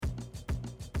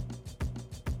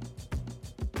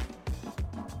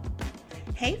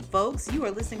Hey folks, you are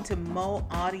listening to Mo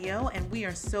Audio, and we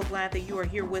are so glad that you are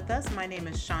here with us. My name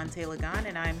is Shantae Lagan,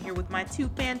 and I'm here with my two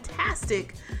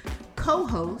fantastic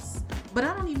co-hosts, but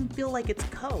I don't even feel like it's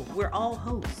we're all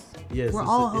hosts. Yes, we're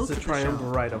all hosts. It's a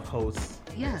triumvirate of hosts.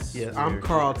 Yes. Yeah, I'm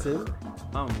Carlton.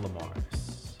 I'm Lamar.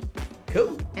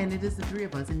 Cool. And it is the three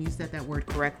of us, and you said that word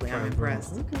correctly. I'm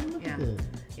impressed. Okay, look at that.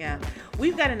 Yeah.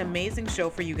 We've got an amazing show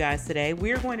for you guys today.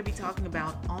 We're going to be talking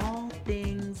about all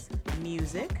things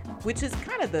music, which is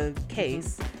kind of the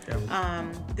case.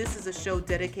 This is a show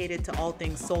dedicated to all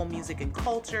things soul music and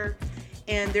culture.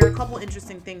 And there are a couple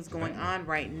interesting things going on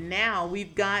right now.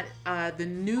 We've got the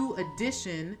new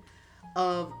edition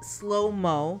of Slow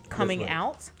Mo coming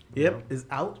out. Yep, it's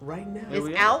out right now.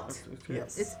 It's out.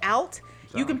 Yes. It's out.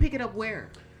 You can pick it up where?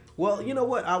 Well, you know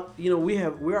what? We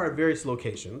are at various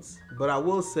locations, but I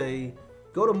will say,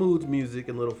 go to Moods Music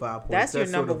in Little 5 Points. That's your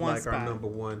number sort of one like spot. our number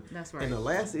one. That's right. And the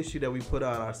last issue that we put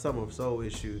out, our Summer of Soul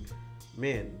issue,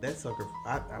 man, that sucker,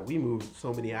 we moved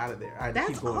so many out of there. I That's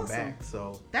keep going awesome. back.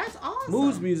 So That's awesome.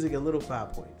 Moods Music in Little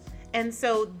 5 Points. And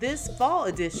so this fall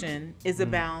edition is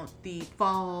about the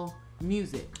fall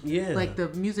music. Yeah. Like the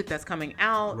music that's coming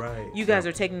out. Right. You guys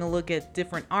are taking a look at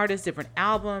different artists, different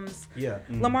albums. Yeah.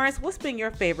 Lamaris, what's been your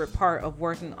favorite part of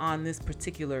working on this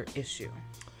particular issue?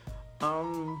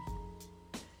 I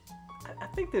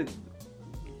think that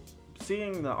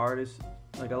seeing the artists,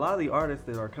 like a lot of the artists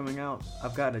that are coming out,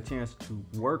 I've gotten a chance to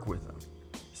work with them.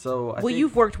 So I think,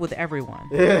 You've worked with everyone.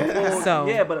 well, So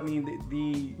yeah, but I mean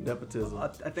the Nepotism. I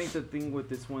think the thing with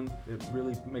this one that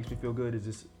really makes me feel good is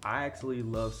just I actually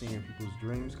love seeing people's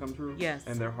dreams come true. Yes.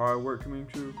 And their hard work coming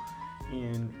true,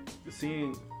 and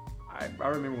seeing I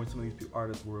remember when some of these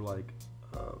artists were like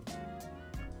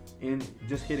in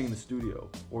just hitting the studio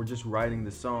or just writing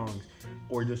the songs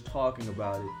or just talking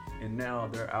about it, and now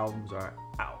their albums are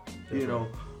out. You know,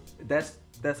 that's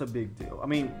a big deal. I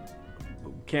mean,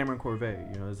 Cameron Corvée,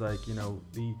 it's like,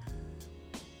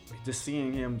 just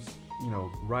seeing him,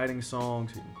 writing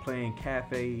songs, playing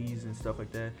cafes and stuff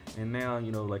like that. And now,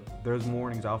 like there's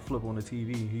mornings I'll flip on the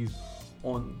TV, he's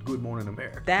on Good Morning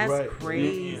America. that's Right.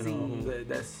 crazy.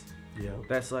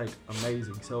 That's like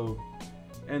amazing. So,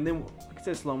 and then like I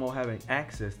said, Slow Mo having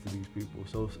access to these people.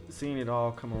 So seeing it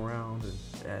all come around, and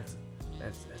that's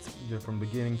from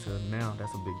beginning to now,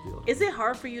 that's a big deal. Is it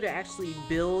hard for you to actually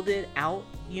build it out,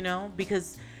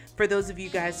 because for those of you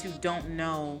guys who don't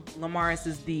know, Lamaris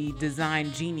is the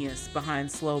design genius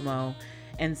behind Slow Mo.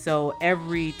 And so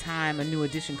every time a new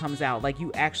edition comes out, like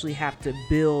you actually have to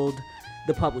build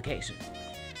the publication,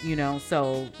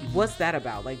 so what's that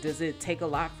about? Like, does it take a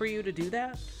lot for you to do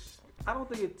that? I don't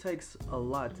think it takes a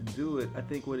lot to do it. I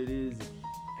think what it is,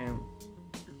 and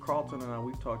Carlton and I,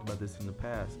 we've talked about this in the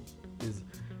past, is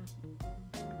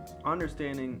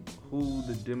understanding who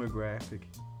the demographic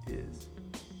is.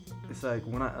 It's like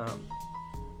when I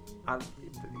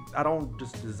don't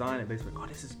just design it based on,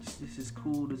 this is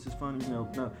cool, this is fun.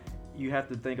 No, you have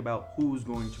to think about who's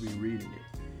going to be reading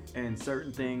it, and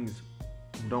certain things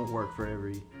don't work for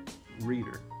every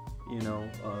reader.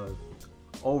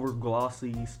 Over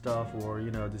glossy stuff or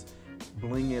just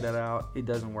bling it out, it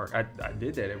doesn't work. I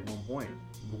did that at one point,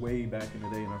 way back in the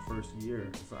day in our first year.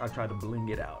 So I tried to bling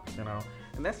it out,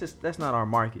 and that's not our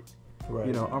market.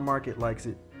 Right. Our market likes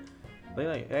it.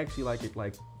 They actually like it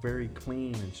like very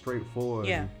clean and straightforward.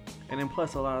 Yeah. And then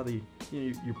plus a lot of the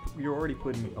you're already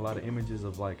putting a lot of images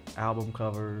of like album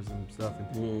covers and stuff,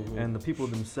 and the people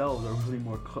themselves are really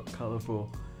more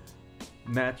colorful,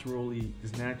 naturally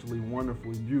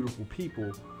wonderfully beautiful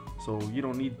people. So you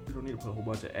don't need to put a whole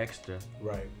bunch of extra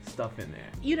stuff in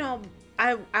there.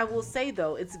 I will say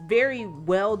though, it's very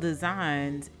well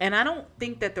designed, and I don't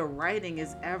think that the writing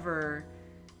is ever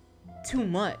too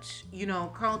much.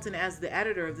 Carlton, as the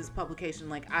editor of this publication,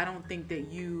 like I don't think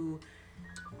that you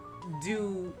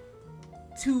do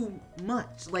too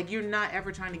much. Like you're not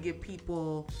ever trying to give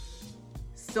people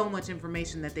so much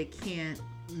information that they can't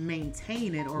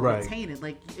maintain it or retain it.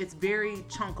 Like it's very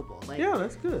chunkable. Like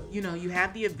that's good. you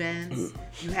have the events,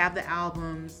 you have the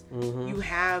albums, you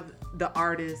have the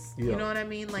artists. You know what I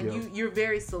mean? Like you're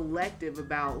very selective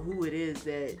about who it is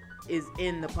that is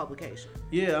in the publication.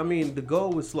 Yeah, I mean the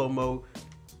goal with Slow Mo,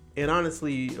 and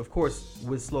honestly, of course,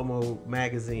 with Slow Mo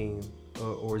magazine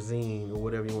or zine or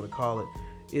whatever you want to call it,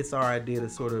 it's our idea to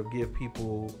sort of give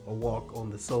people a walk on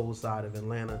the soul side of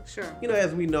Atlanta. Sure.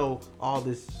 As we know,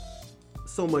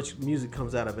 so much music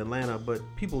comes out of Atlanta, but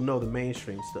people know the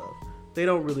mainstream stuff. They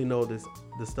don't really know the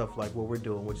stuff like what we're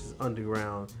doing, which is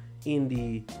underground,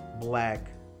 indie, black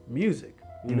music,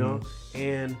 you know?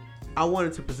 And I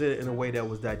wanted to present it in a way that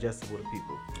was digestible to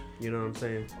people. You know what I'm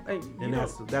saying? Hey, And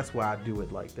that's why I do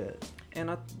it like that. and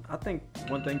I think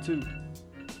one thing too.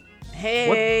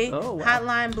 Hey, Oh, wow.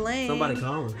 Hotline Bling. Somebody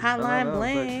calling. Hotline No, but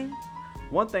Bling.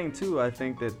 one thing too, I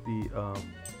think that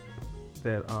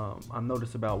I've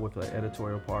noticed about with the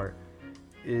editorial part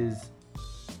is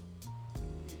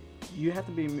you have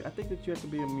to be. I think that you have to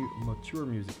be a mature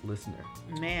music listener.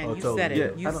 Man, Oh, you totally. said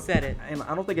it. Yeah, You said it. And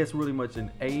I don't think it's really much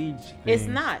an age thing. It's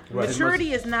not. Right.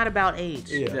 Maturity is not about age.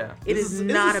 Yeah. It It's is a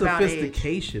not about age.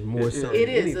 sophistication more so. It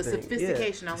than is a anything.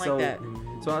 sophistication. I like so, that.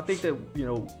 So I think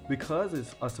that because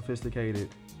it's a sophisticated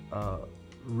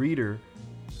reader,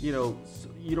 you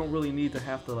don't really need to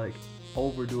have to like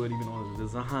overdo it even on the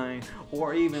design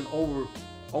or even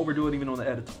overdo it even on the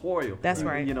editorial. That's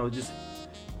right.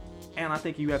 And I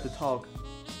think you have to talk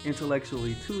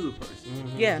intellectually to the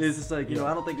person. Yes. It's just like,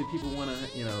 I don't think that people want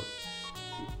to,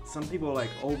 some people are like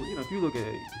over, if you look at,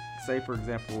 say for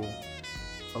example,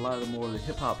 a lot of the more of the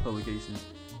hip hop publications,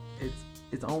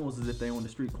 it's almost as if they're on the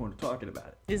street corner talking about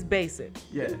it. It's basic.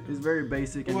 Yeah, it's very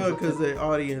basic. And Well, because the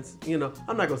audience,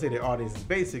 I'm not gonna say their audience is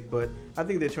basic, but I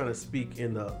think they're trying to speak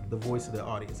in the voice of the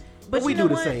audience. But we you know do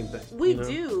the what? same thing. We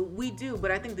do.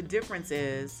 But I think the difference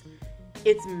is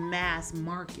it's mass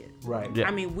market. Right. Yeah.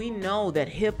 I mean, we know that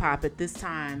hip hop at this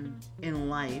time in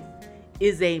life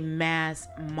is a mass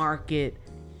market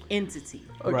entity.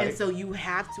 Right. And so you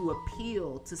have to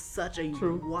appeal to such a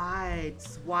wide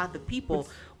swath of people.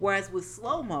 Whereas with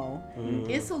slow-mo,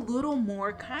 it's a little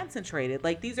more concentrated.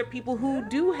 Like these are people who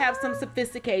do have some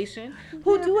sophistication,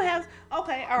 who do have,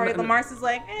 okay, all right, Lamar's is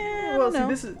like, I don't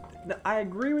know. I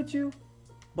agree with you,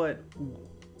 but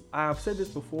I've said this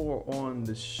before on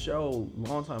the show a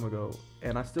long time ago,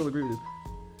 and I still agree with this.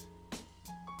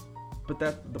 But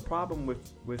the problem with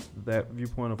that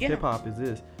viewpoint of hip hop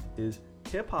is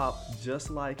hip hop, just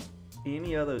like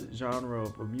any other genre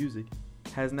of music,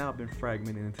 has now been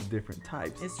fragmented into different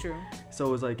types. It's true.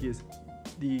 So it's like that's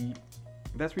the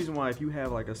reason why if you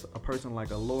have like a person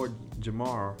like a Lord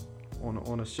Jamar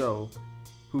on a show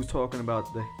who's talking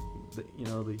about the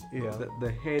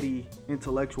heady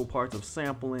intellectual parts of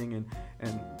sampling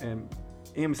and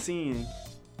MCing,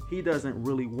 he doesn't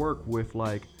really work with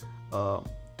like a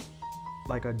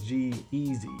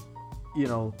G-Eazy,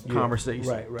 conversation.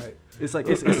 Right. It's like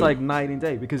it's like night and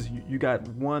day, because you got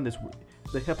one that's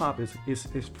the hip hop is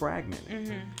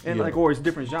fragmented, and or it's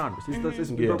different genres.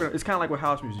 It's broken. It's kind of like with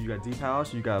house music. You got deep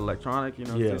house, you got electronic.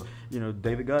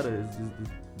 David Guetta is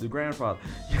the grandfather.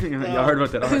 Y'all heard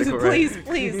about that article, right?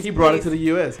 Please. He brought it to the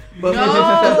U.S. But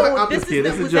No, I'm this just kidding.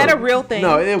 is It's a was joke. that a real thing?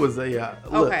 No, it was Look,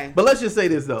 Okay. But let's just say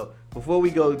this though, before we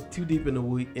go too deep in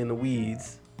the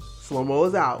weeds. Slow-mo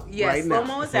is out right now.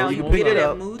 Slow-mo is So out. You can get it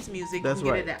at Moods Music. That's you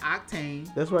can right. get it at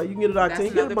Octane. That's right. You can get it at Octane.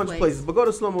 You can get it a bunch another of places. But go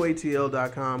to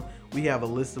slowmoatl.com. We have a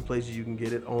list of places you can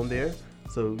get it on there.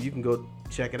 So you can go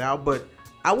check it out. But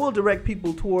I will direct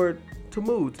people to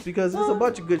Moods, because there's a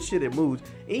bunch of good shit at Moods.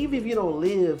 Even if you don't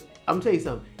live, I'm gonna tell you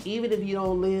something. Even if you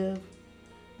don't live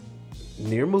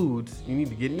near Moods, you need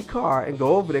to get in your car and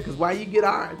go over there, because while you get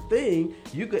our thing,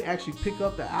 you could actually pick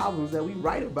up the albums that we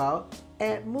write about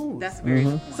at Moods. That's very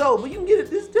cool. So, but you can get it.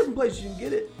 There's different places you can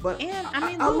get it. But And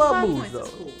I love Moods though. Is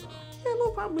cool, though. Yeah,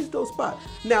 Little 5 Points dope spot.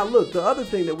 Now, look, the other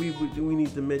thing that we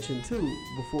need to mention too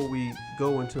before we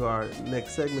go into our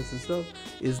next segments and stuff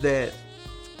is that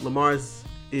Lamar's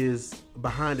is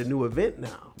behind a new event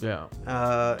now. Yeah.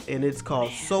 And it's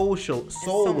called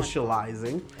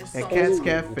Socializing It's at so Cat's cool.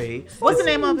 Cafe. What's the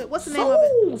name of it?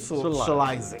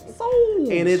 Socializing.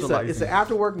 And it's an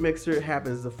after work mixer. It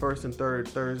happens the first and third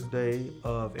Thursday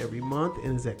of every month,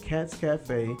 and it's at Cat's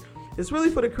Cafe. It's really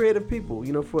for the creative people,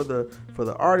 for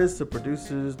the artists, the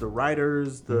producers, the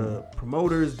writers, the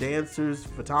promoters, dancers,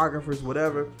 photographers,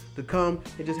 whatever, to come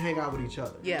and just hang out with each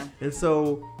other. Yeah. And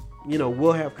so,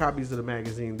 we'll have copies of the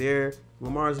magazine there.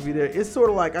 Lamar's will be there. It's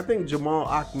sort of like, I think Jamal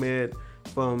Ahmed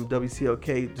from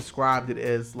WCLK described it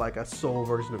as like a soul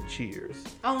version of Cheers.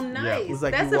 Oh, nice. It's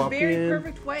like That's you a walk very in,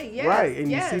 perfect way. Yes. Right,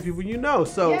 and you see people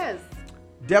So yes.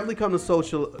 definitely come to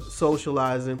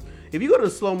socializing. If you go to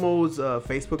Slow-Mo's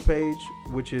Facebook page,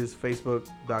 which is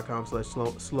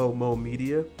facebook.com/slowmo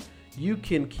media, you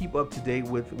can keep up to date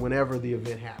with whenever the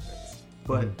event happens.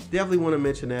 But definitely want to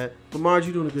mention that. Lamar,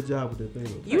 you're doing a good job with that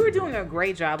thing. You were doing a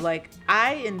great job. Like,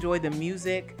 I enjoy the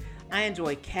music. I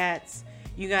enjoy cats.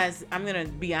 You guys, I'm going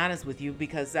to be honest with you,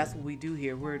 because that's what we do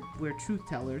here. We're truth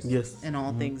tellers in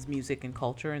all things music and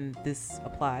culture, and this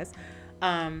applies.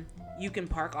 You can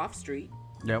park off street.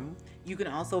 Yep. You can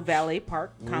also valet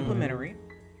park complimentary.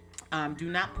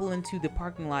 Do not pull into the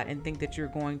parking lot and think that you're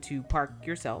going to park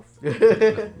yourself.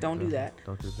 Don't do that.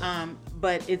 Don't do that.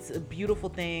 But it's a beautiful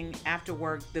thing. After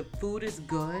work, the food is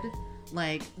good.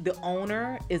 Like the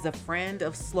owner is a friend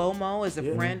of Slow Mo, is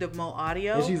a friend of Mo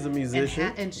Audio, And she's a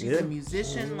musician. and she's a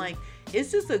musician. Like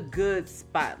it's just a good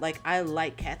spot. Like I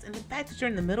like Cats, and the fact that you're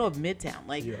in the middle of Midtown,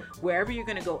 like wherever you're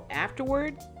gonna go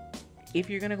afterward. If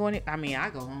you're gonna go I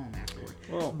go home afterward.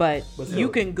 Well, but still, you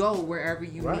can go wherever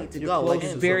you need to You're go. Like close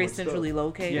it's to very so much centrally stuff.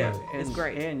 located. Yeah, It's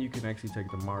great. And you can actually take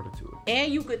the MARTA to it.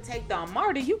 And you could take the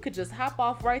MARTA. You could just hop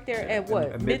off right there at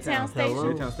what? At Midtown Station?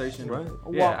 Midtown Station. Right.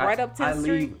 Walk right up 10th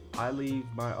Street. I leave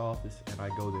my office and I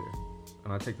go there,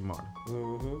 and I take the MARTA.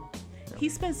 Mm-hmm. He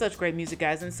spins such great music,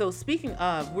 guys. And so speaking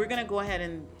of, we're going to go ahead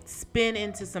and spin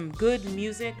into some good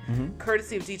music,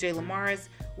 courtesy of DJ Lamaris.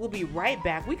 We'll be right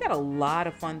back. We got a lot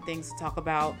of fun things to talk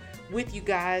about with you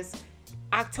guys.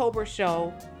 October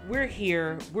show. We're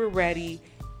here. We're ready.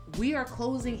 We are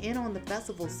closing in on the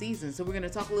festival season. So we're going to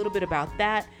talk a little bit about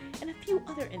that and a few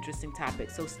other interesting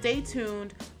topics. So stay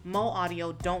tuned. Mo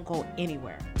Audio, don't go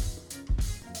anywhere.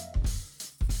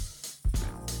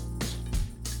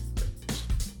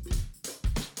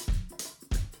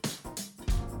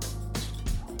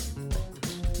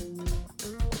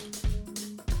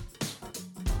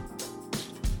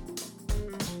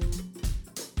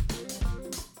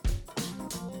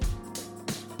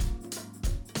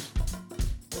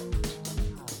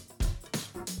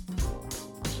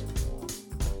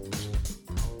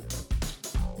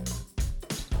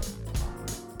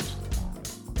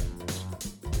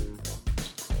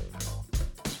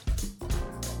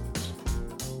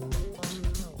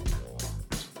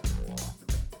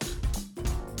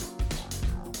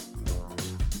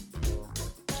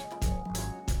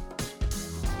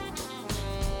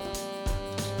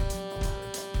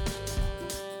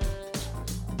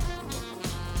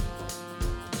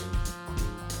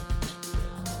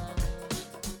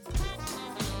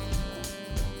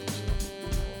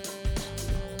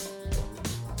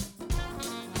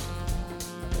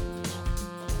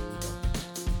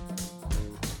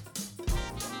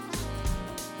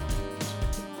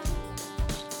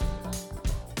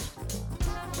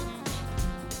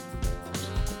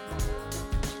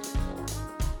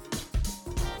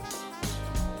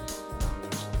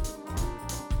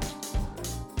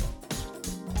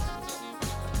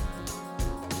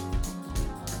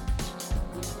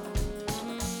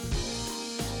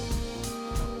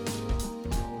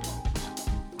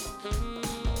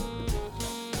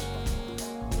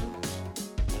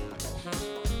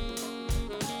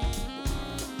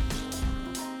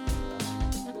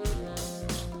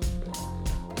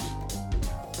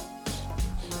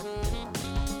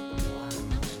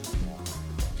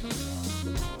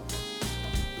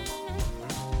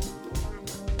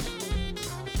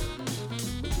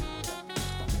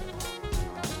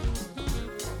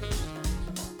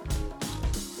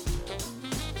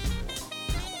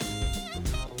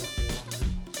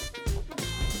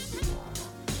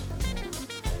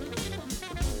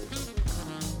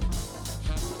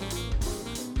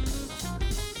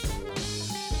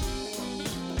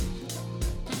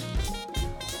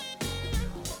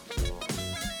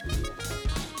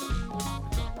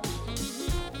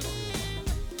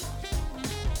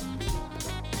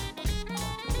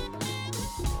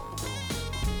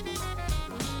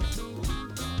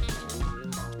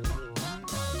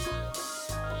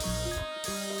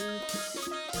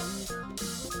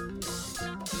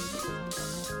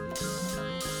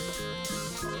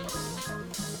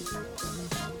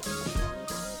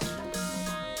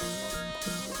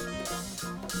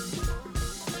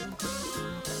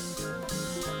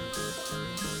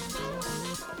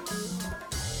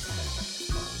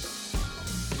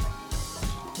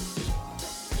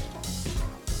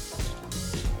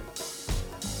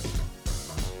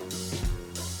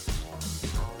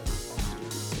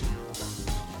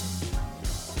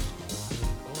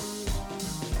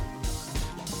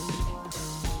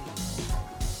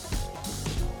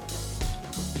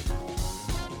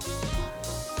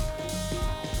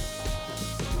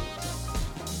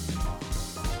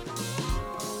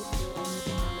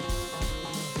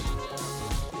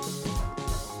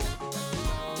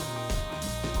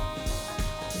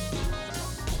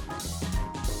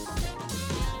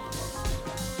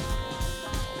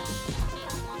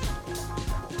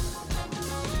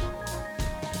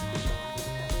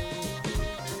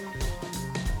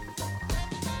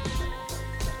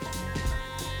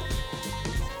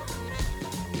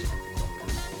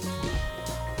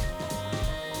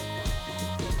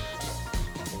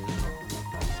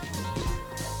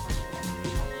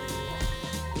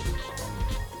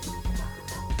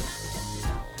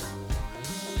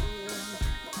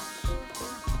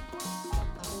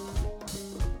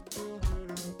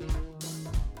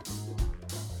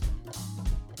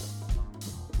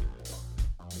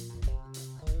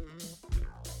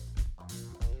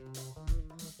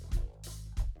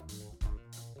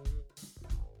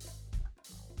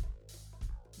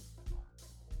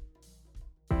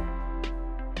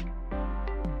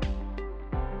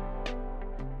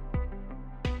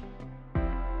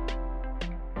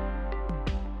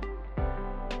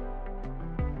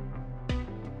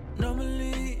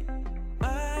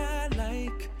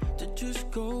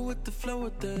 go with the flow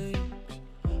of things.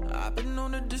 I've been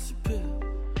on a disappear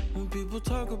when people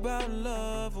talk about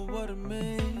love or what it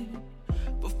means.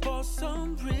 But for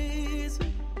some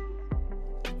reason,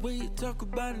 the way you talk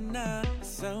about it now, it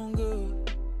sound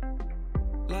good,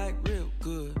 like real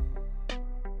good.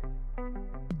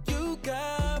 You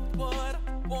got what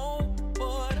I want,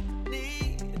 what I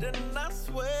need, and I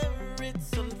swear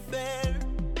it's unfair.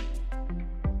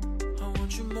 I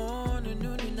want you morning,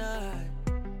 noon, and night.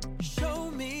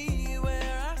 Show me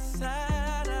where I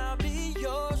side, I'll be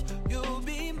yours, you'll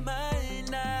be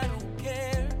mine, I don't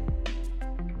care.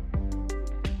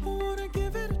 I wanna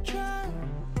give it a try,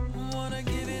 I wanna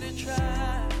give it a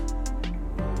try.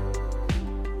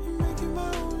 You make you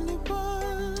my only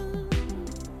one.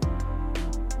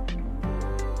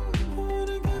 I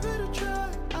wanna give it a try,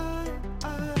 I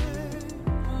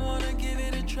wanna give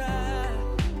it a try.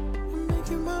 You make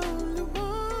you my only one.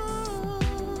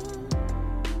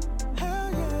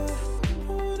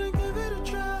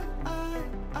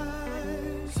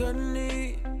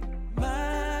 Suddenly,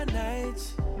 my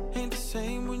nights ain't the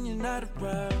same when you're not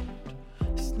around.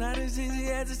 It's not as easy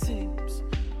as it seems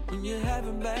when you're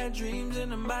having bad dreams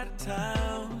and I'm out of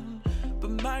town.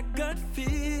 But my gut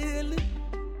feeling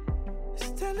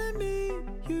is telling me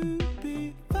you'd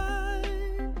be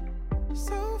fine,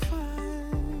 so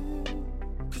fine.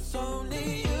 'Cause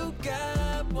only you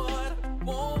got what I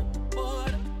want,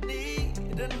 what I need,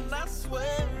 and I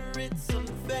swear it's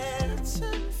unfair. It's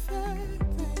unfair.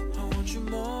 You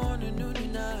morning, noon,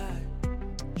 and night.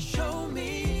 Show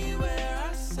me where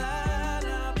I side,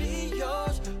 I'll be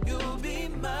yours, you'll be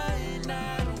mine,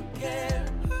 I don't care.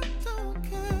 I don't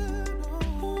care, no. I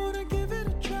wanna give it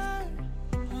a try,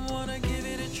 I wanna give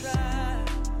it a try.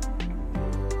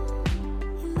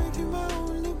 I make you my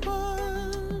only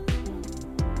one.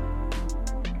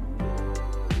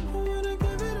 I wanna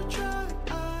give it a try,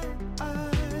 I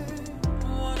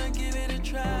wanna give it a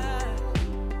try.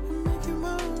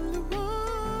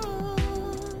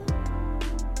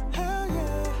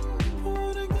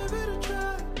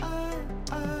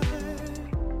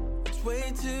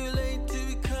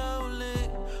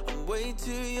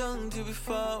 Too young to be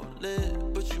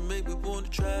falling, but you make me want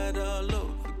to try it all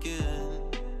over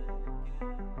again.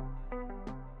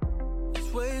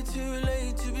 It's way too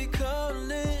late to be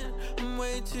calling. I'm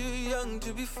way too young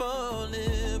to be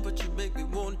falling, but you make me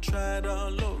want to try it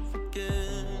all over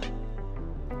again.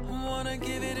 I wanna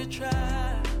give it a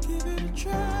try, give it a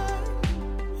try.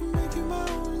 Make you my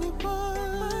only one.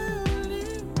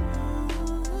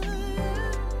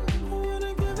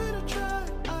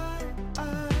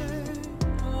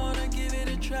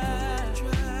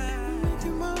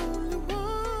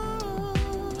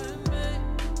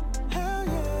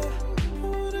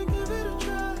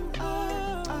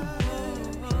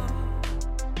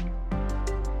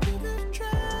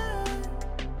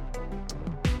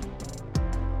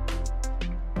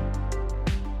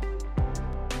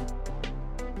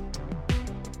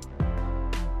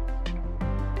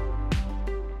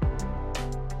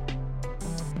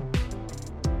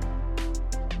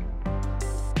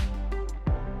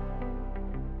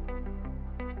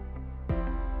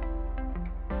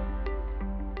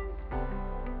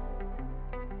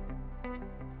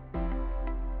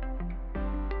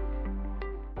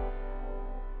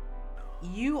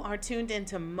 You are tuned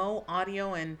into Mo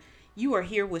Audio, and you are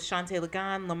here with Shantae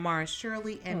Lagan, Lamar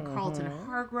Shirley, and Carlton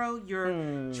Hargrove.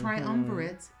 Your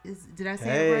triumvirate did I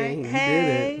say it right? You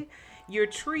did it. Your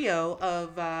trio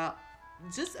of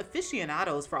just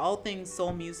aficionados for all things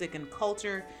soul music and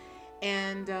culture.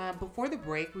 And before the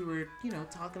break, we were,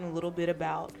 talking a little bit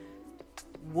about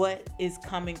what is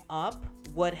coming up,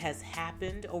 what has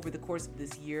happened over the course of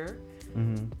this year,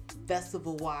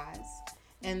 festival-wise.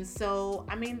 And so,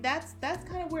 that's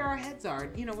kind of where our heads are.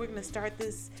 We're going to start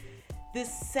this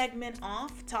segment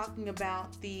off talking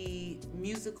about the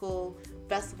musical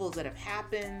festivals that have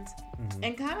happened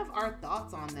and kind of our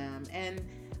thoughts on them. And,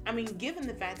 given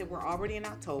the fact that we're already in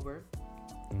October,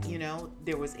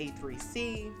 there was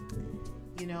A3C,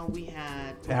 we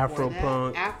had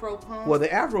Afropunk. Well, the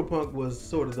Afropunk was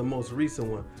sort of the most recent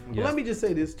one. Yeah. But let me just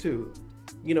say this, too.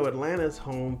 Atlanta's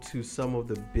home to some of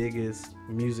the biggest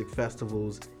music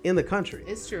festivals in the country.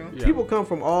 It's true. Yeah. People come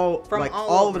from all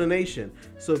over the nation.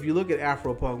 So if you look at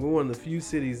Afropunk, we're one of the few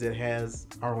cities that has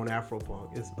our own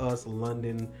Afropunk. It's us,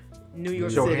 London, New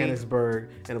York Johannesburg,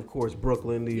 and of course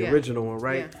Brooklyn, the original one,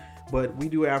 right? Yeah. But we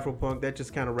do Afropunk. That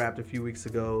just kind of wrapped a few weeks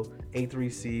ago.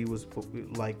 A3C was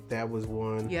that was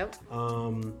one. Yep.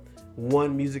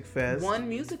 One Music Fest. One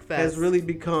Music Fest has really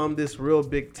become this real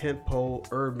big tentpole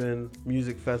urban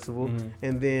music festival,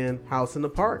 and then House in the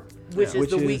Park, which is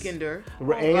the Weekender,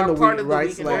 and the part of the right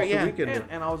Weekender, slash yeah. the Weekender.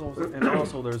 And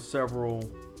also there's several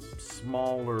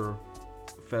smaller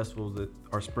festivals that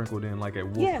are sprinkled in, like at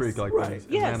Wolf Yes. Creek, like Right.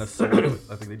 the Atlanta Soul.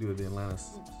 I think they do it at the Atlanta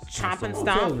Chomp and Soul.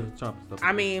 Stomp. Chomp and Stomp.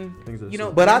 I mean, Things that you know,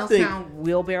 sort. But I think- Reynoldstown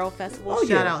Wheelbarrow Festival. Oh, Shout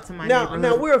yeah. out to my Now- neighborhood.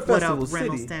 now we're a What up, festival city.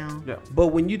 Reynoldstown? Yeah, But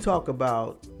when you talk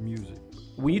about music.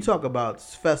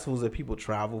 festivals that people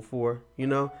travel for, you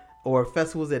know, or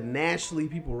festivals that nationally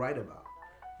people write about,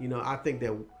 you know, I think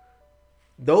that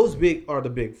those are the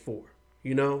big four,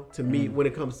 you know, to me when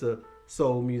it comes to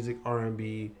soul music,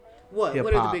 R&B, What? hip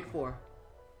What are hop. the big four?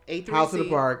 A3C. House in the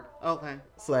Park Okay.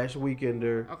 /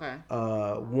 Weekender, Okay.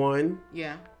 One,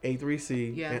 Yeah.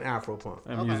 A3C, Yeah. and Afropunk.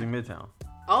 And Okay. Music Midtown.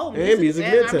 Oh, And Music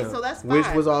Midtown, I mean, so that's which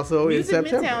five. was also Music in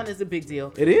September. Midtown is a big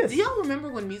deal. It is. Do y'all remember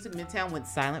when Music Midtown went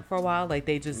silent for a while? Like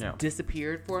they just Yeah.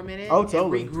 disappeared for a minute. Oh,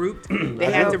 totally. And regrouped.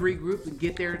 They had to regroup and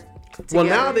get their. Well, together.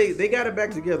 now they got it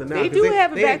back together now. They 'cause do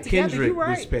have it they back had together. Kendrick You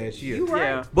right. this past year. You right.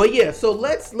 Yeah. But yeah, so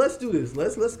let's do this.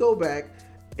 Let's go back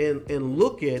and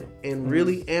look at and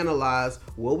really analyze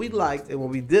what we liked and what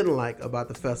we didn't like about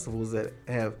the festivals that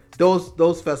have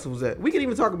those festivals that we can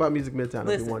even talk about Music Midtown if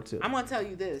Listen, we want to. I'm gonna tell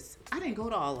you this. I didn't go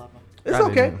to all of them. It's I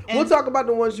okay. didn't. We'll talk about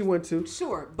the ones you went to.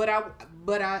 Sure, but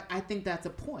I think that's a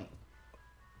point.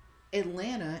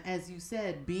 Atlanta, as you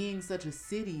said, being such a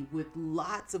city with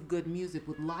lots of good music,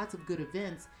 with lots of good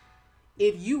events,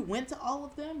 if you went to all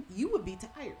of them, you would be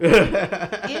tired.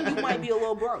 And you might be a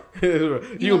little broke.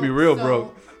 You'll be real so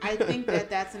broke. I think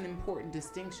that's an important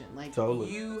distinction. Like, Totally.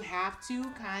 you have to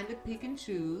kind of pick and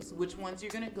choose which ones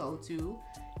you're going to go to,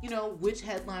 you know, which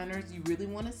headliners you really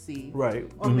want to see. Right.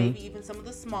 Or maybe even some of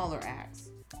the smaller acts.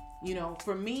 You know,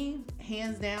 for me,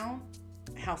 hands down,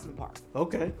 House in the Park.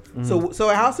 Okay. So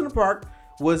a House in the Park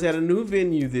was at a new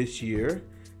venue this year.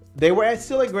 They were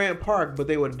still at Grant Park, but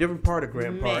they were a different part of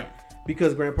Grant Park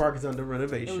because Grant Park is under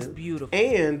renovation. It was beautiful.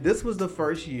 And this was the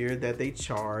first year that they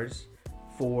charged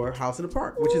for House in the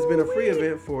Park, which has been a free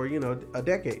event for, you know, a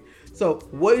decade. So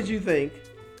what did you think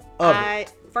of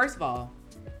it? First of all,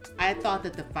 I thought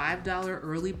that the $5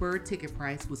 early bird ticket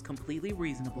price was completely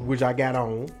reasonable. Which I got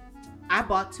on. I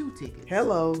bought 2 tickets.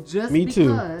 Hello. Just Me too.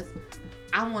 because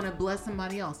I want to bless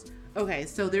somebody else. Okay,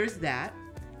 so there's that.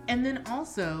 And then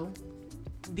also,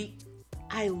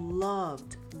 I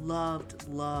loved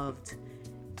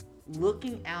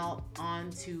looking out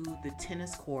onto the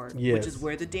tennis court, Yes. which is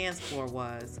where the dance floor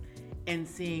was, and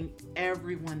seeing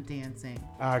everyone dancing.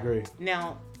 I agree.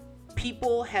 Now,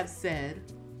 people have said,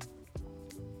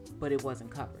 but it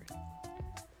wasn't covered.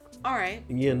 All right.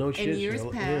 Yeah, no shit. In years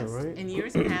Shell. past, Yeah, right. in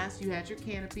years past, you had your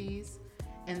canopies,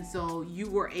 and so you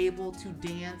were able to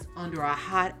dance under a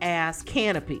hot ass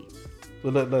canopy.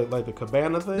 Like the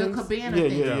cabana thing? The cabana yeah,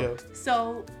 thing. Yeah.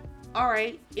 So, all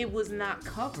right, it was not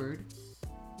covered,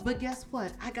 but guess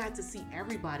what? I got to see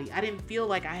everybody. I didn't feel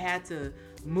like I had to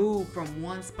move from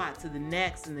one spot to the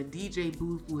next, and the DJ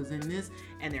booth was in this,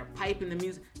 and they're piping the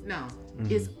music. No,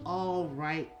 it's all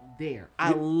right there.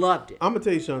 I loved it. I'm gonna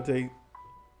tell you, Shantae,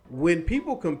 when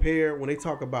people compare, when they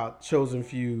talk about Chosen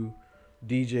Few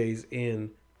DJs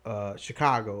in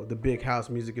Chicago, the big house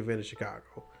music event in Chicago,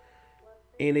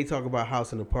 and they talk about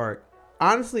House in the Park,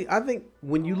 honestly, I think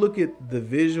when you look at the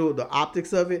visual, the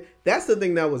optics of it, that's the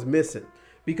thing that was missing.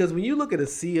 Because when you look at a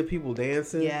sea of people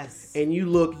dancing, Yes. and you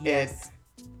look at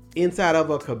inside of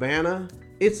a cabana,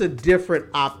 it's a different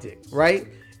optic, right?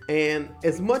 And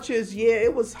as much as, yeah,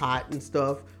 it was hot and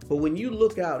stuff, but when you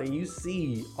look out and you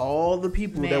see all the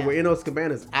people that Man. were in those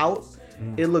cabanas out,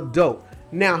 it looked dope.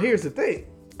 Now, here's the thing.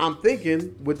 I'm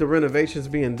thinking with the renovations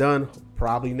being done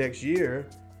probably next year,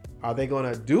 are they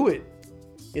going to do it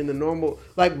in the normal,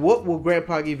 like what will Grant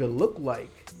Park even look like?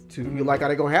 Like, are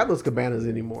they going to have those cabanas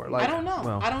anymore? Like, I don't know.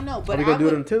 Well, I don't know. But we gonna I do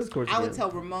it would- on tennis courts I would again?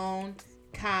 tell Ramon,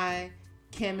 Kai,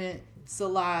 Kemet,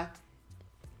 Salah,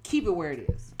 keep it where it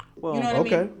is. Well, you know what I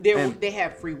okay. mean? They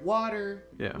had free water.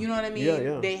 Yeah. You know what I mean?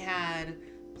 Yeah. They had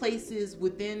places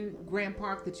within Grant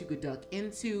Park that you could duck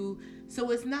into. So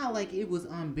it's not like it was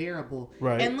unbearable.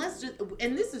 Right. And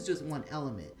this is just one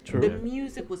element. True. The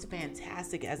music was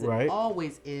fantastic as it Right.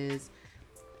 always is.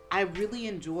 I really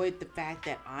enjoyed the fact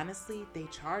that honestly they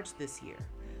charged this year.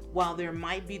 While there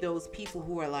might be those people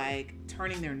who are like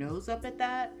turning their nose up at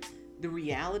that, the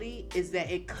reality is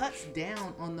that it cuts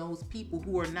down on those people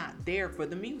who are not there for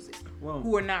the music, Well-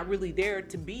 who are not really there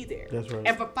to be there. That's right.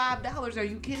 And for $5, are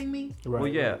you kidding me? Right. Well,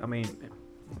 yeah. I mean,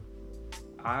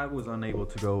 I was unable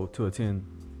to go to attend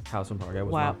House and Park. That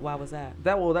was Why was that?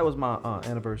 that was my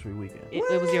anniversary weekend.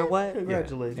 It was your what?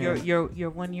 Congratulations. Your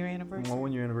 1 year anniversary. My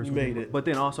 1 year anniversary. You made weekend. it. But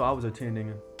then also I was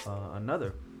attending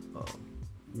another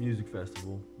music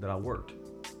festival that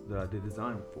I did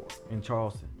design for in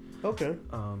Charleston. Okay.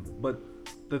 But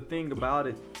the thing about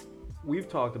it, we've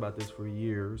talked about this for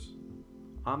years.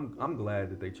 I'm glad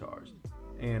that they charged,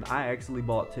 and I actually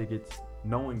bought tickets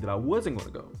knowing that I wasn't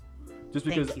going to go, just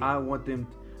because Thank you. I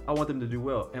want them to do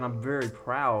well, and I'm very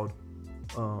proud.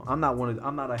 I'm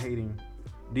not a hating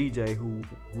DJ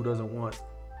who doesn't want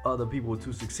other people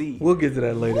to succeed. We'll get to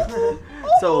that later.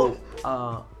 So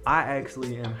I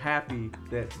actually am happy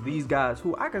that these guys,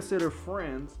 who I consider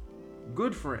friends,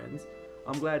 good friends,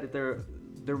 I'm glad that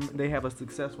they have a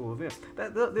successful event.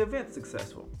 That the event's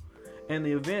successful, and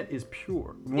the event is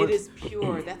pure. It is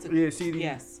pure. That's a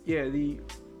yes. Yeah,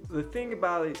 the thing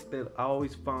about it that I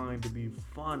always find to be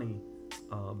funny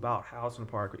about House and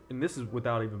Park, and this is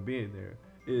without even being there,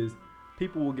 is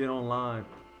people will get online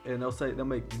and they'll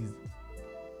make these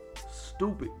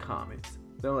stupid comments.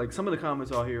 They're like, some of the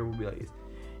comments out here will be like,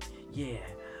 yeah,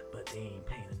 but they ain't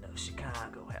paying enough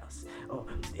Chicago house. Oh,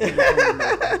 they ain't paying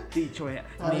enough Detroit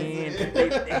house.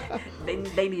 Man,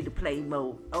 they need to play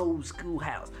more old school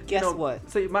house. Guess what?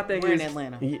 So my thing We're is in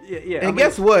Atlanta. Yeah. And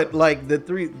guess what? Like the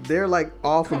three, they're like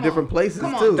all from different places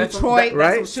Come too. on, Detroit,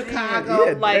 right? Chicago,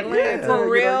 Yeah, like Atlanta. for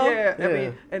real. Yeah. I Yeah.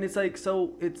 mean, and it's like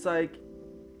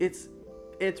it's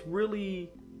really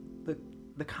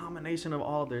the combination of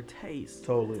all their tastes.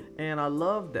 Totally. And I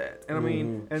love that. And I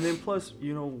mean, and then plus,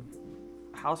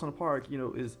 House on the Park,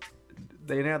 is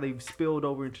they've spilled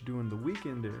over into doing the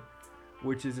weekend there,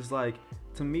 which is just like,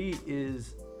 to me,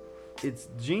 it's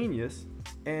genius.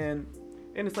 And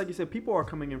it's like you said, people are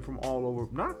coming in from all over,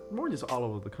 not more just all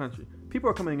over the country. People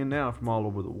are coming in now from all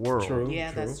over the world. True.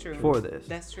 Yeah, that's true. For this.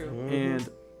 That's true. And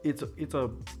it's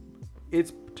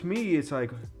to me, it's like,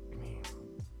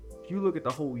 if you look at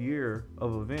the whole year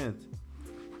of events,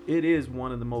 it is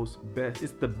one of the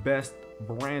it's the best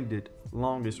branded,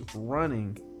 longest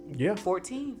running,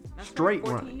 14. That's straight right,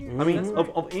 14 running. years. I mean, That's right.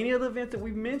 of any other event that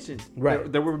we've mentioned,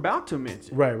 Right. that we're about to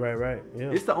mention, Right.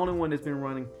 Yeah. it's the only one that's been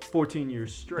running 14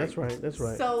 years straight. That's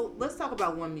right. So let's talk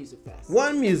about One Music Fest.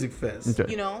 One Music Fest.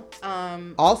 Okay.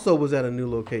 Also was at a new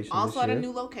location. Also this at year. a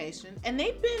new location, and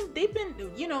they've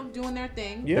been doing their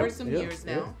thing Yeah, for some yeah, years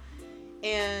now.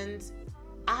 And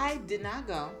I did not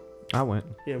go. I went.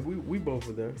 Yeah, we both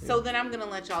were there. So then I'm gonna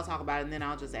let y'all talk about it, and then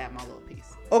I'll just add my little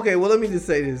piece. Okay, well, let me just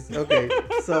say this. Okay,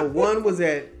 so one was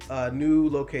at a new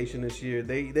location this year.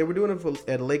 They were doing it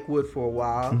at Lakewood for a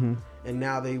while, and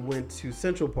now they went to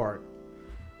Central Park.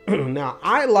 Now,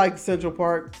 I like Central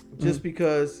Park just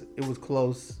because it was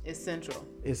close. It's central.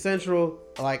 It's central.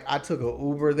 Like, I took an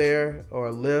Uber there or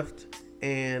a Lyft,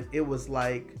 and it was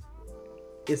like,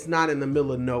 it's not in the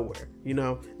middle of nowhere,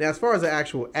 Now, as far as the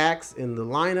actual acts in the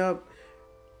lineup,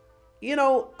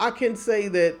 I can say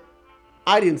that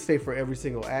I didn't stay for every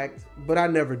single act, but I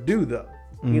never do though.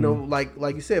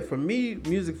 Like you said, for me,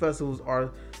 music festivals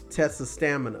are tests of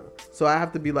stamina. So I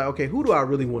have to be like, okay, who do I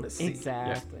really want to see?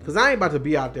 Exactly. Because I ain't about to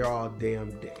be out there all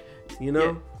damn day,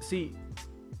 Yeah, see,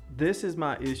 this is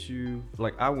my issue.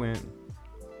 Like, I went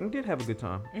and did have a good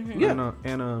time. Yeah.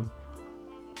 And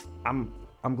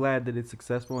I'm glad that it's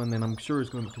successful, and then I'm sure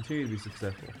it's going to continue to be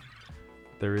successful.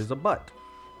 There is a but.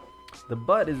 The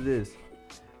but is this.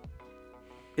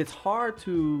 It's hard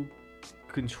to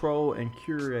control and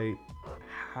curate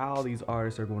how these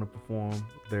artists are going to perform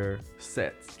their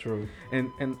sets. True. And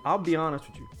I'll be honest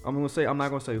with you. I'm not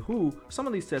going to say who. Some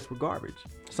of these sets were garbage.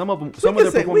 Some of them.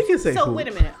 We can say So who. wait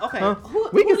a minute. Okay, Huh? who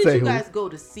We can did say you who. guys go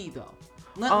to see though?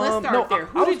 Let's start there.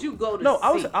 Who did you go to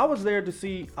see? I was there to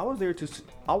see.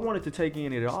 I wanted to take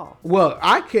in it all. Well,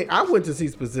 I went to see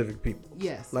specific people.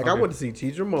 Yes. Like, I Okay. went to see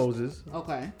Teacher Moses.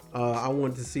 Okay. I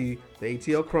wanted to see the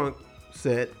ATL Crunk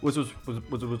set, Which was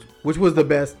which was the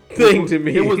best thing to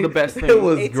me. It was the best thing. It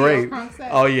was ATL great. Crunk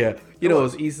set? Oh yeah, it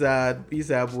was East Side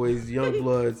Boys, Young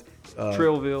Bloods,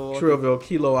 Trillville,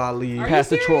 Kilo Ali, Are you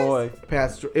Pastor serious? Troy.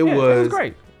 Pastor. Yeah, It was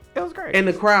great. It was great. and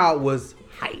the crowd was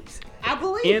hyped. I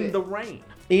believe in it. the rain.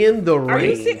 In the Are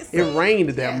you rain, serious? it rained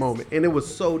at that Yes. moment, and it was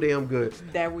so damn good.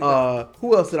 There we go.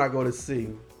 Who else did I go to see?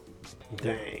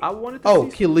 Dang. I wanted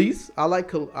to see. Khalees. I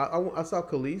like. I saw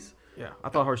Khalees. Yeah, I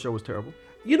thought her show was terrible.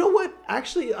 You know what?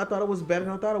 Actually, I thought it was better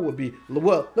than I thought it would be.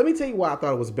 Well, let me tell you why I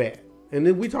thought it was bad. And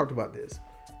then we talked about this.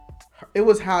 it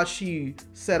was how she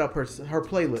set up her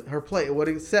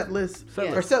playlist, set list.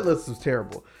 Yes. Her set list was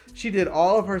terrible. She did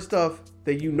all of her stuff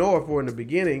that you know her for in the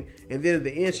beginning, and then at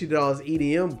the end she did all this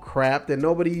EDM crap that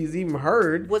nobody's even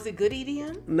heard. Was it good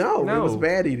EDM? No, it was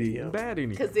bad EDM. Bad EDM.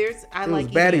 Because I It like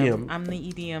was bad EDM. EDM. I'm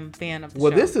the EDM fan of the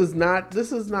Well, show. this is not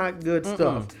good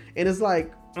stuff, and it's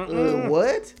like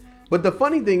what? But the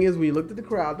funny thing is, when you looked at the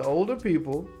crowd, the older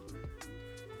people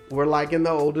were liking the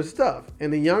older stuff,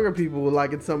 and the younger people were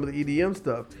liking some of the EDM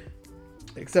stuff.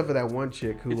 Except for that one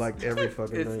chick who liked every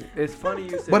fucking thing. It's funny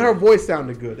you said But her that. voice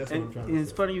sounded good. That's what I'm And trying to it's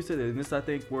say. funny you said that. And this, I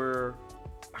think, where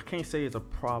I can't say it's a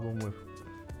problem with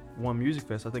One Music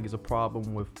Fest. I think it's a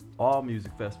problem with all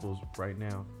music festivals right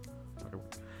now.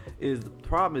 The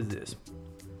problem is this: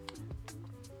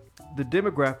 the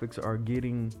demographics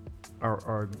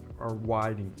are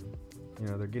widening. You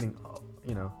know, they're getting.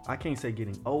 You know, I can't say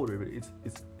getting older, but it's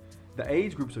the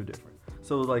age groups are different.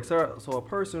 So like, so a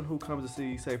person who comes to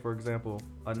see, say for example,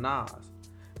 a Nas,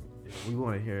 we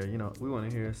want to hear, we want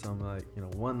to hear some like,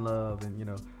 One Love and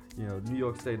New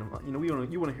York State. You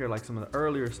want to hear like some of the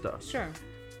earlier stuff. Sure.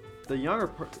 The younger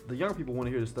people want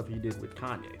to hear the stuff he did with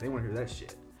Kanye. They want to hear that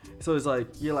shit. So it's like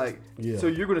so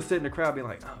you're gonna sit in the crowd being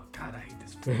like, oh God, I hate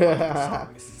this song.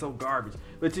 It's so garbage.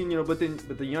 But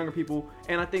but the younger people,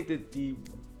 and I think that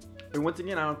and once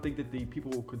again, I don't think that the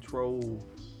people will control.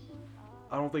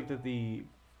 I don't think that the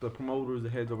promoters, the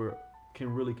heads over,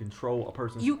 can really control a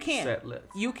person's set list.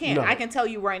 You can't. No. I can tell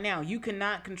you right now, you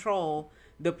cannot control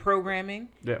the programming.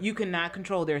 Yeah. You cannot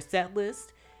control their set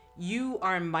list. You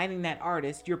are inviting that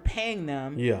artist. You're paying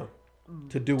them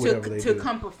to do whatever they to do.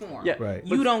 come perform. Yeah. Right.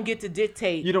 You don't get to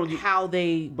dictate how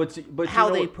they but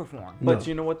perform. But No.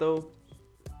 you know what though?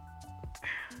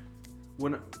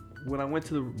 When I went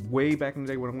to the way back in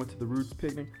the day, when I went to the Roots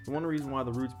picnic, one reason why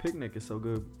the Roots picnic is so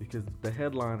good because the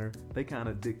headliner, they kind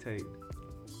of dictate,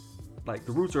 like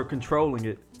the Roots are controlling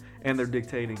it, and they're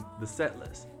dictating the set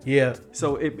list. Yeah.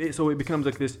 So it becomes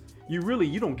like this. You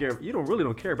really don't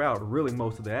care about really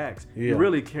most of the acts. Yeah. You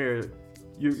really care.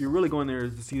 You're really going there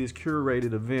to see this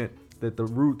curated event that the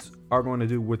Roots are going to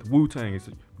do with Wu-Tang. It's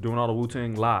doing all the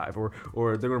Wu-Tang live, or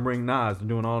they're going to bring Nas, they're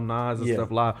doing all Nas and stuff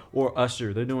live, or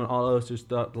Usher, they're doing all Usher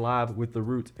stuff live with the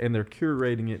Roots, and they're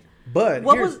curating it. But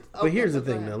here's the go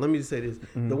thing ahead. though. Let me just say this.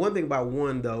 The one thing about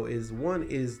One though is One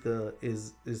is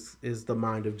the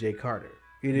mind of Jay Carter.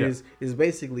 It is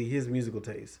basically his musical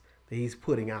taste that he's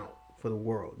putting out for the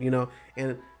world, And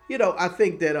I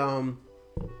think that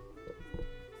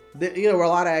there were a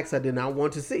lot of acts I did not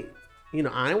want to see. I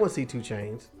didn't want to see 2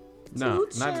 Chainz. No,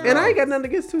 not at And all. I ain't got nothing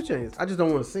against 2 Chainz. I just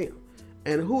don't want to see him.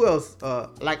 And who else?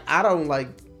 I don't like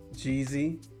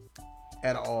Jeezy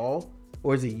at all.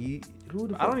 Or is he? Who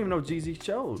the fuck? I don't even know if Jeezy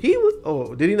showed. He was.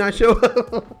 Oh, did he not show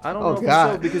up? I don't Oh, know if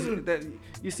God. he showed because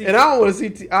you see. And I don't want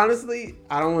to see. Honestly,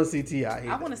 I don't want to see T.I.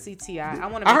 I want to see T.I. I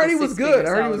want to. I heard he was good. I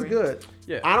heard he was good.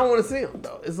 Yeah. I don't want to see him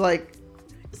though. It's like,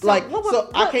 So I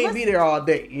what- can't be there all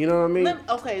day. You know what I mean?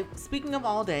 Okay, speaking of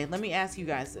all day, let me ask you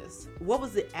guys this: what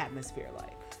was the atmosphere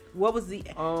like? What was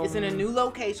it's in a new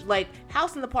location, like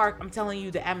House in the Park. I'm telling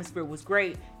you, the atmosphere was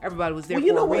great. Everybody was there Well,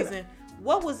 you for know a what? reason.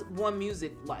 What was One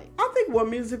Music like? I think One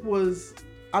Music was.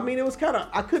 I mean, it was kind of.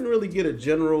 I couldn't really get a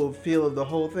general feel of the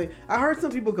whole thing. I heard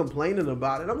some people complaining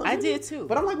about it. I'm like, I did too.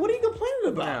 But I'm like, what are you complaining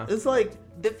about? Yeah. It's like.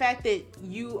 The fact that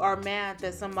you are mad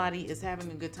that somebody is having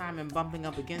a good time and bumping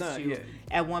up against you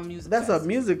at One Music That's Fest. a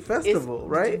music festival,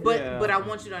 right? But I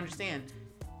want you to understand,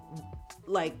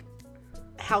 like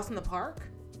House in the Park,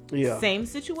 Yeah. same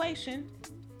situation,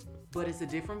 but it's a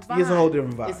different vibe. It's a whole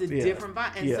different vibe. It's a Yeah. different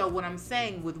vibe. And Yeah. so what I'm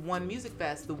saying with One Music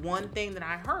Fest, the one thing that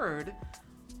I heard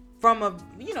from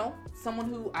someone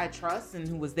who I trust and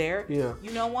who was there, Yeah.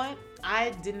 you know what?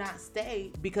 I did not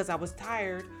stay because I was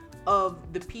tired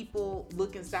of the people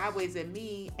looking sideways at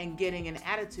me and getting an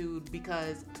attitude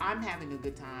because I'm having a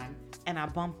good time and I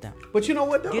bumped them. But you know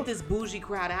what though? Get this bougie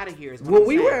crowd out of here. Is what When I'm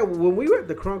we saying. were at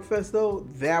the Crunk Fest though,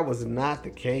 that was not the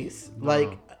case.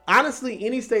 Like honestly,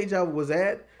 any stage I was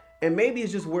at, and maybe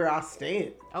it's just where I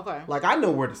stand. Okay. Like I know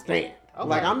where to stand. Okay.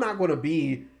 Like I'm not gonna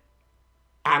be,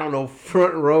 I don't know,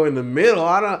 front row in the middle.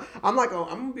 I'm like, I'm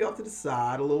gonna be off to the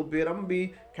side a little bit. I'm gonna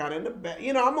be kind of in the back.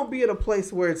 I'm gonna be at a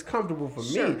place where it's comfortable for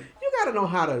Sure. me. You gotta know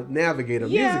how to navigate a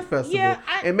Yeah, music festival. yeah,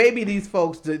 and maybe these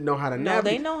folks didn't know how to No,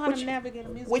 navigate. they know how But to you- navigate a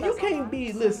music When you festival. can't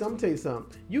be, listen, I'm gonna tell you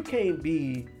something. You can't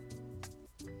be.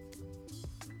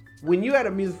 When you at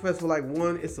a music festival like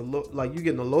One, it's like you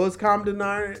getting the lowest common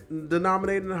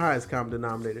denominator and the highest common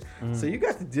denominator. So you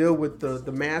got to deal with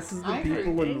the masses, the I agree.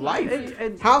 people in life.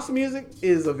 And- House music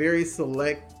is a very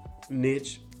select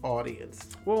niche audience.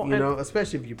 Well,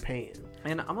 especially if you're paying.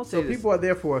 And I'm gonna say So this, people are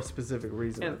there for a specific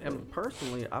reason. and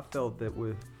personally, I felt that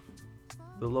with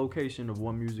the location of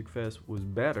One Music Fest was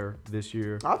better this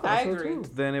year I agree.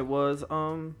 than it was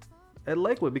at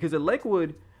Lakewood, because at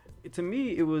Lakewood, to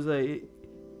me, it was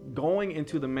going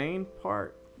into the main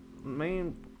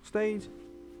stage.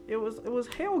 It was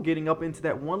hell getting up into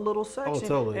that one little section. Oh,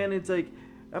 totally. And it's like,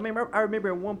 I remember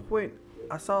at one point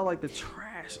I saw like the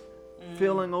trash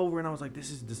filling over, and I was like,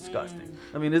 this is disgusting.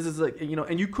 I mean, this is like,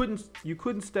 and you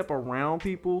couldn't step around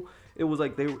people. It was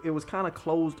like it was kind of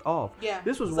closed off. Yeah,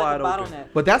 this was it's wide like a open. bottleneck.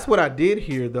 But that's what I did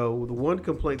hear, though. The one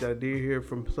complaint that I did hear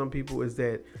from some people is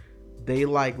that they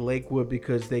like Lakewood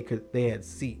because they had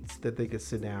seats that they could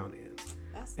sit down in.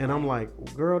 And I'm like,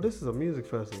 girl, this is a music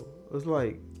festival. It's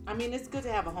like, I mean, it's good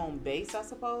to have a home base, I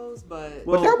suppose, but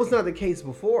but that was not the case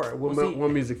before when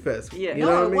One Music Fest. Yeah. You No,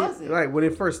 know what it I mean? wasn't. Like when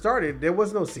it first started, there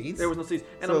was no seats. There was no seats.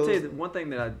 And So- I'll tell you that one thing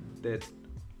that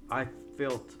I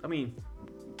felt, I mean,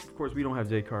 of course, we don't have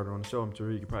Jay Carter on the show. I'm sure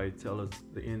he could probably tell us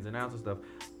the ins and outs and stuff.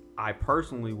 I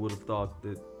personally would have thought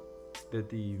that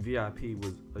the VIP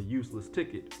was a useless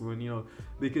ticket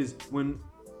because when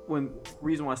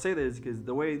reason why I say that is because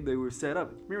the way they were set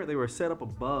up. Remember, they were set up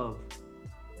above.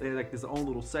 They had like this own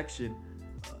little section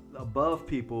above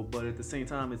people, but at the same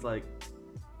time, it's like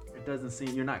it doesn't seem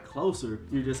you're not closer.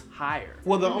 You're just higher.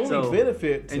 Well, the only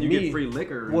benefit to and you me, get free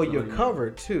liquor. well, you're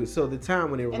covered too. So the time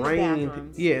when it In the rained,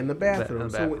 bathrooms. in the bathroom. In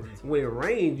the So bathrooms. when it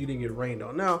rained, you didn't get rained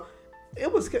on. Now,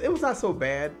 it was not so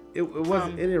bad. It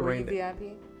wasn't. It didn't were you rain.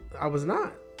 VIP? I was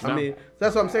not. I No. mean,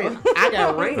 that's what I'm saying. I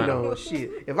got rained on.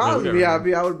 Shit. If I was No,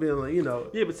 VIP, I would have been like,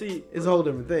 Yeah, but see, it's a whole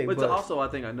different thing. But But also, I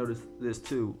think I noticed this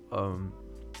too.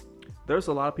 There's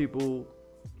a lot of people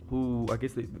who I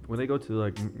guess when they go to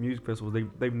like music festivals,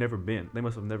 they've never been. They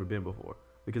must have never been before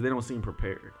because they don't seem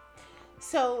prepared.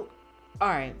 So, all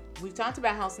right, we've talked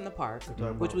about House in the Park, talked which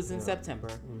about- was in yeah. September.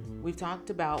 We've talked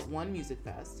about One Music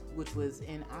Fest, which was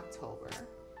in October.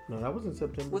 no, that was in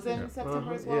September. Was that in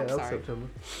September as well? Yeah, that was Sorry.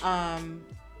 September.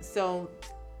 So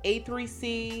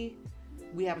A3C,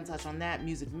 we haven't touched on that.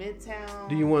 Music Midtown.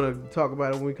 Do you want to talk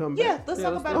about it when we come back? Yeah, let's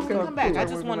talk about it when we okay, come back. cool. I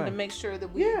just When we wanted come to back. make sure that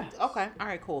we. Yeah. Okay. All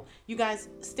right. Cool. You guys,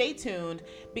 stay tuned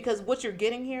because what you're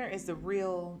getting here is the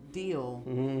real deal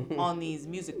on these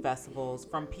music festivals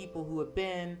from people who have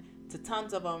been to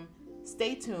tons of them.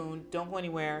 Stay tuned. Don't go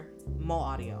anywhere. Mo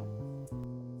Audio.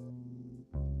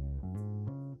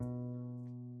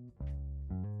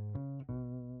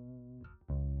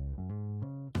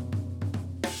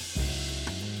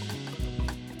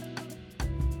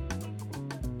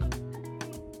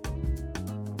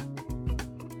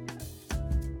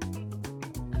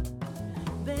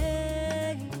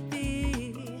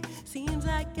 Baby, seems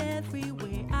like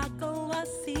everywhere I go, I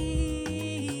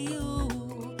see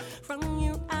you. From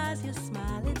your eyes, your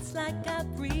smile, it's like I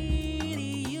breathe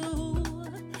you.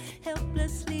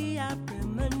 Helplessly, I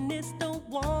reminisce, don't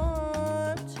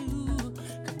want to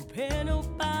compare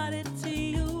nobody to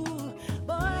you.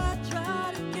 Boy, I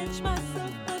try to catch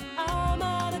myself, but I'm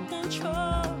out of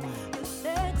control. The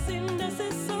sexiness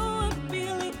is so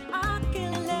appealing, I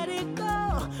can't let it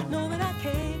go. Know that I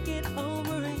can't get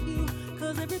over you,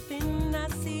 cause everything I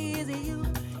see is you,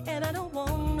 and I don't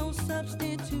want no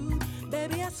substitute.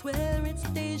 Baby, I swear it's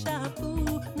deja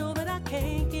vu. Know that I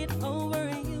can't get over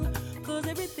you, cause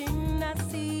everything I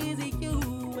see is you,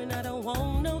 and I don't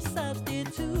want no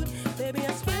substitute. Baby,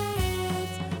 I swear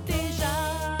it's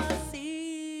deja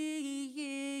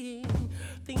see.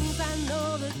 Things I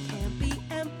know that can't be,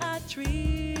 am I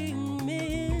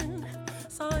dreaming?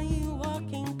 Saw you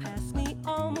walking past me,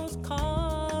 almost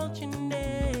called your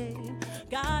name.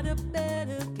 Got a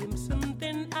better glimpse and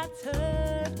then I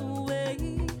turned away.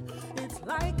 It's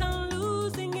like I'm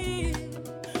losing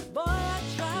it. Boy, I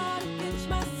try to catch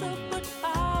myself, but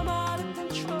I'm out of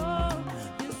control.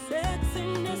 Your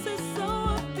sexiness is so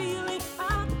appealing,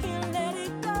 I can't let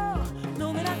it go.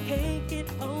 Know that I can't get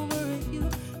over you,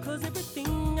 cause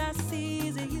everything I see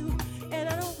is you, and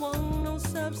I don't want no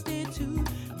substitute.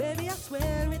 Baby, I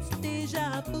swear it's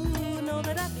deja vu. Know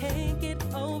that I can't get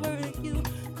over you,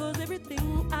 cause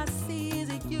everything I see is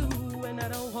you, and I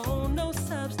don't want no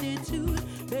substitute.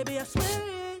 Baby, I swear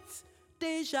it's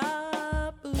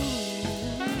deja vu.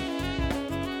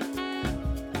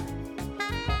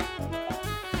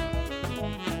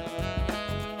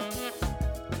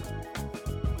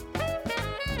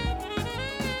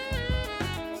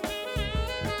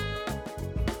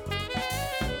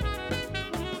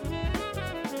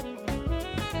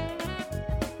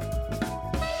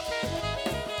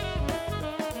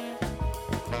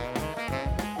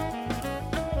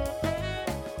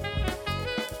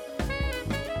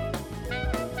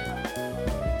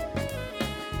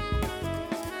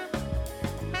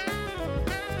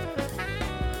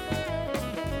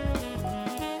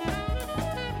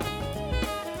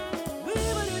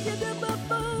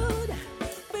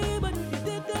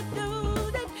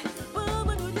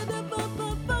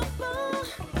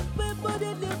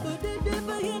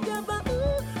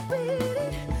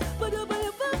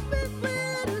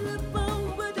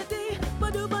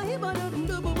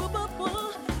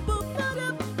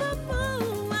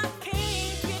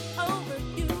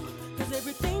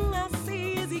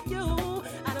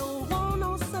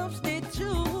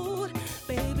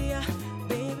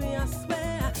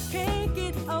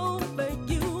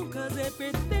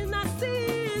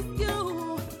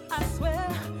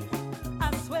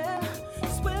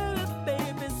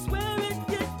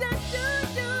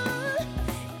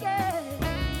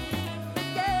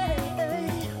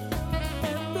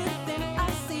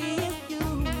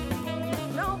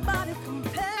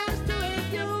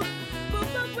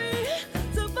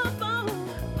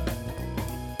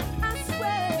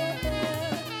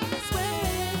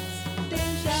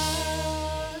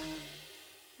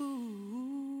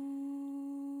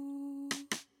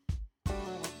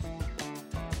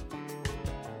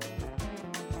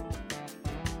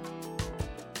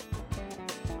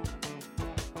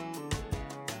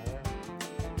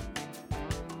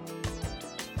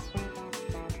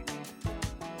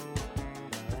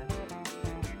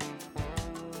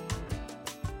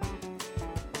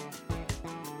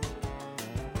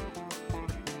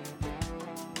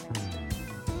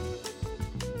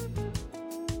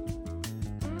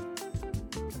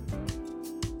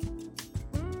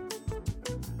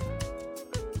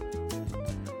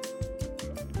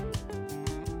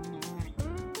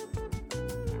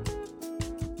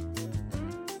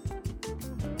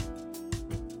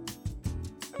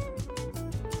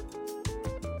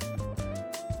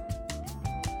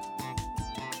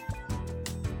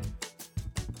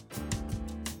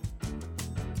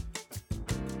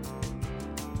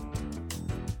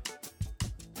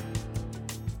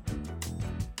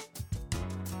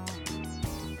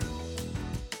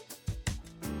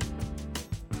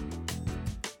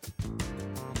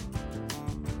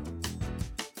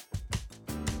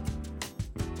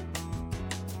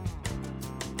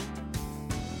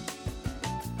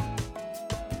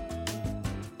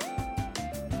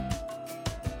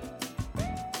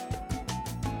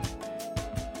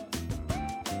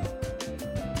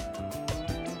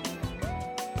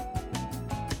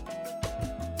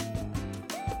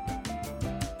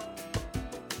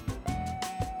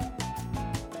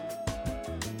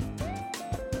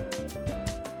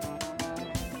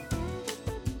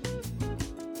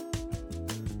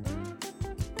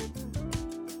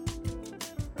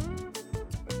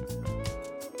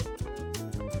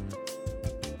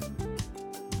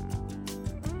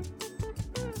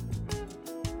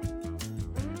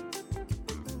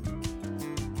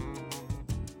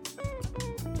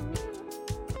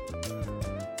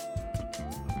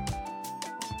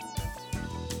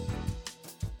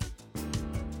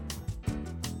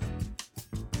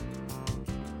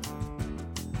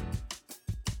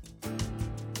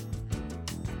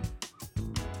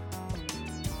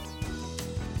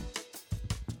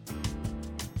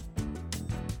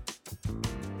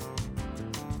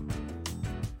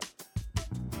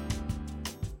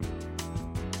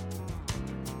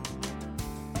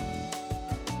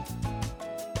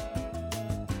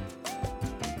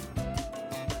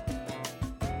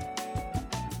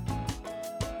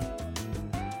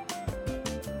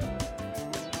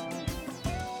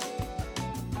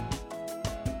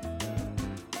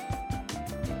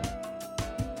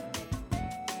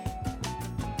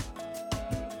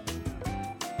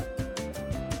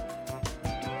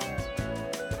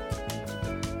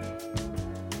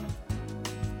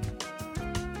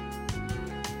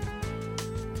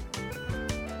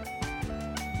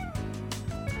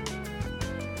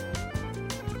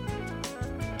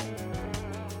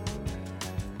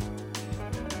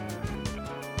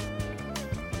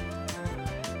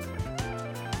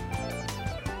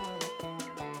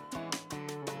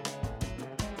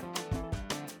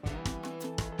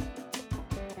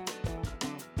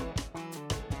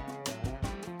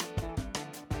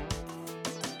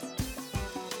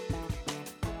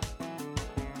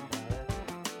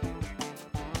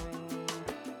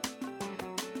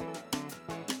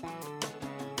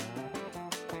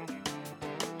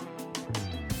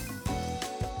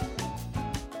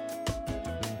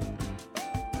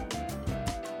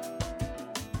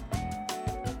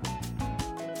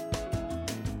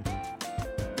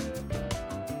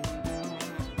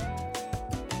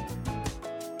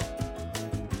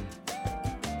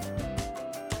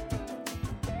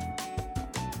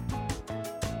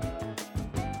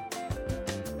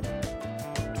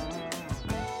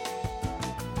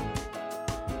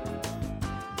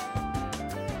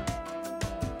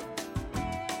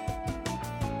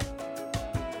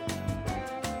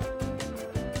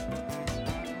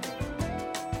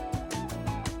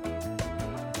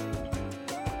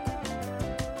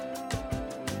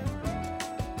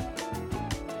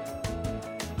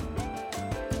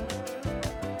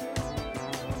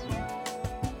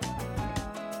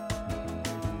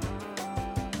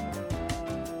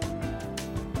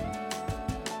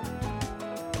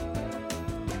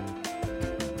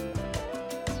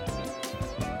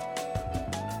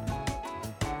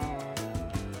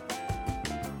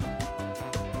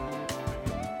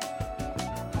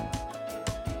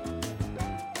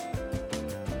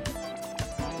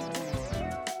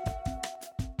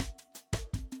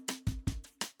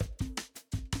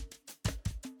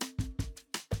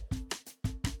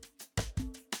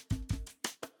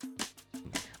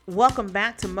 Welcome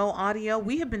back to Mo Audio.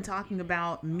 We have been talking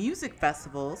about music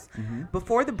festivals.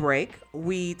 Before the break,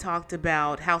 we talked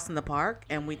about House in the Park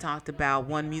and we talked about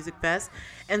One Music Fest.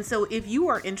 And so if you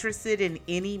are interested in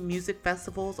any music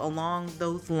festivals along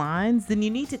those lines, then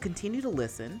you need to continue to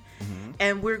listen.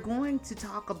 And we're going to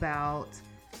talk about,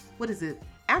 what is it?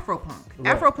 Afropunk.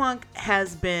 Right. Afropunk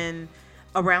has been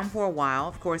around for a while.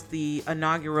 Of course, the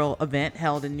inaugural event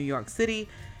held in New York City,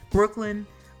 Brooklyn.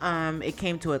 It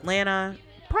came to Atlanta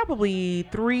probably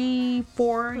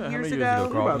 3-4 years ago.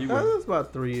 That was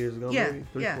about 3 years ago. Yeah, maybe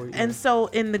 3, yeah. 4 years. And so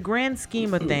in the grand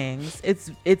scheme of things,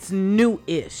 it's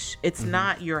new-ish. It's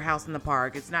not your House in the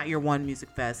Park. It's not your One Music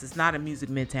Fest. It's not a Music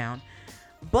Midtown.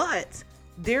 But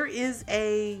there is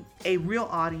a real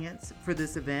audience for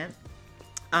this event.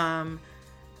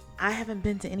 I haven't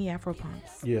been to any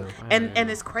Afropunks. Yeah.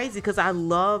 And it's crazy because I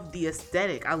love the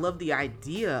aesthetic. I love the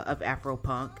idea of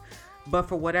Afropunk. But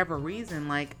for whatever reason,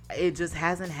 like, it just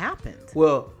hasn't happened.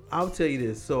 Well, I'll tell you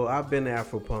this. So I've been to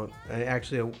Afropunk,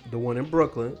 actually the one in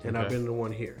Brooklyn, and I've been to the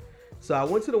one here. So I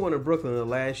went to the one in Brooklyn the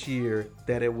last year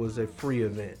that it was a free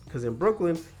event. Because in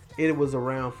Brooklyn, it was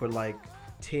around for like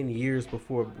 10 years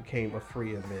before it became a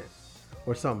free event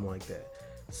or something like that.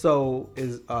 So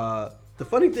the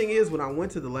funny thing is, when I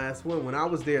went to the last one, when I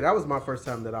was there, that was my first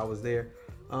time that I was there.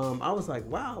 I was like,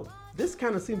 wow, this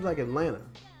kind of seems like Atlanta.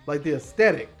 Like the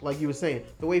aesthetic, like you were saying,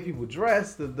 the way people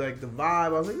dress, the vibe. I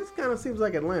was like, this kind of seems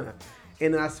like Atlanta.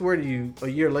 And I swear to you, a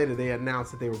year later, they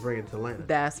announced that they were bringing it to Atlanta.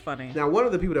 That's funny. Now, one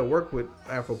of the people that work with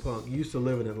Afropunk used to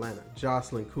live in Atlanta,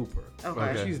 Jocelyn Cooper.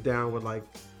 Okay. She's down with like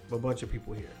a bunch of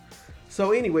people here.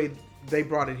 So anyway, they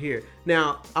brought it here.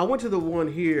 Now, I went to the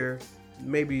one here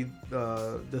maybe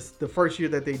the first year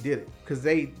that they did it, because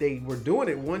they were doing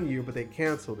it one year, but they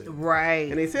canceled it. Right.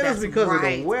 And they said it was because of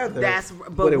the weather.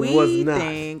 But it we was not.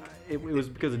 think It was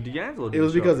because of D'Angelo. It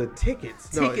was because of tickets.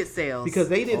 Ticket sales. Because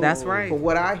they didn't. That's right. From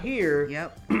what I hear,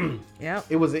 Yep.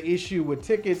 it was an issue with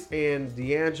tickets, and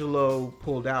D'Angelo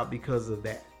pulled out because of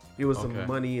that. It was some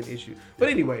money and issue. But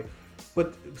anyway,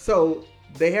 so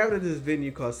they have it at this venue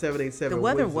called 787. The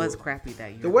weather Windsor. was crappy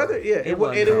that year. The weather, yeah, It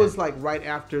was. and it was like right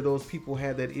after those people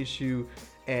had that issue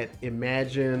at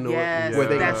Imagine, or Yes, where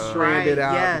they got that's stranded right.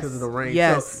 out Yes. because of the rain.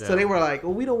 Yes. So they were like,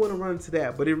 well, we don't want to run into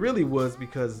that, but it really was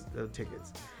because of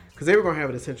tickets, because they were gonna have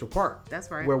it at Central Park. That's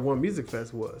right. Where One Music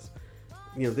Fest was,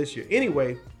 this year.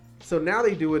 Anyway, so now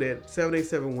they do it at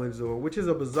 787 Windsor, which is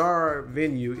a bizarre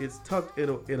venue. It's tucked in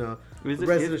a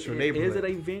residential neighborhood. Is it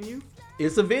a venue?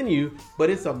 It's a venue,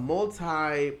 but it's a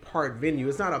multi-part venue.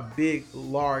 It's not a big,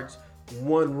 large,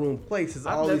 one-room place. It's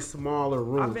all these smaller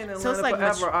rooms. I've been in So it's Atlanta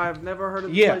like forever. I've never heard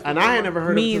of the Yeah, place and before. I had never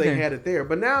heard of it Me until they either. had it there.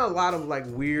 But now a lot of like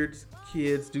weird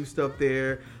kids do stuff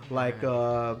there, like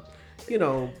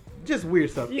just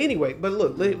weird stuff. Anyway, but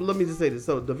look, let me just say this.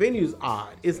 So the venue's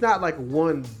odd. It's not like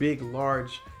one big,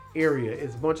 large area.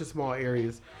 It's a bunch of small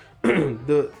areas.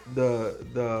 the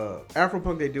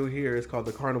Afropunk they do here is called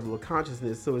the Carnival of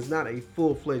Consciousness, so it's not a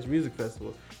full-fledged music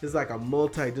festival. It's like a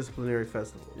multidisciplinary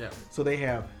festival. Yeah. So they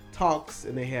have talks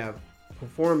and they have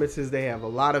performances. They have a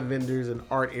lot of vendors and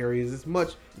art areas. It's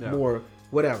much more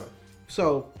whatever.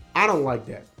 So I don't like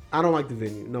that. I don't like the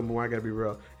venue. Number one, I gotta be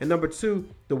real. And number two,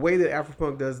 the way that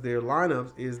Afropunk does their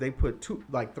lineups is they put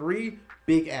 3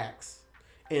 big acts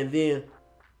and then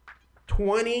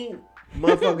 20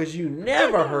 motherfuckers you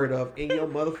never heard of in your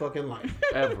motherfucking life.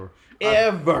 Ever.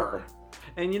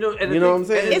 And you know what I'm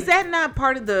saying? Is that not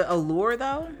part of the allure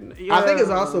though? I think it's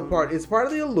also part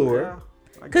of the allure.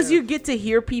 Because you get to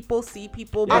hear people, see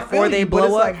people I before feel they you, blow but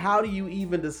it's up. like, how do you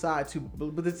even decide to?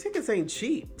 But the tickets ain't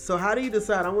cheap. So how do you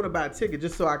decide I want to buy a ticket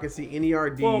just so I can see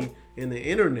NERD in the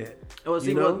internet? Well,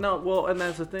 see, and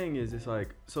that's the thing is, it's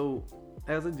like, so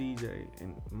as a DJ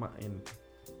and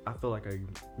I feel like a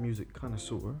music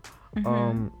connoisseur.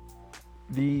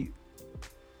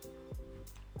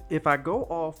 If I go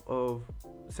off of,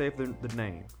 say, the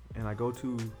name, and I go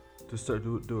to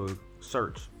do a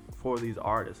search for these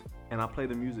artists, and I play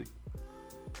the music,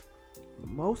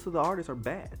 most of the artists are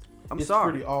bad. It's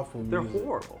sorry, pretty awful. they're music.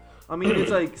 horrible. I mean,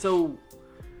 it's like, so.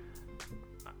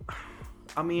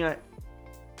 I mean,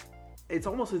 it's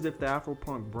almost as if the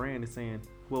Afropunk brand is saying,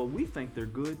 well, we think they're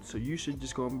good, so you should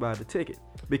just go and buy the ticket,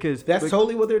 because That's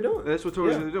totally what they're doing. that's what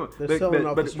they're doing. They're selling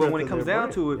off the But strength when it of comes their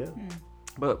down brand. to it, Yeah.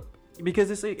 but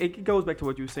because it goes back to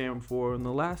what you were saying before in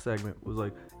the last segment, was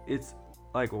like, it's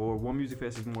like, or One Music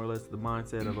Fest is more or less the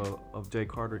mindset of Jay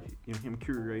Carter, him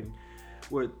curating.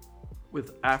 With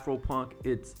Afropunk,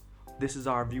 this is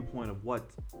our viewpoint of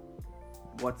what's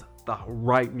the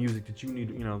right music that you need,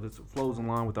 that flows in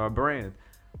line with our brand.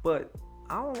 But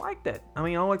I don't like that. I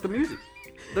mean, I don't like the music.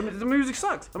 The music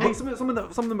sucks. I mean, some of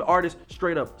the artists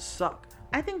straight up suck.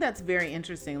 I think that's very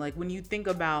interesting. Like when you think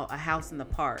about a house in the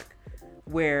park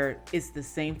where it's the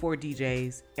same 4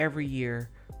 DJs every year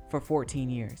for 14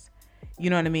 years. You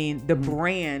know what I mean? The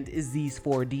brand is these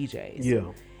 4 DJs.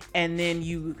 Yeah. And then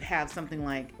you have something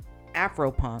like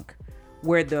Afropunk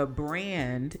where the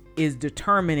brand is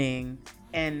determining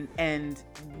and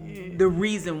the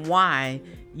reason why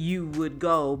you would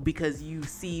go because you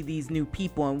see these new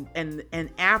people and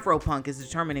Afropunk is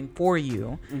determining for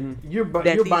you. You're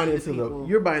buying into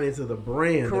the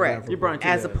brand. Correct. You're buying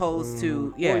as opposed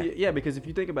to Well, because if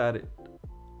you think about it,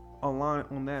 online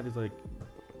on that is like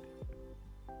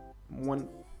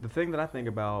the thing that I think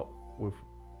about with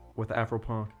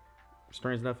Afropunk,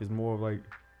 strange enough, is more of like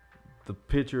the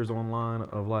pictures online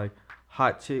of like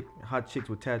hot chicks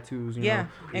with tattoos, you know,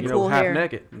 and cool half hair.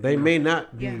 naked. They may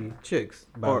not be chicks,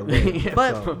 by the way.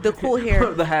 But the cool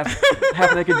hair, the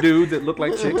half naked dudes that look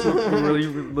like chicks who really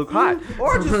look hot,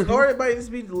 or it might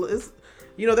just be,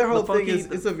 their whole thing is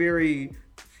it's a very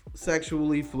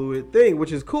sexually fluid thing,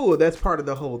 which is cool. That's part of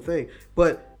the whole thing.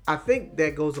 But I think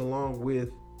that goes along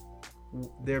with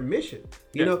their mission,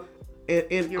 you know.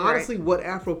 And honestly, right. What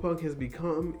Afropunk has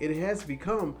become, it has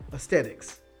become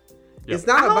aesthetics. Yep. It's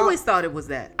not. I always thought it was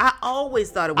that. I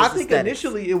always thought it was. I think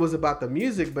initially it was about the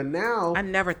music, but now I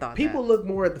never thought people look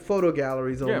more at the photo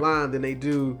galleries online than they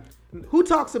do. Who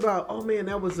talks about? Oh man,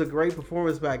 that was a great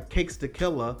performance by Cakes to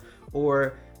Killa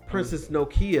or Princess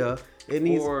Nokia. And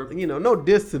these, no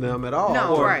diss to them at all.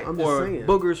 No, right. I'm just saying.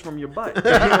 Boogers from your butt.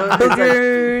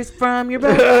 Boogers from your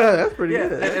butt. That's pretty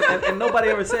good. And nobody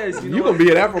ever says, you're going to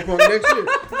be at Afropunk next year.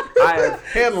 I have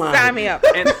headline. Sign me up.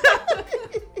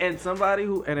 And somebody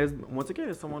who, and as once again,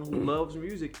 as someone who loves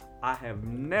music, I have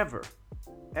never,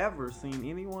 ever seen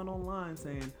anyone online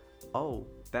saying, oh,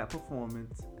 that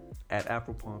performance at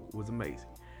Afropunk was amazing.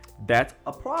 That's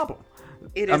a problem.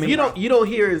 It is. You don't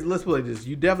hear let's put it like this.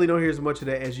 You definitely don't hear as much of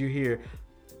that as you hear.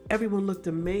 Everyone looked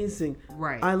amazing.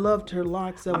 Right. I loved her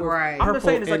locks that were purple I'm just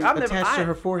saying, it's like attached to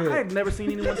her forehead. I have never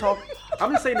seen anyone talk.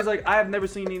 I'm just saying, it's like I have never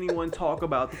seen anyone talk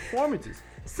about the performances.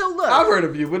 So look, I've heard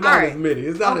of you, but not as many.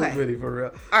 It's not as many for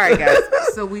real. All right, guys.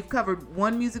 So we've covered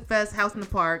One Music Fest, House in the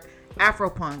Park,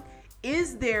 Afropunk.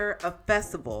 Is there a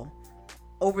festival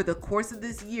over the course of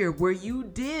this year where you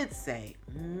did say,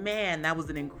 man, that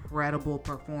was an incredible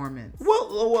performance?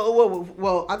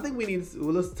 Well, I think we need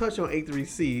to, let's touch on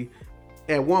A3C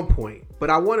at one point. But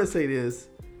I want to say this.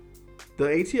 The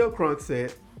ATL Crunk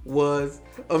set was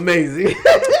amazing.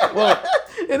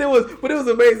 And it was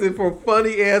amazing for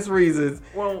funny ass reasons.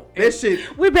 Well, that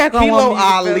shit. We're back on Kilo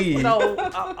Ali.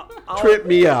 Tripped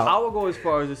me out. I will go as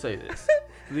far as to say this.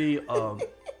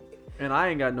 And I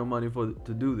ain't got no money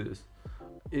to do this.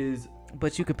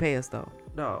 But you could pay us though.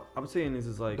 No, I'm saying this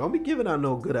is like, don't be giving out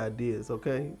no good ideas,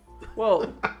 okay?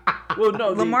 Well,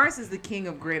 no. Lamar's is the king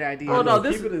of great ideas. Oh no,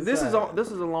 this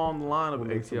is along the line of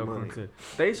ATL Crunk.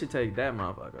 They should take that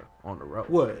motherfucker on the road.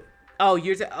 What? Oh,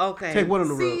 you're okay. Take what on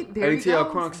the road? There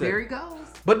ATL Crunk. There he goes.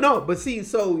 But see,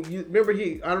 so you remember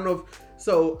I don't know if.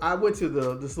 So I went to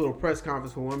this little press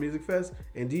conference for One Music Fest,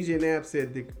 and DJ Nab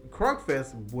said the Crunk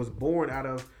Fest was born out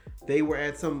of, they were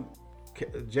at some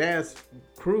jazz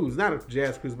cruise, not a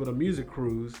jazz cruise, but a music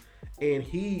cruise, and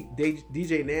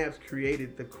DJ Nabs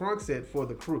created the Crunk set for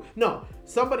the cruise. No,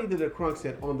 somebody did a Crunk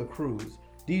set on the cruise.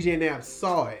 DJ Nabs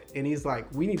saw it, and he's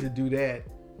like, we need to do that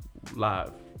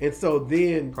live. And so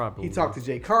then he talked to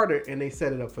Jay Carter, and they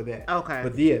set it up for that. Okay.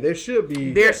 But yeah, there should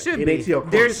be ATL Crunk.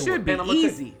 There should be.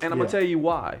 Easy. And I'm going to tell you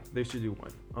why they should do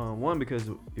one. One, because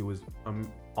it was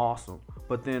awesome.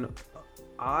 But then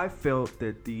I felt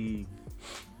that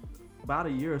about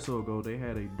a year or so ago, they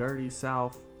had a Dirty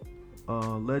South,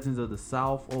 Legends of the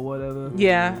South or whatever.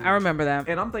 Yeah, I remember that.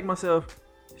 And I'm thinking myself,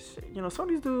 some of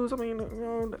these dudes, they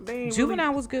ain't Juvenile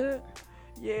really, was good.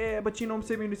 Yeah, but you know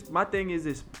what I'm saying? My thing is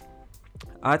this.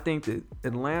 I think that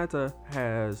Atlanta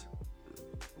has,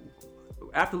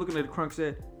 after looking at the Crunk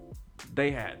set,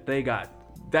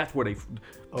 that's where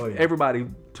everybody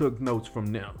took notes from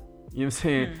them. You know what I'm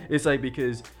saying? It's like,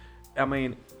 because,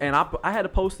 and I had to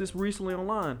post this recently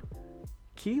online.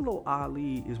 Kilo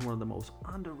Ali is one of the most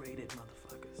underrated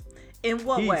motherfuckers. In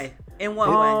what way?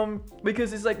 Way?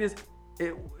 Because it's like this.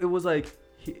 It was like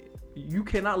you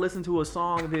cannot listen to a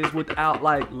song of his without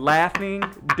like laughing,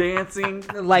 dancing,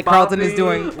 like Carlton is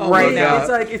doing right now.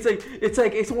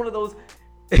 It's one of those.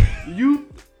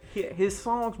 His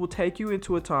songs will take you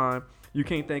into a time you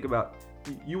can't think about.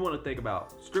 You want to think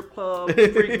about strip club,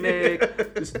 freak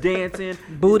neck, just dancing,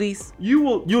 booties.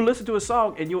 You'll listen to a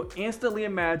song and you'll instantly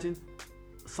imagine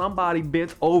somebody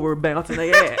bent over bouncing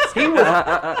their ass.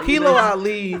 Kilo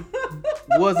Ali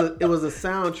was a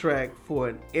soundtrack for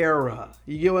an era.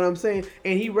 You get what I'm saying?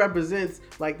 And he represents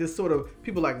like this sort of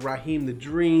people like Raheem the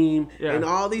Dream and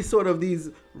all these sort of these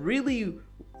really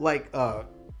like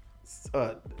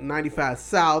 95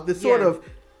 South. This sort of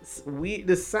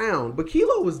the sound. But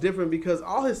Kilo was different because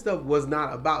all his stuff was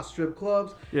not about strip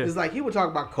clubs. Yeah. It's like he would talk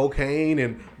about cocaine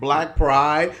and black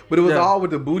pride, but it was all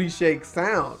with the booty shake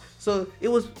sound. So it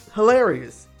was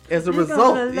hilarious as a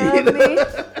result. Love me,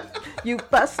 you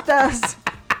bust us.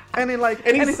 And then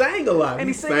he sang a lot. And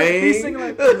he sang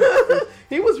like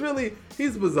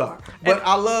he's bizarre. But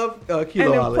I love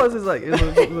Kilo. And then plus it's like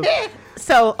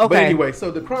so okay. But anyway,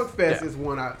 so the Crunk Fest is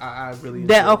one I really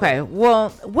enjoy. Okay. Well,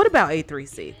 what about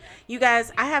A3C? You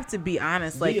guys, I have to be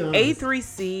honest. Like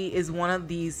A3C is one of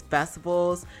these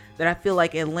festivals that I feel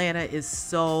like Atlanta is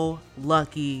so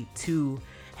lucky to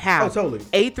have. Oh, totally.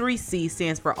 A3C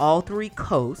stands for all three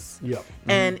coasts. Yep.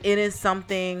 Mm-hmm. And it is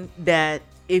something that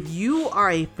if you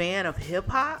are a fan of hip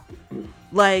hop,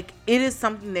 like it is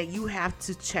something that you have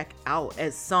to check out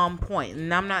at some point.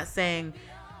 And I'm not saying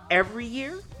every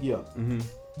year. Yeah. Mm-hmm.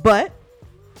 But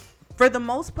for the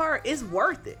most part, it's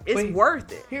worth it. It's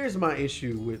worth it. Here's my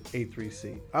issue with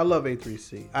A3C. I love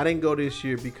A3C. I didn't go this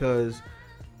year because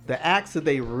the acts that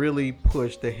they really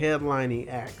pushed, the headlining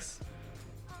acts,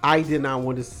 I did not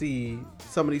want to see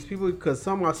some of these people because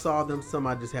some I saw them, some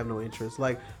I just have no interest.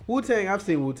 Like Wu-Tang, I've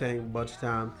seen Wu-Tang a bunch of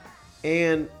times.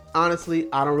 And honestly,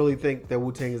 I don't really think that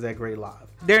Wu-Tang is that great live.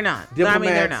 They're not. Diplomats, I mean,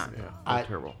 they're not. Yeah, they're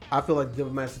terrible. I feel like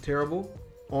Diplomats are terrible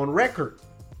on record.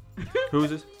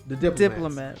 Who's this? The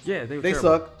Diplomats. Yeah, they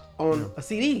suck on a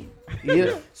CD.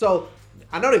 Yeah. So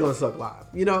I know they're gonna suck live,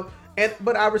 you know.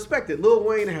 But I respect it. Lil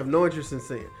Wayne, I have no interest in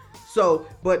seeing. So,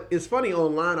 but it's funny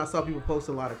online. I saw people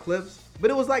posting a lot of clips,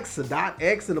 but it was like Sadat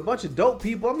X and a bunch of dope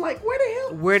people. I'm like, where the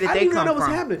hell? Where did they come from? I didn't even know what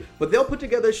was happening. But they'll put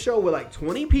together a show with like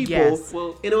 20 people. Yes.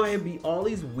 Well, and it'll be all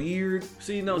these weird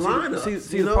lineups.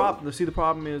 See, the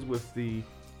problem is with the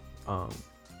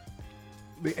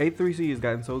A3C has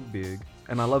gotten so big.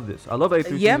 And I love this. I love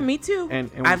A3C. Yeah, me too. And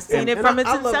I've seen it from its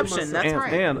inception. That's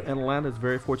right. And Atlanta's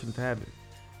very fortunate to have it.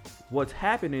 What's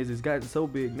happened is it's gotten so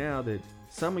big now that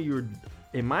some of your,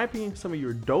 in my opinion, some of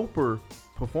your doper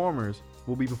performers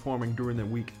will be performing during the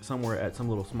week somewhere at some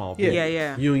little small venue.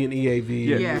 Yeah. Union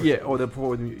EAV. Or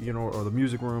or the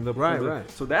music room. Right.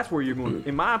 So that's where you're going.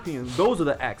 In my opinion, those are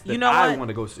the acts that I want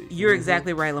to go see. You're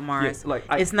exactly right, Lamar. Yeah,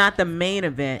 it's not the main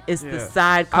event. It's the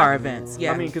sidecar events.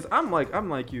 Yeah. I mean, because I'm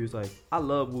like you. It's like I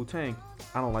love Wu-Tang.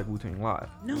 I don't like Wu-Tang live.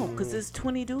 No, because there's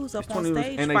 20 dudes up on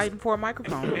stage fighting for a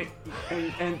microphone.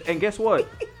 And guess what?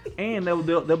 And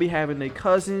they'll be having their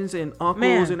cousins and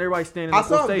uncles and everybody standing on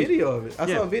stage. I saw a video of it. I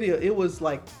saw a video. It was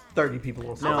like 30 people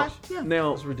on stage.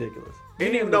 Now it's ridiculous. I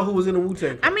didn't even know who was in the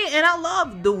Wu-Tang. I mean, and I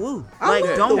love the Wu. Like,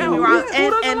 don't get me wrong.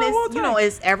 And it's,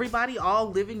 it's everybody,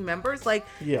 all living members. Like,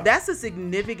 that's a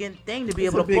significant thing to be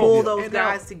able to pull those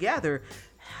guys together.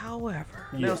 However.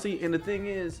 Now, see, and the thing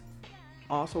is,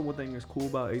 also one thing that's cool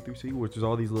about A3C, which is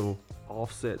all these little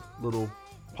offset little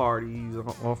parties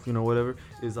off, whatever,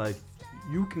 is like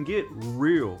you can get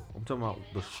real. I'm talking about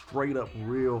the straight up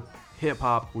real hip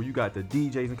hop where you got the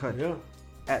DJs and cut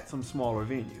at some smaller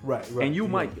venue. Right. And you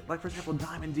might, like for example,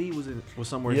 Diamond D was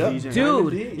somewhere DJing.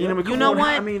 Dude, you know what?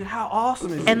 I mean, how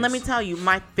awesome is this? And let me tell you,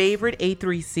 my favorite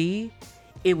A3C,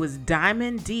 it was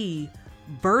Diamond D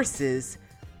versus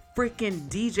freaking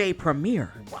DJ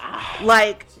Premier. Wow.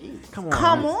 Like, jeez, come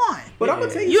on. But I'm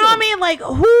gonna tell you know what I mean? Like,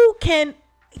 who can?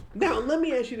 Now let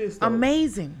me ask you this. Though.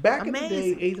 Amazing. Back in the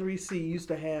day, A3C used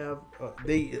to have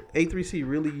A3C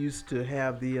really used to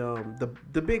have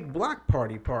the big block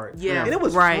party part. Yeah, and it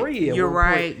was free. You're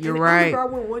right. I remember I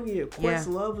went one year.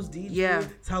 Questlove was DJ. Yeah.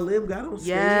 Talib got on stage.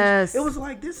 Yes. It was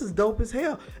like, this is dope as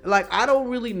hell. Like, I don't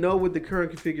really know what the current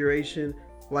configuration.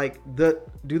 Like, do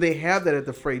they have that at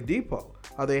the Freight Depot?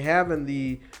 Are they having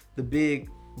the big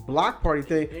block party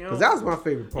thing? Because that was my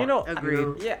favorite part.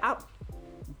 Agreed. Yeah,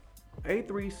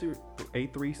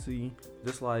 A3C,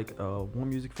 just like One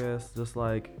Music Fest, just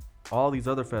like all these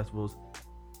other festivals,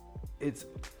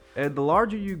 and the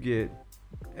larger you get,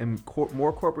 and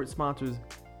more corporate sponsors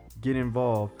get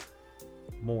involved,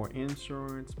 more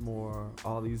insurance, more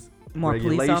all these. More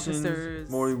police officers,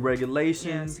 more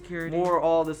regulations, security, more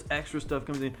all this extra stuff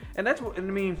comes in, and that's what I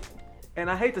mean.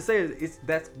 And I hate to say it,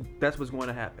 that's what's going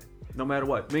to happen, no matter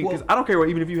what. I mean, because I don't care what,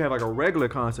 even if you have like a regular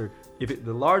concert,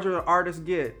 the larger artists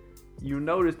get, you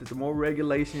notice that the more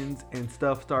regulations and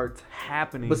stuff starts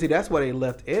happening. But see, that's why they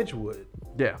left Edgewood.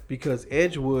 Yeah. Because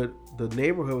Edgewood, the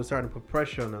neighborhood was starting to put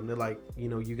pressure on them. They're like,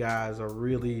 you guys are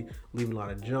really leaving a lot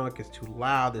of junk. It's too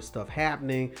loud. There's stuff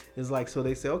happening. It's like, so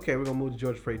they say, okay, we're going to move to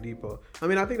Georgia Freight Depot. I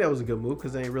mean, I think that was a good move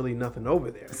because there ain't really nothing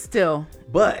over there. Still.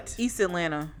 But East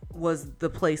Atlanta was the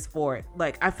place for it.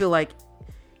 Like, I feel like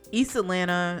East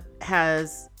Atlanta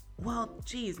has... Well,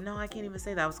 geez, no, I can't even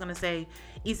say that. I was going to say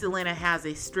East Atlanta has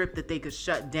a strip that they could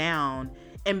shut down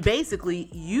and basically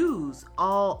use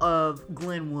all of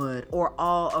Glenwood or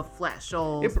all of Flat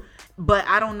Shoals. But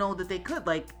I don't know that they could.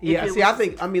 Like, yeah, see,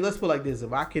 I mean, let's put it like this.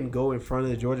 If I can go in front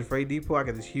of the Georgia Freight Depot, I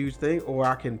got this huge thing, or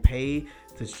I can pay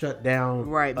to shut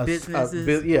down businesses.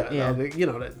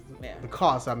 The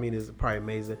cost, I mean, is probably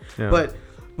amazing. Yeah. But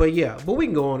we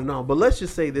can go on and on. But let's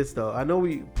just say this, though. I know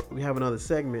we have another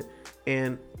segment,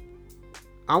 and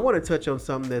I want to touch on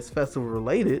something that's festival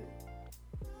related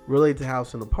to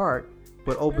House in the Park,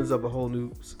 but opens up a whole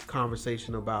new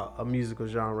conversation about a musical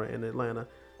genre in Atlanta.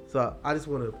 So I just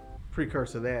want to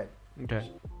precursor that. Okay.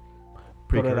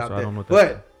 Put that out there. I don't know what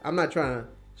that but I'm not trying to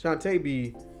Shantae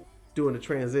be doing the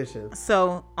transition.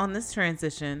 So on this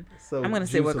transition, So I'm going to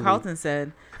say what juicily. Carlton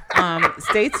said.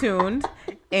 Stay tuned,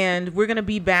 and we're going to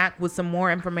be back with some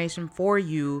more information for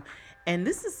you. And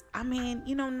this is, I mean,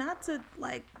 not to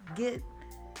like get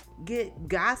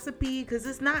gossipy, because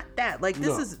it's not that. Like,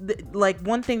 this is like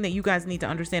one thing that you guys need to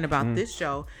understand about this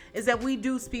show is that we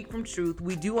do speak from truth.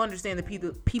 We do understand the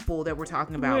people that we're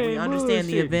talking about. We understand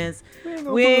the events.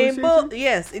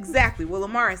 Yes, exactly what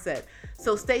Lamar said.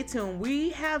 So stay tuned.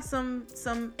 We have some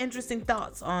interesting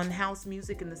thoughts on house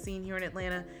music and the scene here in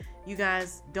Atlanta. You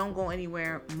guys don't go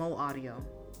anywhere. Mo Audio.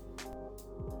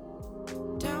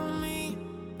 Tell me,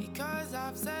 because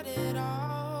I've said it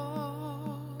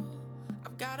all.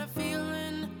 Got a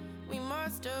feeling we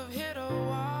must have hit a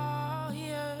wall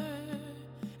here.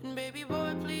 And baby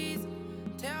boy, please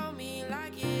tell me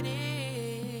like it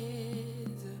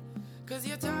is. 'Cause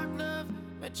you talk love,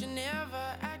 but you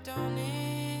never act on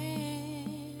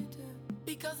it.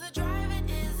 Because the driving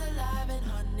is alive and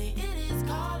honey, it is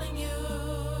calling you.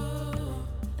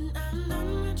 And I'm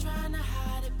not trying to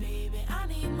hide it, baby, I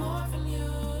need more from you.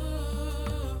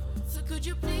 So could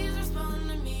you please respond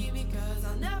to me, because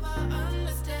I'll never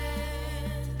understand.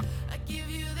 I give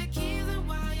you the keys and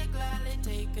while you gladly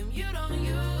take them, you don't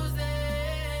use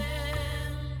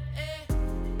them.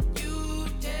 You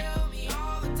tell me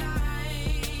all the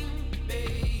time,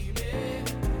 baby,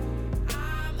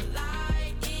 I'm the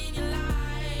light in your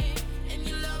life, and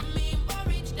you love me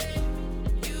more each day.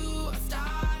 You are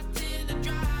starting to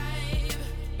drive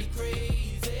me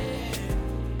crazy.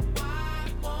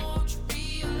 Why won't you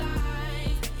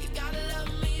realize you gotta love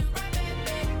me right,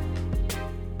 baby?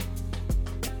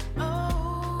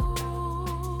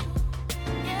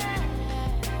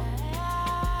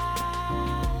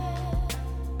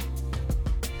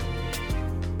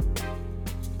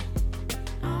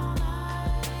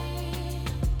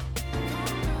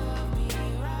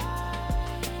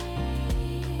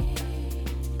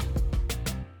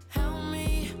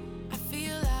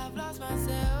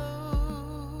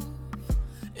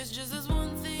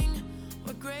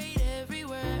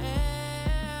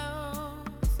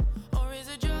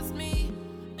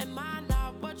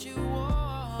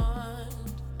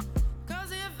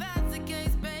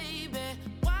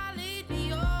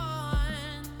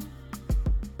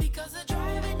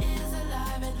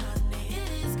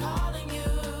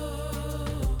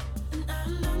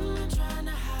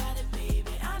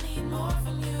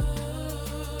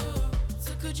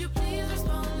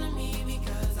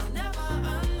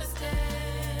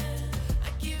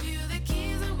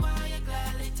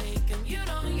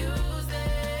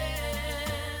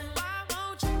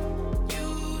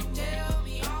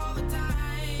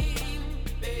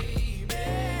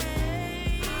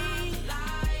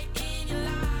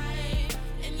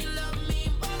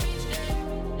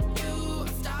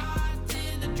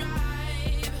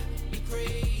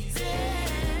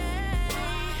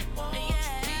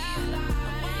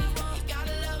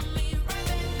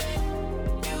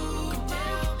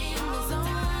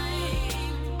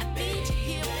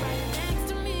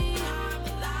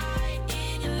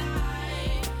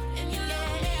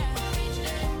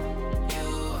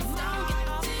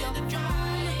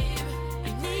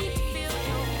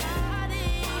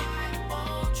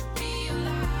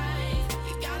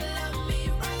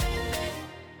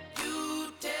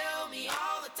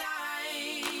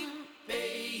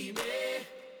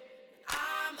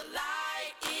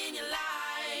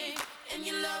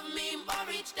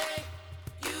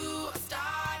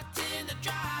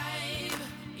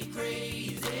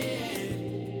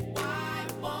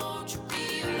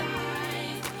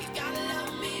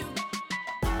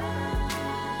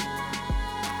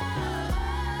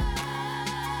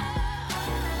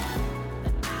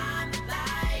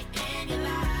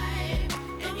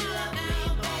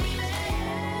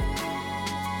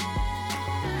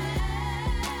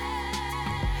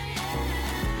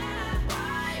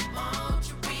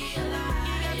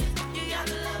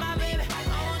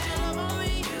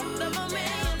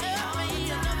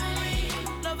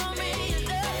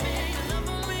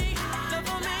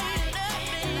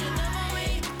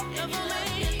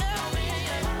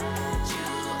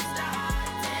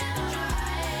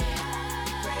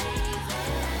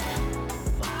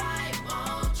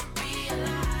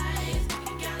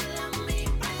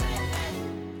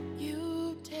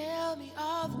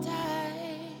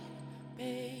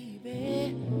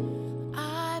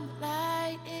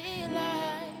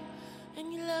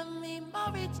 me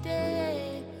more each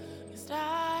day. You're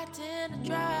starting to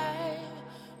drive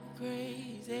me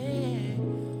crazy.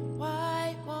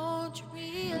 Why won't you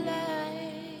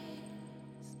realize?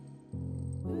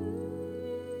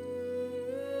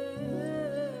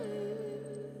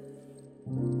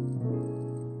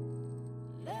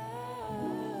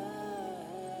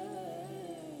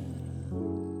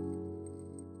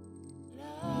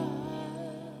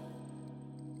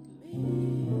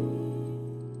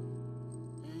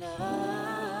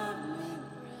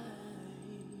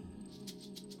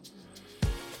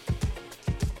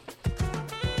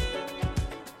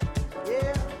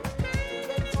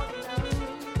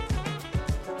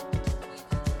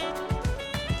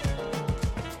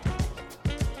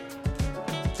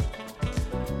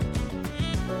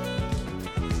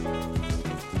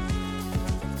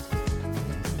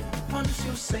 Once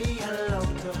you say hello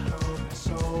to her, it's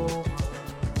over.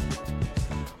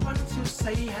 Once you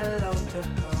say hello to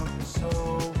her, it's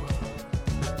over.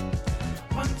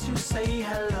 Once you say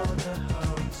hello to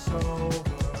her, it's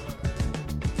over.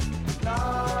 La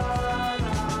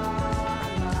la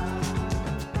la.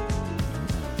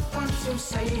 Once you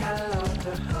say hello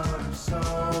to her, it's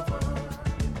over.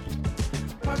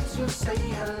 Once you say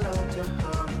hello to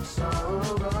her, it's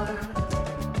over.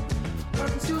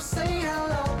 Once you say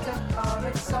hello to her,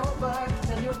 it's over.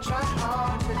 Then you try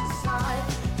hard to decide.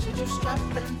 Should you strap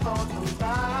in for the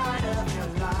ride of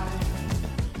your life?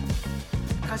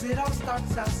 Cause it all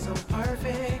starts out so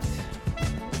perfect,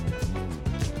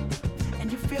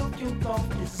 and you feel you both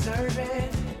deserve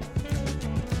it.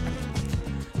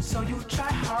 So you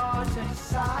try hard to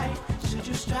decide. Should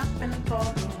you strap in for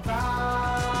the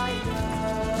ride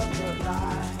of your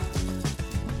life?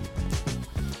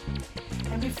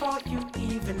 And before you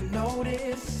even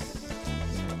notice,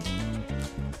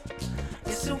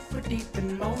 you're super deep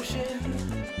in motion.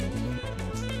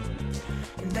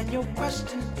 And then you'll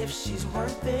question if she's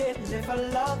worth it, and if her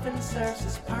loving serves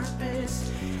its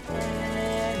purpose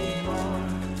anymore.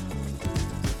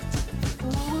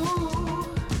 Ooh,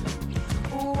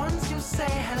 once you say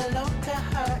hello to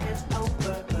her, it's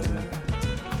over.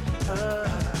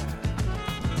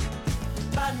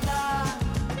 But now,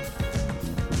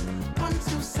 once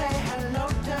you say hello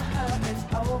to her, it's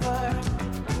over.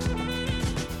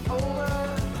 Over.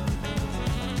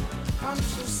 Once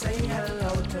you say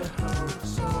hello to her,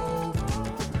 it's over.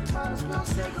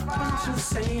 Once you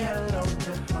say hello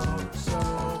to her, it's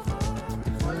over.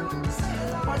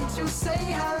 Once you say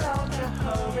hello to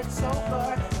her, it's over.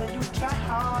 Then you try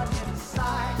hard to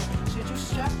decide. Should you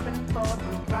strap in for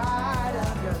the ride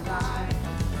of your life?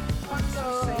 Once you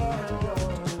say hello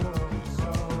to her, it's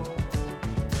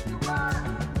over.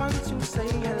 Once you say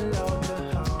hello to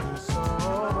her, it's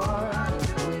over.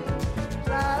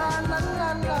 La la la la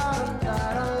la la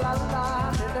la la la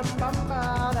la la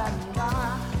la la.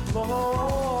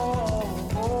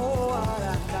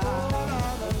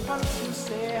 Once you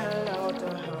say hello to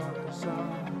her, it's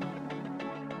over.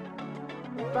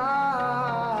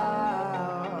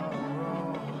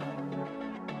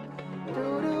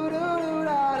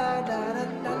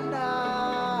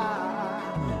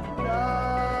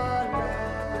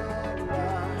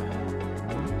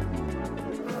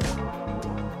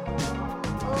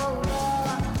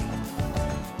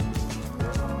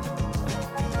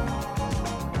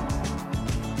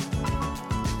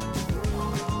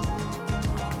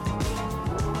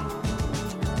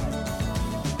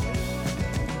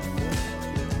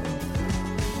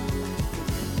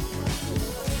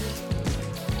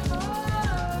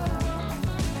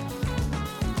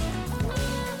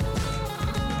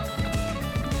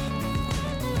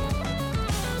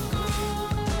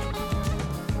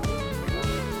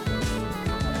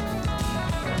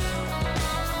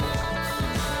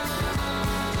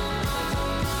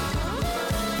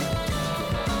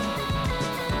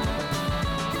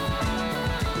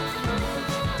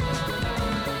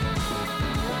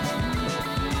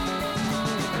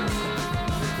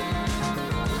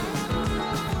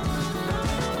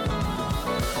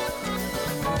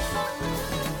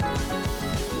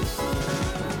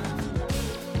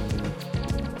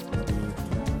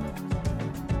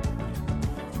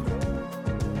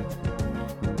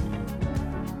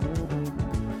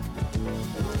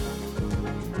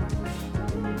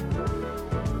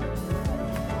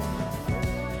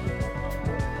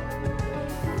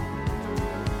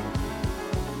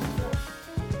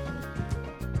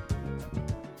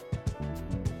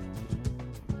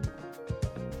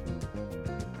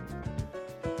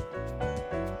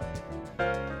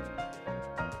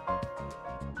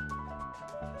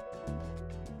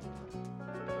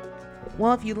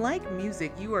 Well, if you like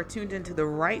music, you are tuned into the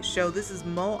right show. This is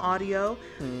Mo Audio.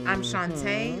 I'm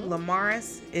Shantae.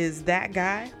 Lamaris is that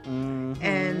guy.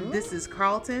 And this is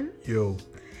Carlton. Yo.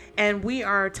 And we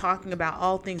are talking about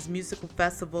all things musical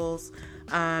festivals.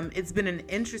 It's been an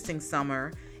interesting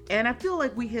summer. And I feel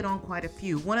like we hit on quite a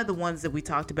few. One of the ones that we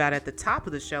talked about at the top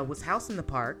of the show was House in the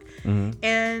Park.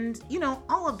 And, you know,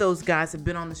 all of those guys have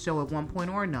been on the show at one point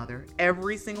or another.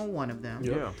 Every single one of them.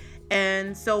 Yeah.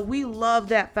 And so we love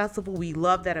that festival. We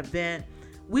love that event.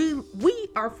 We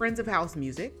are friends of house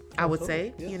music, I would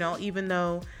say. Yeah. You know, even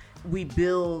though we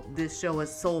build this show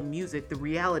as soul music, the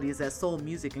reality is that soul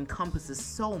music encompasses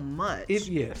so much.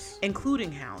 Yes.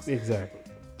 Including house. Exactly.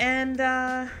 And,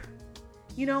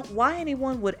 you know, why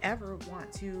anyone would ever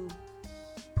want to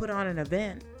put on an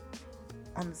event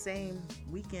on the same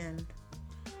weekend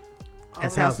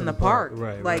as House in the Park,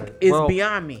 right. It's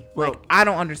beyond me. Like, I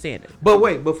don't understand it. But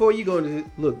wait, before you go into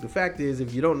look, the fact is,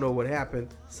 if you don't know what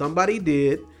happened, somebody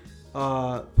did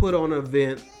put on an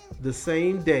event the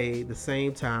same day, the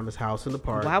same time as House in the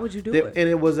Park. Why would you do it? And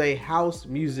it was a house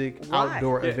music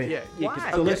outdoor event.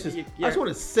 Why? So let's just, I just want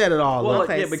to set it all up.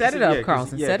 Okay, set it up,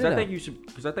 Carlson. Set it up. I think you should,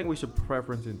 because I think we should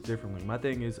preference it differently. My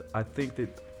thing is, I think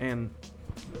that, and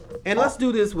let's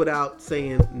do this without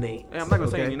saying names. I'm not gonna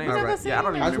say any names. Right. Yeah, I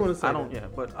don't even. I just want to say.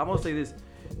 But I'm gonna say this: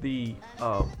 the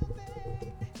y'all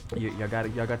got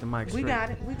it. Y'all got the mic straight. We got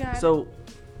it. So,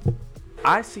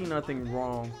 I see nothing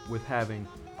wrong with having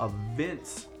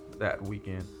events that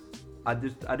weekend. I do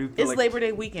feel it's like Labor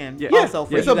Day weekend. Yeah. Also,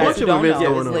 for It's you a guys bunch who of don't events know,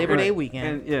 going it's on. Labor Right. Day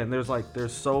weekend. And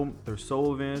there's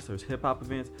soul events, there's hip hop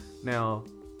events. Now,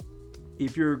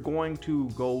 if you're going to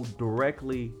go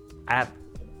directly at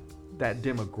that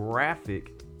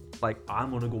demographic, like,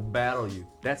 I'm gonna go battle you,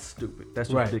 that's stupid. That's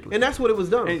just ridiculous. And that's what it was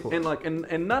done for.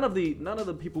 And none of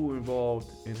the people involved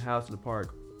in House in the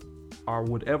Park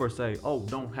would ever say, oh,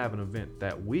 don't have an event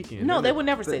that weekend. No, they would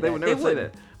never say that. They would never say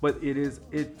wouldn't. that. But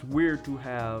it's weird to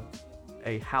have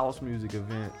a house music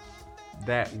event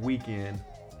that weekend.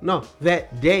 No,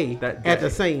 that day at the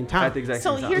same time. At the exact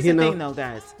same time. So here's the thing, though,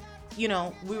 guys. You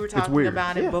know, we were talking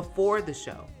about it before the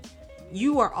show.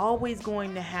 You are always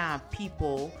going to have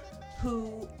people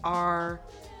who are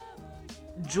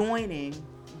joining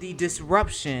the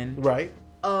disruption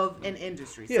of an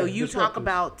industry. So you talk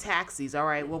about taxis, all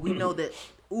right? Well, we know that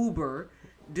Uber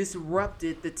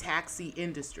disrupted the taxi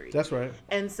industry. That's right.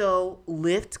 And so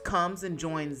Lyft comes and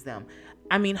joins them.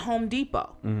 I mean, Home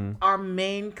Depot, our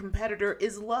main competitor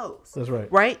is Lowe's. That's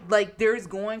right. Right? Like, there's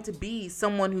going to be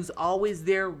someone who's always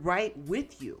there right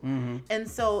with you. And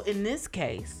so in this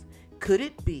case, could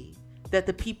it be that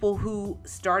the people who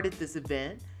started this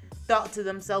event thought to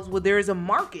themselves, well, there is a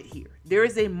market here. There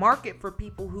is a market for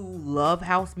people who love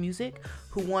house music,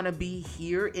 who want to be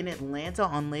here in Atlanta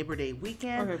on Labor Day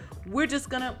weekend. Okay. We're just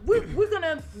gonna we're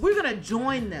gonna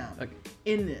join them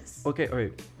in this. Okay, all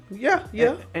right.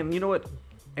 Yeah. And you know what?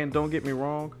 And don't get me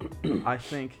wrong, I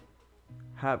think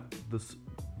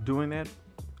doing that,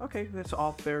 okay, that's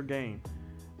all fair game.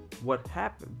 What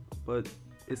happened? But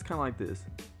it's kind of like this.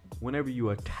 Whenever you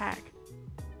attack,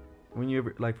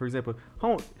 like, for example,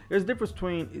 there's a difference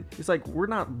between, it's like, we're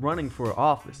not running for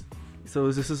office. So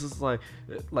it's just like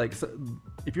so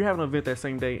if you're having an event that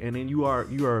same day and then you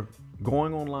are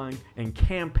going online and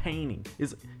campaigning,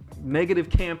 it's negative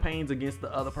campaigns against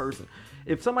the other person.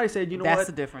 If somebody said, you know, that's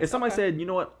the difference. If somebody said, you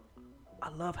know what, I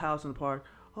love House in the Park.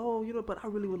 Oh, you know, but I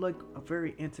really would like a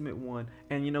very intimate one.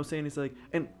 And, you know, saying it's like,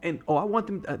 and I want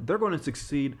them, they're going to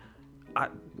succeed.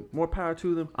 More power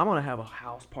to them. I'm going to have a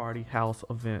house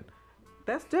event.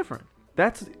 That's different.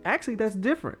 That's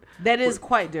different. That is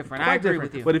quite different. I agree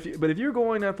with you. But if you're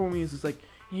going there for me, it's just like,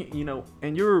 you know,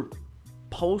 and you're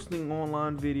posting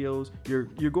online videos,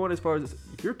 you're going as far as,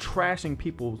 if you're trashing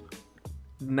people's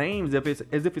names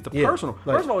as if it's a personal.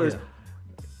 Like, first of all,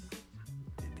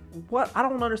 what I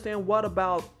don't understand. What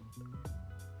about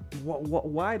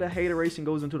why the hateration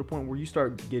goes into the point where you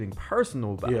start getting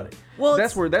personal about it? Well,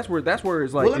 that's where it's like,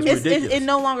 it's ridiculous. It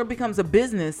no longer becomes a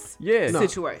business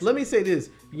situation. Let me say this.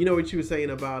 You know what you were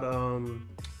saying about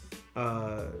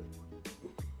what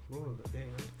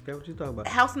you talking about?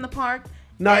 House in the Park.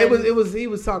 No, it was he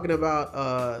was talking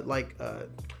about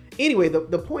anyway,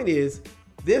 the point is,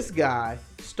 this guy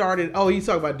started, he's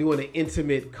talking about doing an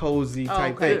intimate, cozy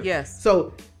type thing. Yes.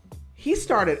 So he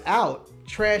started out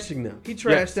trashing them. He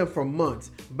trashed them for months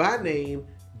by name,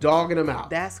 dogging them out.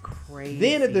 That's crazy.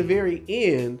 Then at the very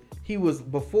end,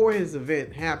 before his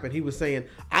event happened, he was saying,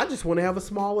 I just want to have a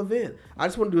small event. I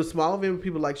just want to do a small event with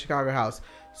people like Chicago House.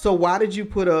 So why did you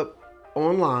put up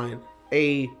online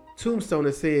a tombstone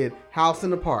that said House in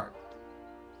the Park?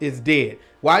 is dead.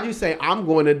 Why'd you say I'm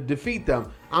going to defeat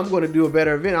them? I'm going to do a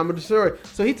better event. I'm going to destroy it.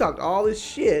 So he talked all this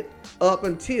shit up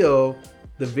until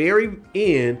the very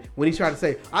end when he tried to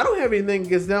say, I don't have anything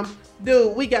against them.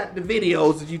 Dude, we got the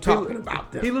videos that you talking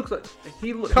about them. He looks like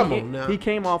Come on now. He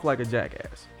came off like a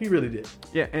jackass. He really did.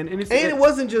 Yeah, and it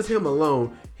wasn't just him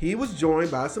alone. He was joined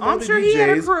by some I'm other sure he had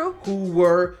a DJs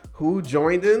crew. who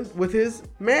joined in with his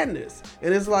madness.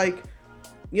 And it's like,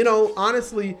 you know,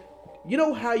 honestly, you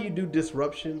know how you do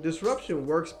disruption? Disruption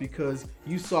works because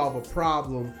you solve a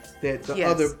problem that the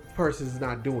other person is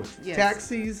not doing. Yes.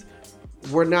 Taxis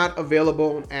were not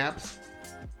available on apps.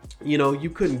 You know, you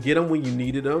couldn't get them when you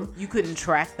needed them. You couldn't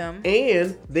track them.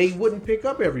 And they wouldn't pick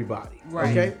up everybody.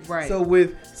 Right. Okay. Right. So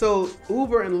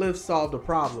Uber and Lyft solved the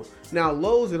problem. Now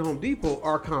Lowe's and Home Depot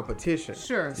are competition.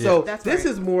 Sure. So That's this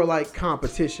right. is more like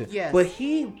competition. Yes. But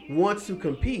he wants to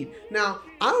compete. Now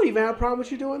I don't even have a problem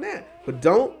with you doing that. But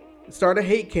don't start a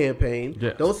hate campaign.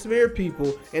 Yes. Don't smear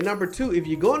people. And number two, if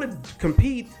you're going to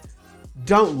compete,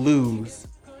 don't lose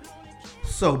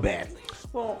so badly.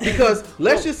 Well, Because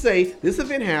let's just say this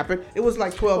event happened. It was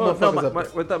like 12 motherfuckers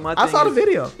up there. I saw the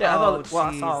video. Yeah, Oh,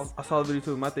 I saw the video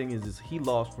too. My thing is he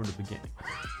lost from the beginning.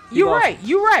 You're lost. right.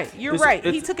 You're right.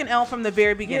 He took an L from the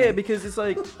very beginning. Yeah, because it's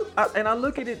like, I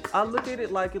look at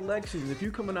it like elections. If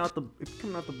you coming out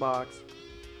the box,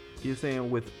 you're saying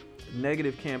with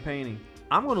negative campaigning,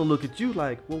 I'm gonna look at you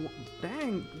like, well,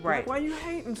 dang, Right. why you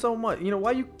hating so much? You know,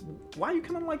 why you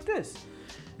coming like this?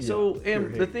 So,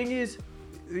 and the thing is,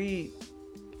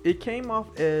 it came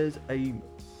off as a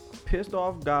pissed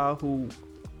off guy who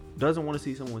doesn't want to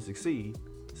see someone succeed.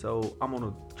 So I'm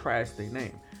gonna trash their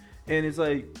name. And it's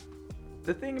like,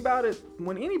 the thing about it,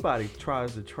 when anybody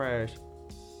tries to trash,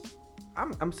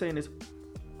 I'm saying this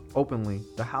openly,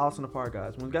 the House and the Park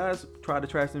guys, when guys try to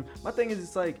trash them, my thing is,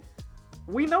 it's like,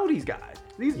 we know these guys.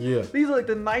 These are like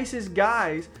the nicest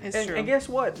guys. It's true. And guess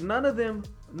what? None of them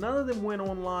went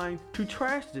online to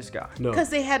trash this guy. No. Because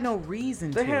they had no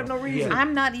reason to. They had no reason.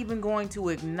 I'm not even going to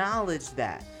acknowledge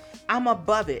that. I'm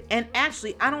above it. And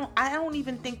actually, I don't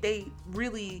even think they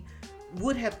really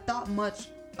would have thought much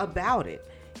about it.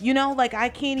 You know, like I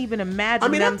can't even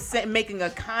imagine them making a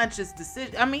conscious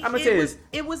decision. I mean,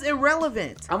 it was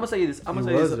irrelevant. I'm gonna say this. I'm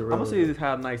gonna say this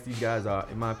how nice these guys are,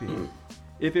 in my opinion.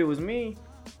 If it was me,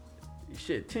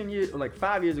 shit, 10 years, like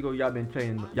 5 years ago, y'all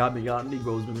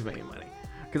Negroes been paying money.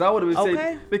 Because I would have been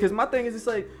saying, because my thing is, it's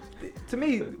like, to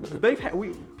me,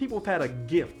 people have had a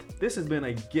gift. This has been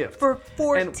a gift For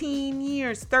 14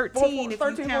 years, 13 if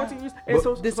 13, you count. 14 years.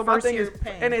 And so my thing is,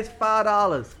 and it's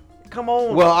 $5. Come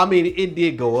on. Well, I mean, it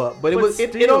did go up, but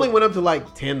it only went up to like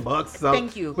 $10. So.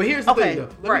 Thank you. But here's the thing, though.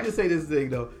 Let me just say this thing,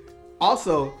 though.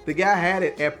 Also, the guy had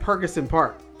it at Ferguson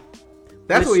Park.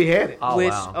 That's where he had it. Oh,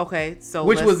 wow.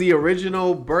 Which was the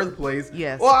original birthplace.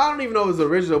 Yes. Well, I don't even know it was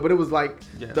original, but it was like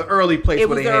the early place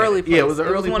where they had it. Yeah, it was the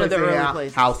early place. One of the early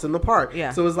places. House in the Park.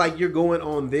 Yeah. So it's like you're going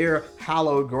on their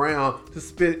hallowed ground to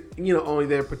spit, only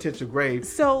their potential grave.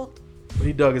 So. But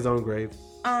he dug his own grave.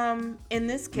 In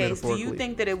this case, do you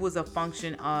think that it was a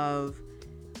function of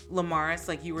Lamaris,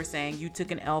 like you were saying, you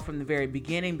took an L from the very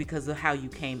beginning because of how you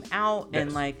came out,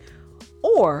 and like,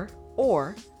 or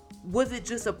was it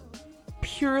just a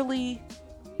purely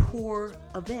poor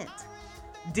event?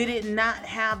 Did it not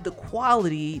have the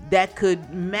quality that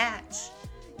could match?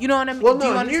 You know what I mean? Well, no, do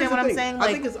you understand what I'm thing. saying?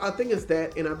 I think it's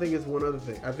that, and I think it's one other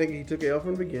thing. I think he took an L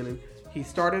from the beginning. He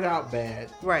started out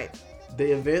bad. Right.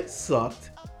 The event sucked.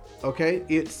 Okay,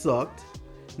 it sucked.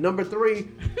 Number 3,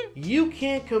 you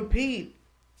can't compete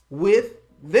with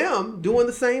them doing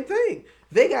the same thing.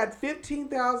 They got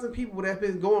 15,000 people that have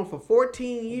been going for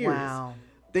 14 years. Wow.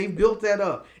 They built that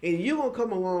up. And you're going to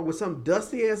come along with some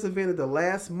dusty ass event at the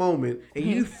last moment, and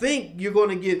you think you're going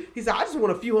to get, he said, I just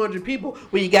want a few hundred people.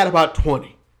 Well, you got about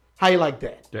 20. How you like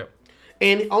that? Yeah.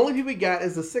 And the only people he got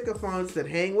is the sycophants that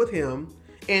hang with him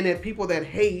and that people that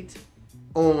hate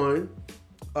on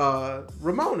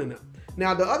Ramon and them.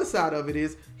 Now, the other side of it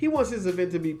is he wants his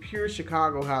event to be pure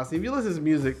Chicago house. If you listen to his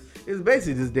music, it's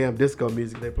basically just damn disco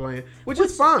music they're playing, which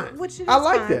is fine. I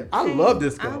like that. I love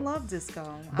disco. I love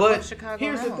disco. But I love Chicago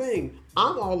here's house. the thing.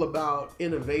 I'm all about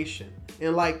innovation.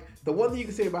 And like the one thing you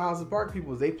can say about House of Park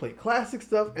people is they play classic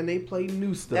stuff and they play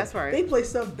new stuff. That's right. They play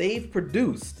stuff they've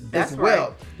produced That's as well.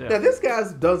 right. Yeah. Now this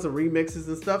guy's done some remixes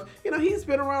and stuff. He's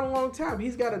been around a long time.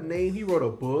 He's got a name. He wrote a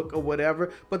book or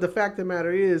whatever. But the fact of the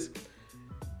matter is,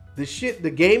 the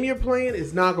game you're playing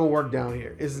is not gonna work down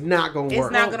here. It's not gonna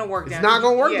work. It's not gonna work. It's not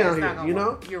gonna work down it's here.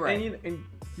 Work. You're right. And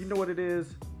you know what it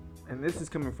is, and this is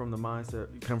coming from the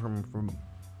mindset, coming from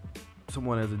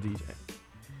someone as a DJ.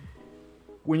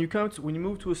 When you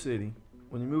move to a city,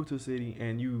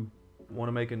 and you want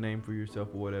to make a name for yourself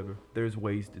or whatever, there's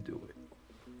ways to do it.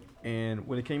 And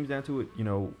when it comes down to it, you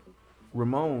know,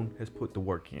 Ramon has put the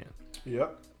work in.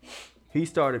 Yep. He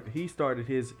started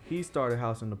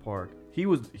House in the Park. He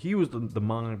was the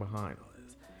mind behind all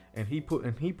this, and he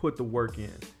put the work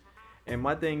in. And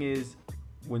my thing is,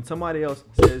 when somebody else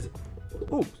says,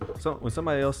 when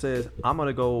somebody else says, I'm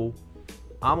gonna go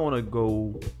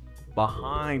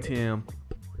behind him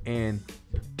and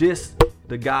diss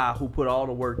the guy who put all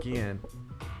the work in.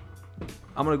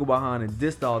 I'm gonna go behind and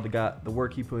diss the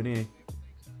work he put in,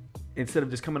 instead of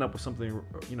just coming up with something,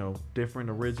 you know, different,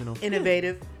 original,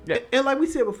 innovative. Yeah. And like we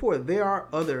said before, there are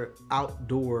other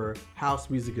outdoor house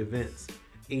music events.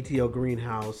 ATL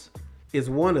Greenhouse is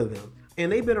one of them,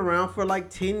 and they've been around for like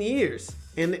 10 years.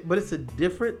 But it's a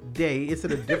different day. It's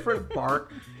at a different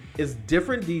park. It's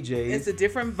different DJs. It's a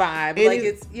different vibe.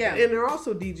 And And there are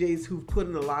also DJs who've put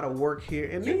in a lot of work here,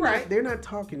 and they're not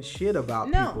talking shit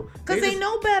about people. Because they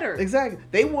know better. Exactly.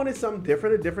 They wanted something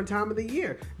different at a different time of the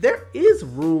year. There is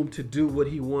room to do what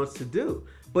he wants to do,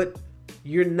 but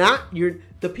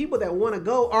the people that want to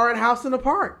go are at House in the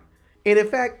Park. And in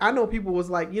fact, I know people was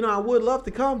like, I would love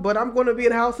to come, but I'm going to be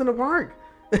at House in the Park.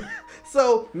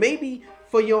 So maybe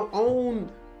for your own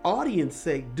audience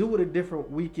sake, do it a different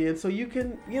weekend so you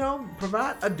can,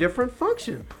 provide a different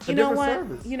function, a different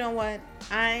service. You know what?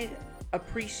 I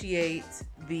appreciate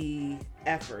the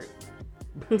effort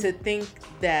to think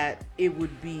that it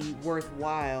would be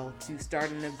worthwhile to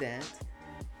start an event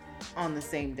on the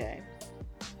same day,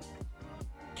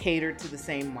 catered to the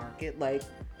same market. Like,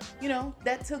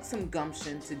 that took some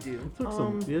gumption to do.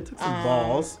 It took some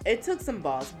balls. It took some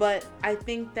balls, but I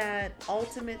think that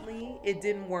ultimately it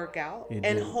didn't work out.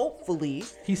 Hopefully,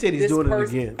 he said he's doing it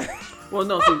again. Well,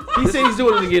 no, see, he said he's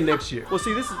doing it again next year. Well,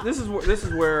 see, this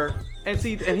is where,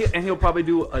 and he'll probably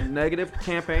do a negative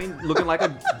campaign, looking like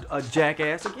a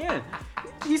jackass again.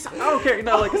 I don't care,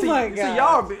 see,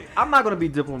 y'all. I'm not gonna be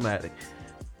diplomatic.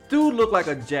 Dude looked like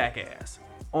a jackass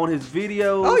on his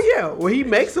videos. Oh yeah, well he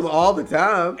makes them all the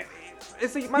time.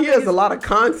 See, he has a lot of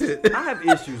content. I have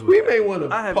issues with we it. may want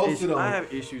to post it on. I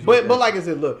have issues but with but like I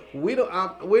said, look, we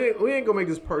ain't gonna make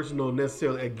this personal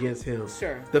necessarily against him.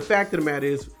 Sure. The fact of the matter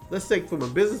is, let's say from a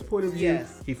business point of view,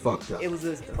 he fucked up. It was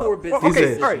a poor business.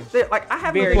 Okay, all right. Like I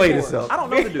haven't played himself. I don't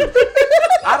know the dude.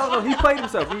 I don't know. He played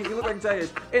himself. He looked like a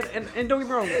jackass. And don't get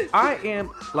me wrong. I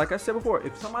am, like I said before,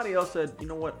 if somebody else said, you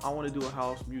know what, I want to do a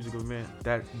house music event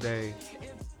that day,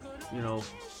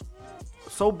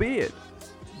 so be it.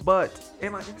 But,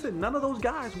 and like I said, none of those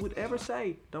guys would ever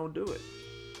say, don't do it.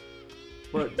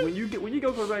 But when you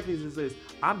go for records and says,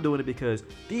 I'm doing it because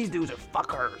these dudes are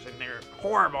fuckers and they're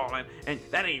horrible and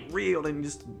that ain't real, and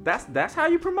just that's how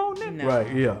you promote it. No.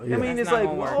 Right? Yeah. I mean, it's like,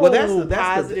 well, that's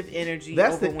positive energy.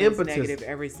 That's the impetus. Negative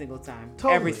every single time.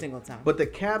 Totally. Every single time. But the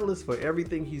catalyst for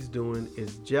everything he's doing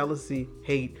is jealousy,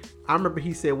 hate. I remember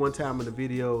he said one time in the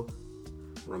video,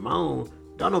 Ramon,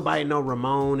 don't nobody know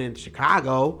Ramon in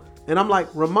Chicago. And I'm like,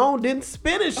 Ramon didn't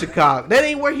spin in Chicago. That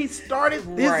ain't where he started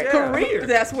his career.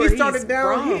 That's where he started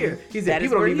down from. here. He said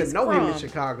people don't even know him in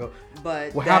Chicago.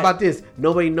 But how about this?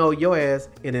 Nobody know your ass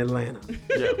in Atlanta.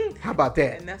 Yeah. How about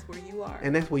that? And that's where you are.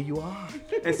 And that's where you are.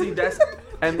 And see, that's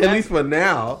at least for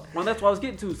now. Well, that's what I was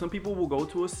getting to. Some people will go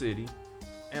to a city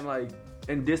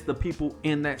and diss the people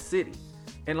in that city.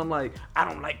 And I'm like, I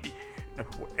don't like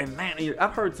Atlanta.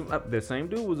 I've heard the same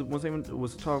dude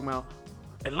was talking about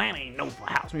Atlanta ain't known for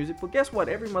house music, but guess what?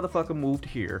 Every motherfucker moved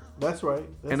here. That's right.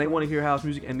 They want to hear house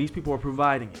music, and these people are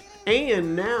providing it.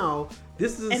 And now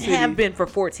this is a city, have been for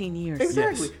 14 years.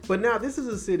 Exactly. Yes. But now this is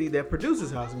a city that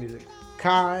produces house music.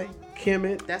 Kai,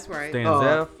 Kemet, that's right. Stan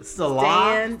Zeff, Salah,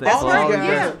 Stan, that's right. guys.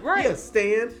 Yeah, right. Yeah,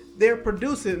 Stan. They're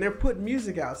producing, they're putting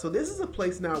music out. So this is a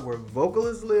place now where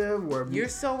vocalists live, where you're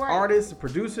so right. Artists,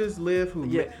 producers live.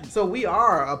 So we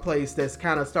are a place that's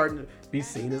kind of starting to be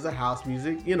seen as a house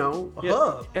music,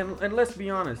 hub. And let's be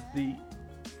honest, the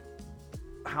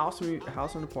House in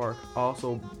the Park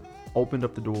also opened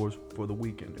up the doors for the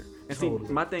Weekender. And totally.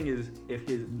 See, my thing is, if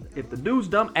the dude's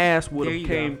dumb ass would have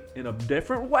came in a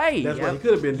different way, that's why he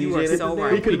could have been DJing.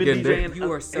 Right. He could have been DJing.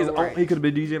 You are so right. He could have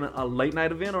been DJing a late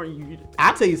night event,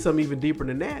 I'll tell you something even deeper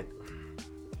than that.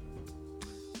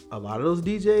 A lot of those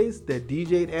DJs that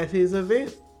DJ'd at his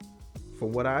event,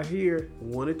 from what I hear,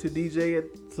 wanted to DJ at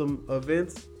some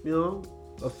events,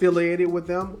 affiliated with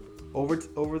them over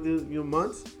the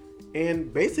months.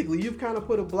 And basically, you've kind of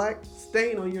put a black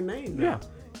stain on your name now.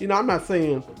 Yeah. I'm not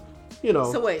saying,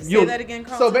 So wait, say that again,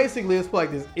 Carlton. So basically, it's like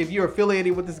this. If you're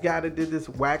affiliated with this guy that did this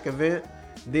whack event,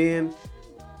 then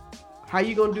how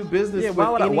you going to do business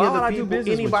with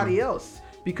anybody else?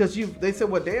 because they said,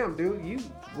 well, damn, dude, you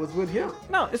was with him.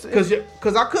 No, it's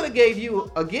because I could have gave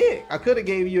you a gig. I could have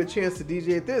gave you a chance to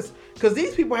DJ at this, because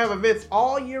these people have events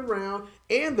all year round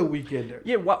and the weekender.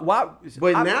 Yeah, why?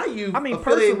 But now you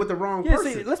affiliate with the wrong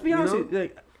person. See, let's be honest.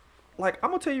 Like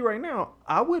I'm gonna tell you right now,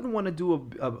 I wouldn't want to do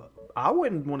I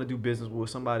wouldn't want to do business with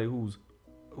somebody who's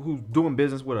doing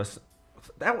business with us.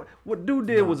 What dude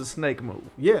did was a snake move.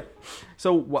 Yeah.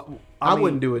 So I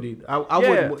wouldn't do it either. I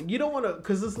wouldn't. You don't want to,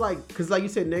 because like you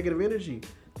said, negative energy.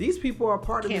 These people are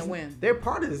part of this. Can't win. They're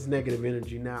part of this negative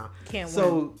energy now. Can't win.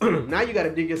 So now you got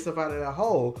to dig yourself out of that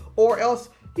hole, or else,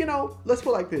 let's put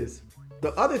it like this.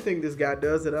 The other thing this guy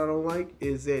does that I don't like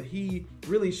is that he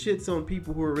really shits on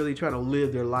people who are really trying to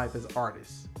live their life as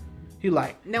artists.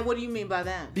 Now, what do you mean by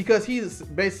that? Because he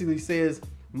basically says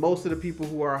most of the people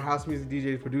who are house music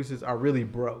DJs, producers are really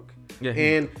broke. Yeah.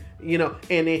 And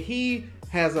then he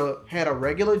had a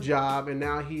regular job, and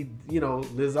now he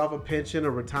lives off a pension or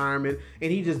retirement,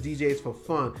 and he just DJs for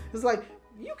fun. It's like,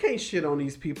 you can't shit on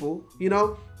these people,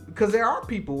 because there are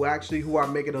people actually who are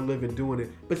making a living doing it.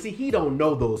 But see, he don't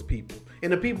know those people.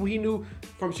 And the people he knew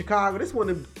from Chicago, this one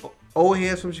of the old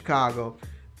heads from Chicago,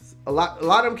 a lot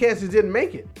of them cats just didn't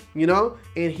make it,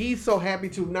 and he's so happy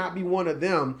to not be one of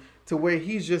them, to where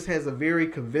he just has a very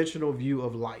conventional view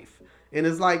of life. And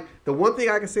it's like, the one thing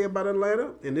I can say about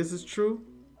Atlanta, and this is true,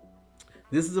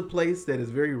 this is a place that is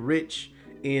very rich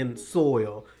in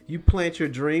soil. You plant your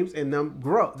dreams and they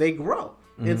grow.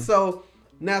 Mm-hmm. And so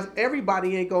now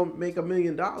everybody ain't gonna make $1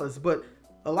 million, but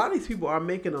a lot of these people are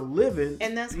making a living.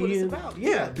 And that's what it's about.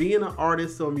 Yeah, being an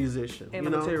artist or musician. And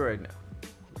I'm gonna tell you right now,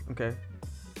 okay,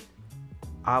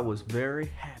 I was very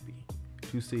happy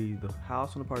to see the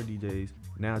House on the Park DJs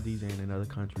now DJing in other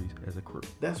countries as a crew.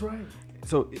 That's right.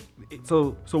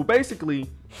 So basically,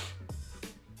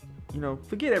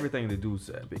 forget everything the dude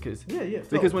said, because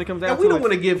because when it comes down to we don't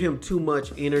want to give him too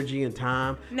much energy and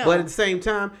time. No. But at the same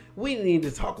time, we need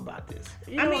to talk about this.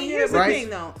 Here's the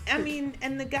thing, though.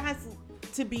 And the guys,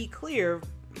 to be clear,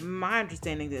 my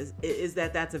understanding is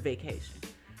that that's a vacation,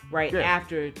 right? Yeah.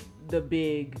 After the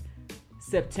big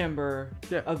September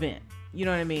event. You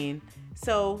know what I mean?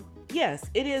 So, yes,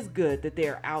 it is good that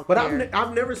they're out there. But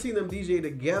I've never seen them DJ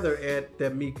together at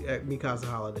Mikasa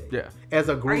Holiday. Yeah. As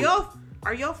a group.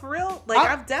 Are y'all for real?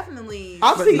 I've definitely...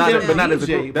 I've seen them but not as a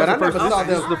DJ, group. but I never saw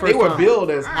this is them. the first They were time.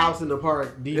 billed as House in the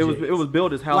Park DJs. It was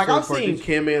billed as House like on I've the Park seen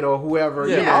DJs. Kemet or whoever,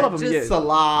 Yeah, all of them, just-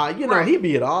 Salah, Right. he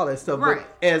be at all that stuff. Right.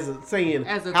 But as saying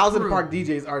As a House in the crew. Park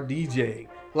DJs are DJing,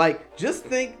 like, just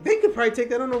think they could probably take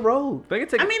that on the road. They can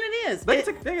take. it is. They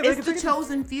can take- It's the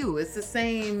chosen few. It's the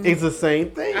same It's the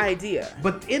same thing. idea.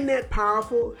 But isn't that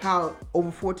powerful? How over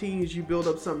 14 years you build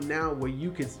up something now where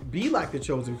you can be like the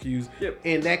chosen few, Yep.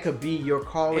 and that could be your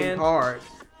calling And- card.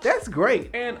 That's great.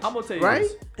 And I'm gonna tell you Right?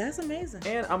 this. That's amazing.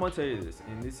 And I'm gonna tell you this.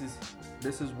 And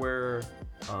this is where,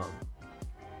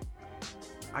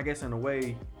 I guess in a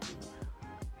way,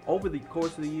 over the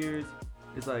course of the years,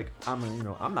 it's like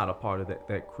I'm not a part of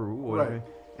that crew or whatever. Right.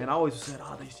 And I always said,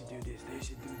 oh, they should do this, they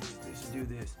should do this, they should do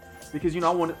this, because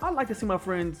I like to see my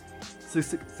friends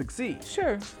succeed.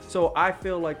 Sure. So I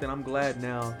feel like that I'm glad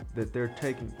now that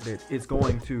that it's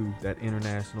going to that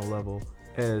international level,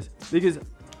 because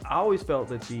I always felt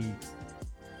that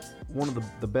one of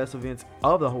the best events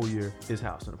of the whole year is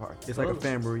House in the Park. It's like a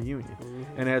family reunion,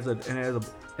 and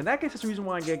and that gets the reason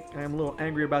why I'm a little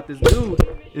angry about this dude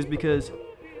is because.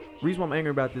 Reason why I'm angry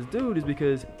about this dude is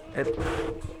because at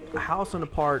House in the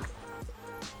Park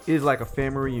is like a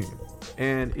family reunion,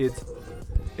 and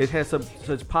it has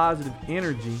such positive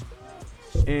energy,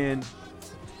 and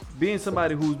being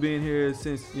somebody who's been here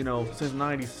since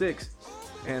 '96,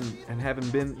 and having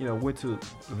been went to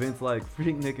events like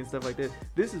Freaknik and stuff like that,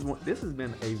 this has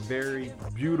been a very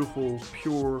beautiful,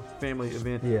 pure family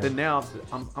event. Yeah. That now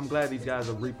I'm glad these guys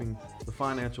are reaping the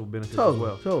financial benefits as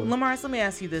well. Lamars, let me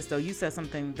ask you this, though. You said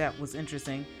something that was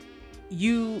interesting.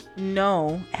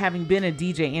 Having been a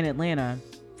DJ in Atlanta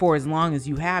for as long as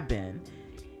you have been,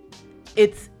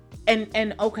 it's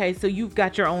and okay, so you've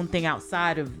got your own thing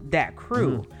outside of that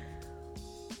crew. Mm-hmm.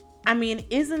 I mean,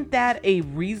 isn't that a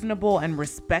reasonable and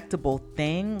respectable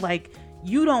thing? Like,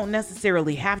 you don't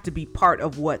necessarily have to be part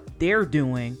of what they're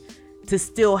doing to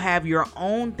still have your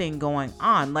own thing going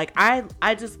on. Like, I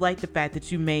just like the fact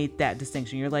that you made that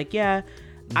distinction. You're like, yeah,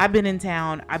 I've been in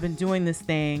town, I've been doing this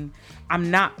thing,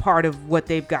 I'm not part of what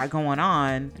they've got going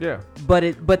on. Yeah.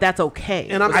 But that's okay.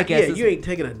 And I'm I like, guess you ain't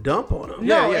taking a dump on them.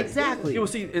 No, exactly. You will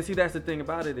see that's the thing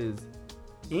about it is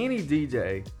any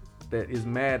DJ that is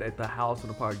mad at the House in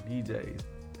the Park DJs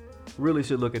really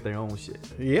should look at their own shit.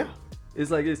 Yeah.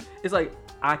 It's like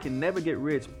I can never get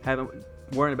rich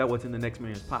worrying about what's in the next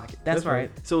man's pocket. That's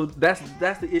right. So that's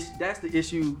the issue. That's the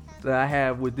issue that I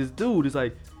have with this dude. Is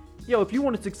like, yo, if you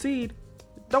want to succeed,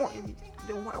 don't.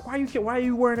 Why are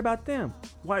you worrying about them?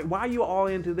 Why are you all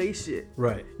into they shit?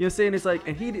 Right. You know what I'm saying? It's like,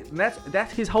 and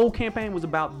that's his whole campaign was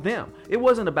about them. It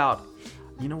wasn't about,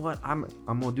 you know what, I'm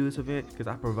gonna do this event because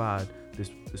I provide this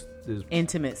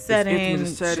intimate setting,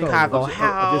 Chicago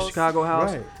house.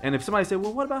 Right. And if somebody said,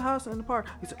 well, what about House in the Park?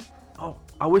 He said, oh,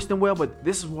 I wish them well, but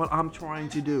this is what I'm trying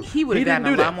to do. He would have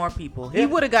gotten a lot more people. He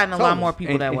would have gotten a lot more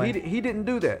people that way. He didn't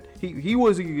do that. He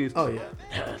was. Oh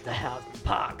yeah. The House in the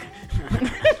Park.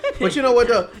 But you know what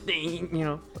though? You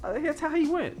know, that's how he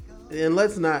went. And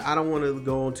I don't want to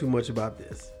go on too much about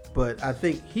this, but I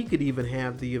think he could even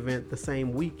have the event the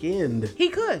same weekend. He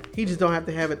could. He just don't have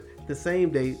to have it the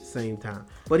same day, same time.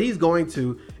 But he's going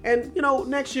to. And, you know,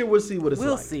 next year we'll see what it's like.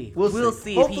 We'll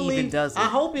see if he even does it. I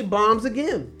hope he bombs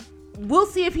again. We'll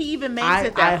see if he even makes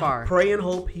it that far. I pray and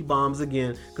hope he bombs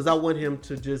again because I want him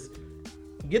to just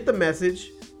get the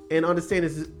message and understand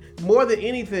this. More than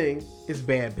anything, it's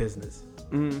bad business.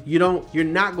 Mm-hmm. You're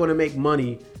not going to make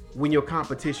money when your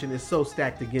competition is so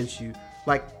stacked against you.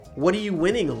 Like, what are you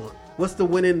winning on? What's the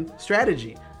winning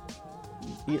strategy?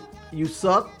 You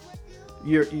suck.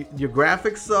 Your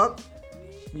graphics suck.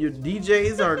 Your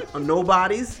DJs are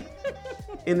nobodies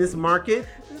in this market.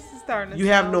 This is starting to you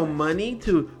have no money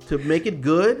to make it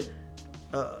good.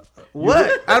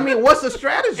 What? I mean, what's the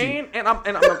strategy? And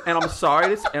I'm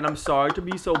sorry to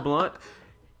be so blunt.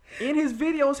 In his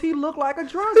videos, he looked like a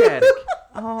drug addict.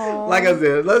 Oh. Like I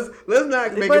said, let's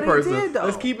not make it personal.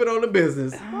 Let's keep it on the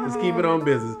business. Let's keep it on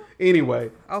business.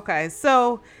 Anyway. Okay,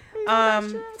 so,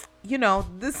 you know,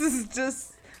 this is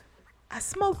just. I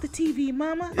smoked the TV,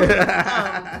 mama.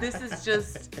 This is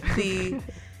just the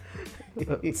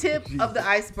tip of the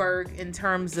iceberg in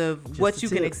terms of just what you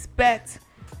can expect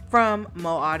from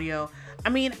Mo Audio. I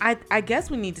mean, I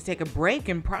guess we need to take a break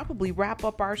and probably wrap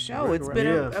up our show. It's been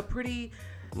a pretty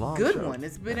good one.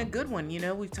 It's been a good one. You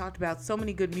know, we've talked about so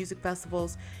many good music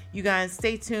festivals. You guys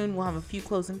stay tuned. We'll have a few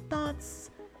closing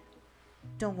thoughts.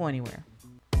 Don't go anywhere.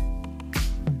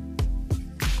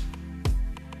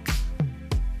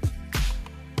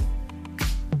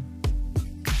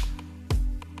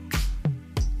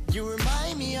 You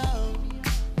remind me of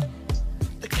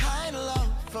the kind of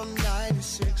love from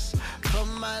 96. Put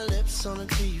my lips on a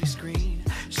TV screen.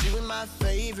 She was my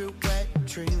favorite wet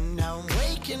dream. Now I'm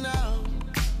waking up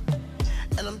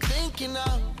and I'm thinking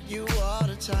of you all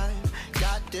the time.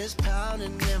 Got this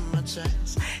pounding in my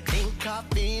chest. Ain't caught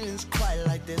feelings quite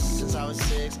like this since I was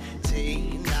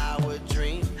 16. I would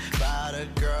dream about a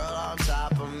girl on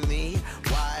top of me.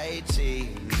 White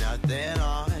tee, nothing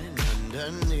on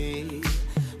underneath.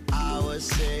 I was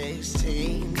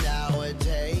 16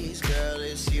 nowadays. Girl,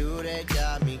 it's you that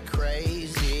got me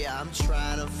crazy. I'm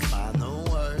trying to find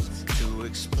the words to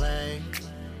explain.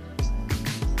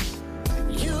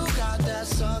 You got that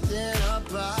something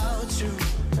about you.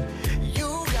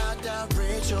 You got that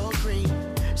Rachel Green,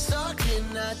 stuck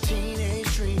in that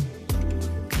teenage dream.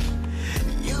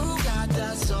 You got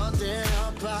that something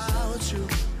about you.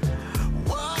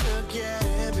 Wanna get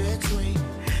in between.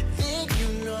 Think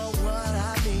you know what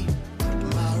I mean.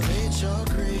 My Rachel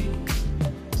Green.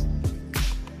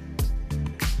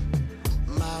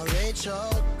 My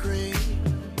Rachel Green.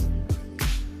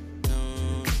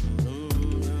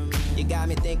 You got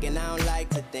me thinking I don't like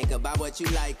to think about what you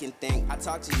like and think. I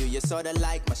talk to you, you're sorta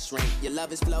like my shrink. Your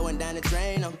love is flowing down the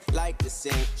drain, I'm like to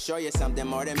sing. Sure you're something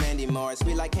more than Mandy Moore.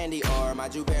 Sweet like candy or my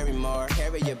Drew Barrymore.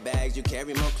 Carry your bags, you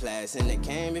carry more class. And it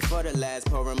came before the last,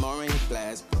 pouring more in your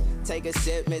glass. Take a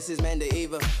sip, Mrs.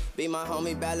 Mendaiva. Be my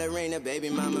homie ballerina, baby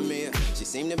mama mia. She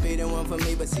seemed to be the one for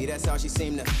me, but see that's all she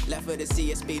seemed to. Left her to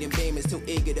see a speeding beam, is too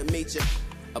eager to meet you.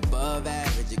 Above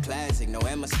average, a classic, no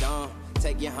Emma Stone.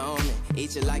 Take you home and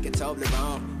eat you like a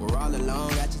Toblerone. We're all alone,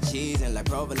 got your cheese and like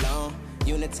provolone.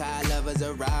 Unitide lovers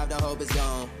arrived, I hope it's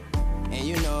gone. And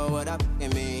you know what I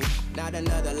fucking mean. Not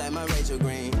another like my Rachel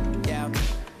Green, yeah.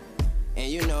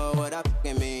 And you know what I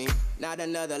fucking mean. Not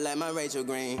another like my Rachel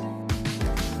Green.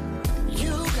 You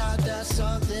got that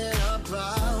something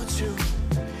about you.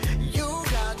 You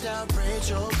got that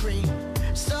Rachel Green,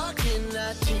 stuck in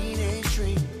that teenage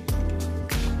dream.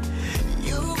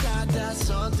 You got that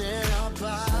something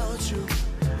about you.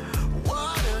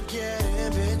 Wanna get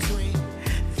in between.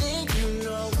 Think you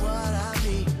know what I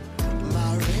mean.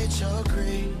 My Rachel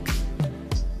Green.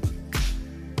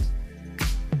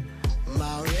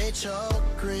 My Rachel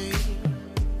Green.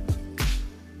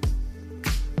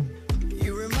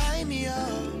 You remind me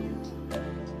of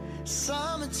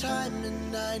summertime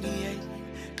in '98.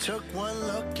 Took one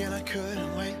look and I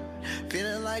couldn't wait.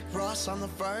 Feeling like Ross on the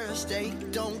first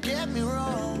date, don't get me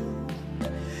wrong.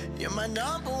 You're my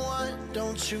number one,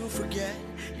 don't you forget.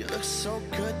 You look so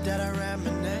good that I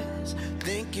reminisce,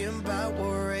 thinking about what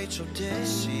Rachel did.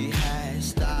 She has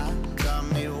style, got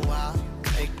me wild,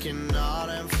 making all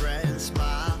them friends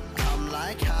smile. I'm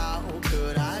like, how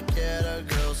could I get a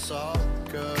girl so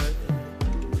good?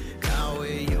 Now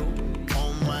with you,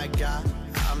 oh my God,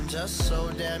 I'm just so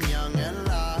damn young and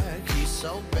lucky.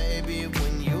 So baby,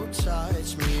 when you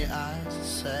touch me, I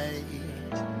say,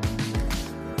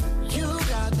 you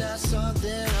got that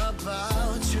something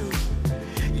about you.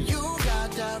 You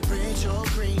got that Rachel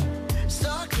Green,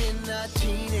 stuck in that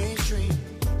teenage dream.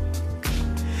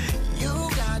 You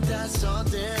got that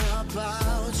something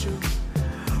about you.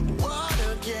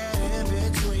 Wanna get in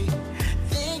between,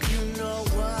 think you know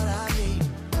what I mean.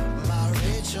 My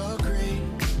Rachel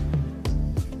Green,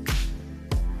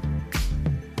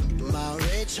 my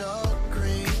Rachel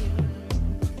Green.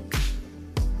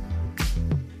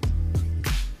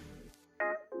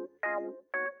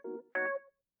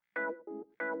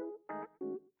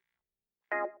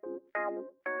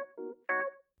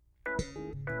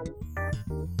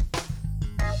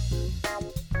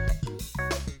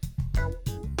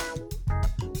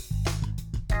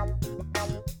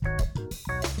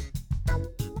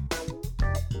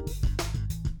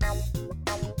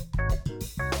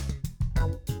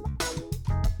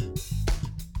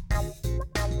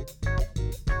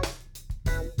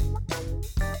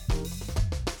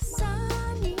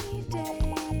 Sunny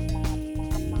days,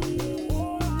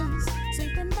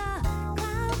 sweeping the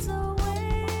clouds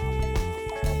away.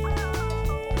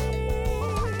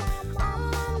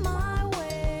 On my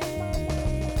way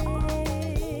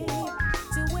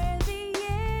to where the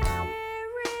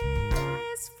air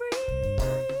is free.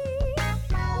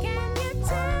 Can you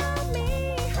tell me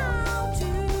how to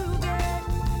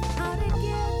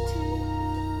get to?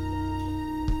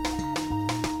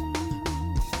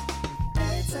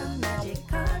 It's a magic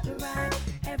carpet ride.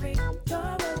 Every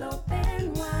door will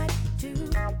open wide to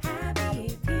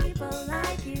happy people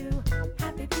like you.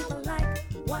 Happy people like,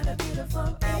 what a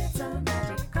beautiful. It's a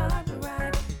magic carpet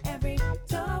ride. Every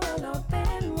door will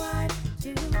open wide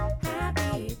to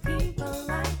happy people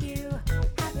like you.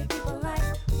 Happy people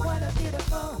like, what a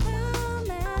beautiful. Come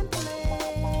and play.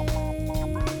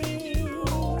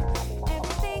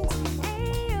 Everything's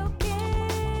A-okay.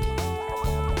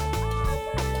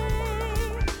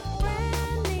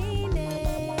 Friendly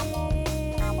neighbors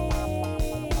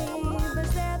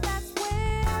there, that's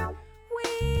where we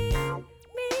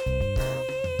meet.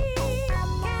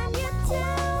 Can you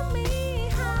tell me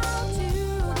how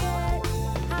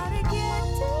to get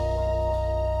to?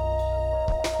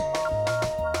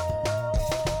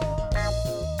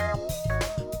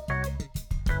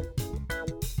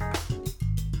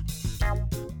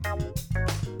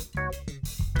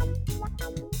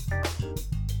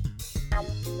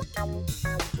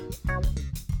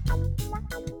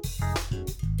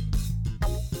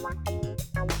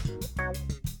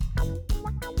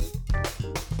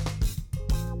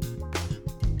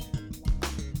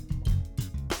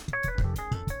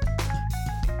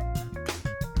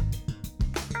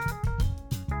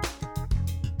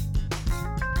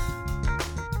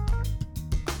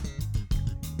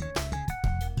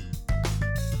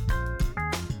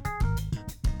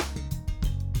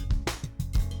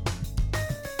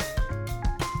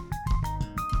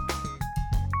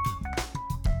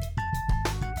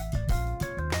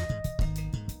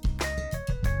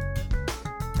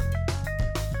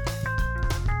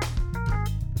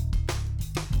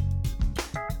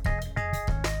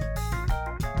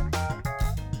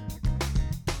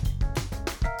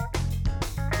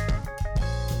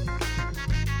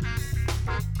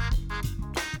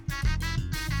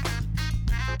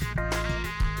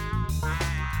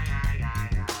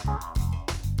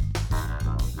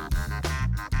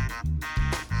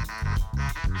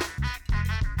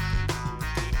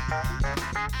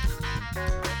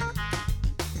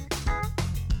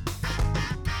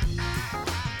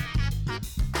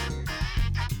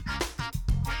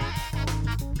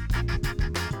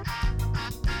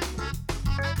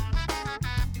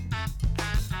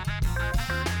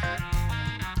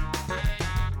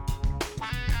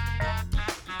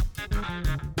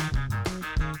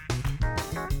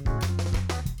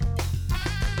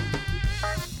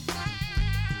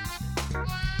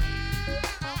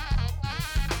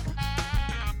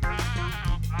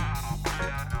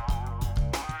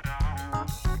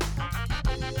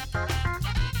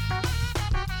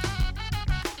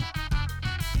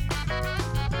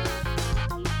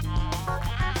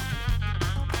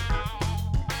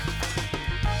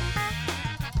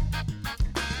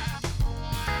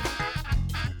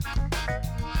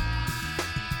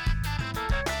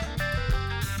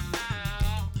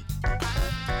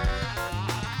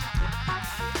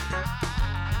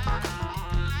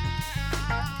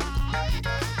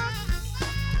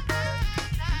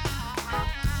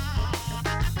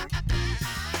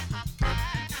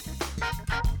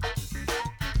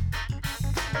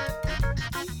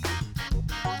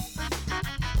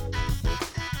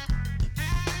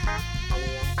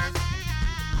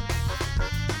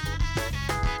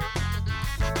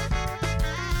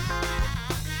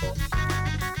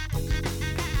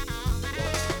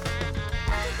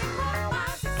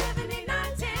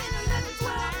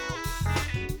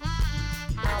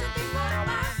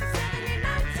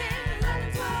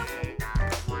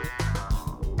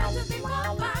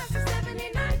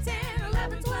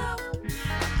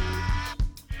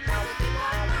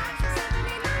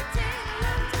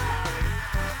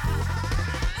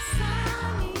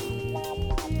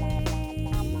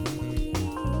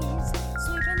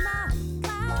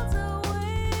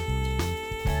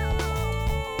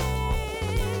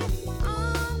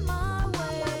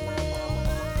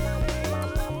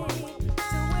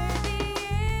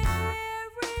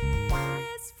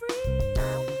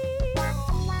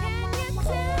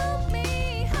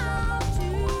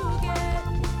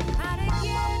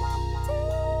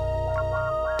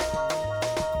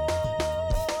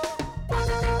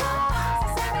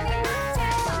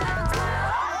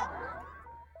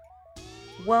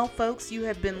 Well, folks, you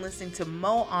have been listening to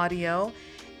Mo Audio,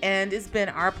 and it's been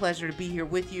our pleasure to be here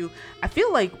with you. I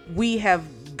feel like we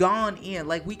have gone in,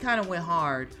 like we kind of went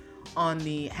hard on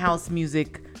the house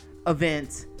music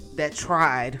event that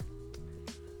tried,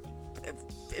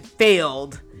 it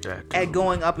failed at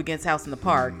going up against House in the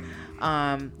Park.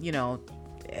 You know,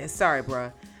 sorry,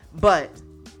 bruh. But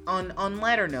on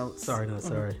lighter notes. Sorry, not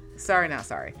sorry. Sorry, not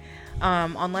sorry.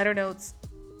 On lighter notes,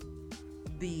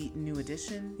 the new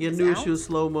edition. Yeah, is new out. issue of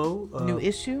Slow Mo. New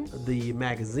issue. The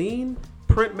magazine,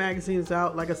 print magazine is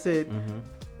out. Like I said,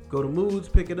 go to Moods,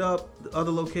 pick it up. The other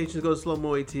locations, go to Slow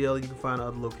Mo ATL. You can find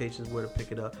other locations where to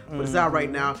pick it up. But it's out right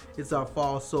now. It's our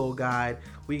fall soul guide.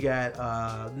 We got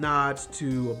nods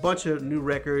to a bunch of new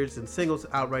records and singles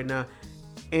out right now.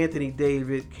 Anthony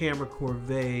David, Cameron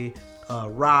Corvée,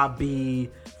 Rob B,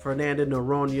 Fernanda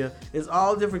Noronha. It's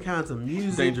all different kinds of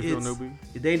music. Dangerfield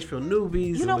Newbies. Dangerfield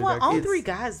Newbies. You know what? All It's three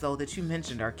guys though that you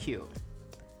mentioned are cute.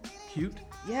 Cute.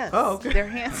 Yes. Oh, okay. They're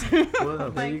handsome.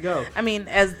 Well, there you go. I mean,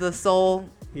 as the soul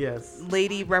Yes.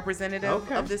 lady representative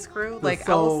Okay. of this crew, The like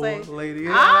I will soul say, lady.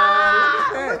 look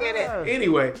at it.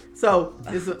 Anyway, so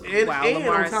it's and Wow, on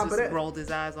Lamar top of just that, rolled his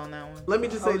eyes on that one. let me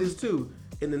just say this too.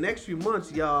 In the next few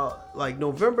months, y'all, like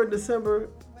November, December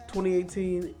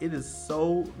 2018, it is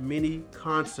so many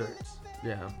concerts.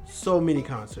 Yeah. So many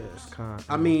concerts.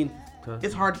 I mean,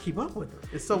 it's hard to keep up with them.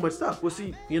 It's so much stuff. Well,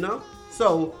 see, You know?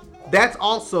 So that's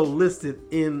also listed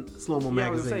in Slow Mo yeah, I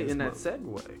was magazine. gonna say, in that as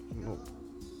segue,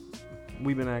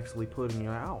 we've been actually putting it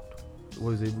out.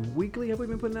 Was it weekly? Have we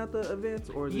been putting out the events,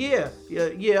 or is it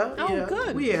Yeah. Oh,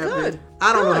 good, We have good, been.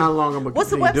 I don't know good. how long I'm gonna What's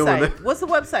the continue doing website? that. What's the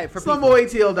website for people?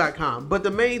 SlowMoATL.com. But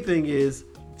the main thing is,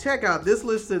 check out this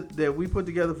list that we put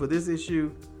together for this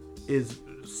issue is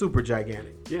super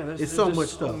gigantic. Yeah, it's so just much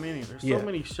so stuff. Many. There's Yeah. so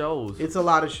many shows. It's a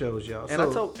lot of shows, y'all. And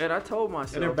I told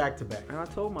myself, and they're back to back. And I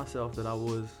told myself that I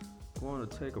was going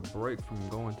to take a break from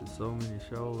going to so many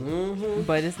shows. Mm-hmm.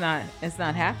 But it's not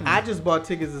happening. I just bought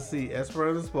tickets to see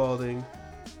Esperanza Spalding,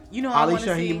 you know, I Ali want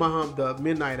to see. Shaheed Muhammad, the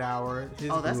Midnight Hour.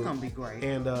 His Oh, that's group, gonna be great.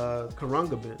 And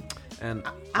Karungabin. And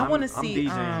I want to I'm see.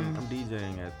 DJing, I'm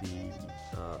DJing at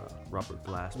the Robert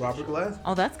Glass. Robert Glass.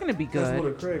 Oh, that's gonna be That's one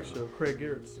good. of Craig's show. Craig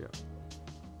Garrett's. Yeah.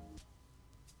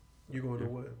 You going to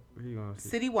what? What are you gonna see?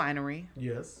 City Winery.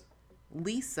 Yes.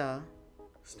 Lisa.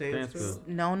 Stansfield.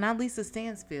 No, not Lisa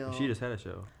Stansfield. She just had a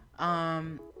show.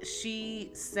 She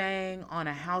sang on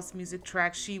a house music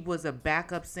track. She was a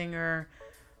backup singer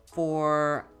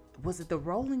for, was it the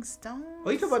Rolling Stones?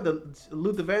 Oh, you talking about the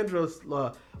Luther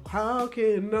Vandross? How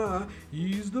can I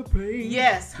ease the pain?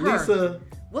 Yes, her. Lisa.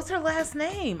 What's her last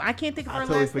name? I can't think of I her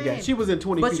totally last forgot. name. She was in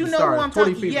 20 But Feet you from know Stardom. who I'm 20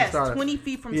 talking. Feet Yes, from Stardom. 20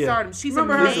 Feet from Yeah. Stardom. She's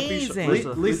Remember her? amazing.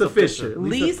 Lisa Fisher.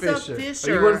 Lisa Oh,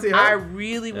 Fisher. you want to see her? I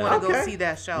really want to go Okay. see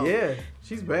that show. Yeah,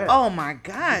 she's bad. Oh my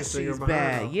God, She's a singer she's behind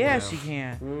bad. her. Yeah, Yeah. she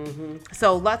can. Mm-hmm.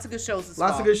 So lots of good shows this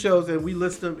Lots fall. of good shows, and we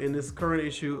list them in this current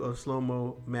issue of Slow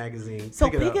Mo magazine. So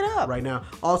pick it up right now.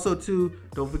 Also, too,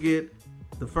 don't forget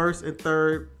the first and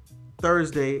third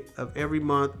Thursday of every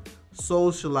month,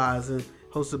 Socializing,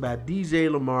 hosted by DJ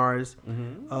Lamar's.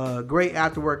 Great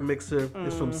afterwork mixer.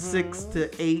 It's from 6 to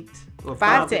 8 or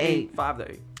 5 to 8. 5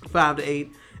 to 8. 5 to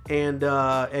 8, and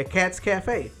at Cat's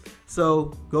Cafe. So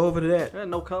go over to that. Yeah,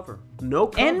 no cover. No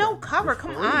cover. And no cover.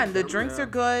 Come on. The drinks are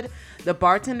good. The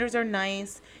bartenders are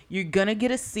nice. You're going to get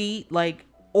a seat.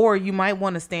 Or you might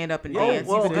want to stand up and dance.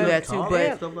 well, you can do that too. yeah,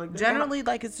 But stuff like that. generally,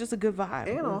 it's just a good vibe.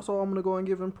 And also, I'm gonna go and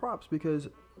give him props because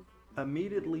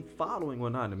immediately following, well,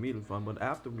 not immediately following, but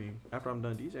after I'm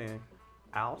done DJing,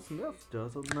 Al Smith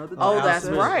does another. Oh, Al that's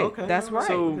Smith. right. Okay. That's right.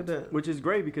 So, Look at that. which is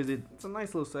great because it's a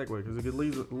nice little segue because it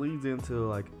leads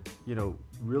into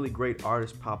really great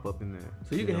artists pop up in there.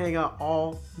 So you can hang out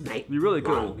all night. You really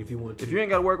long could if you want to. If you ain't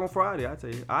got to work on Friday, I tell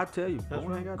you, That's go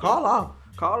right. hang out. Call off.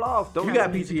 Call off. Don't You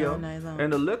got Music all PTO. night long.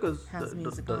 and the liquors. House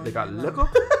music They all got night liquor.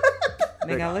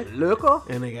 They got liquor.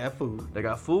 And they got food. They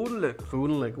got food and liquor.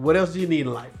 Food and liquor. What else do you need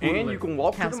in life? Food And you liquor. can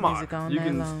walk House to the music all mark. You night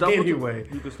can long. stumble. Anyway.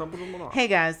 You can stumble to the mark. Hey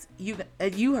guys, you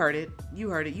heard it. You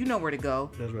heard it. You know where to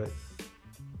go. That's right.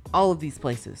 All of these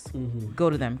places. Go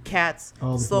to them. Cats,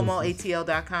 All the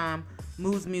slowmoatl.com,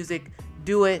 Moves Music.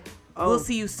 Do it. We'll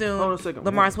see you soon. hold on a second.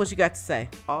 Lamar's, what you got to say?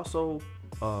 Also,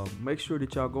 make sure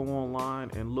that y'all go online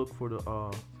and look for the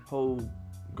whole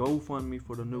GoFundMe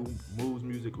for the new Moves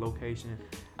Music location.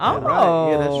 Oh,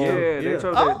 right. Yeah, that's Yeah,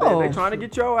 true. they trying to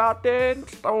get y'all out there in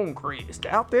Stonecrest,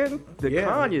 out there in the Yeah.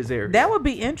 Kanye's area. that would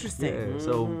be interesting. Yeah,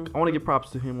 so I want to give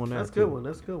props to him on that. That's a too. good one.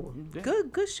 That's a good one. Yeah.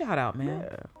 Good shout out, man.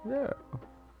 Yeah.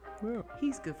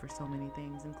 He's good for so many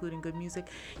things, including good music.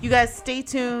 You guys stay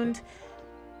tuned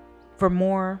for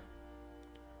more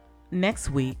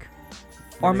next week.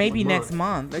 Or maybe next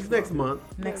month. Next month.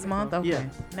 Next month? Okay. Yeah.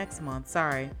 Next month.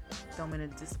 Sorry. Don't mean to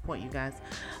disappoint you guys.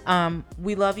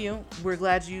 We love you. We're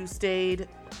glad you stayed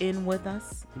in with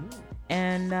us.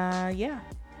 And yeah,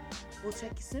 we'll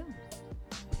check you soon.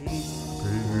 Peace.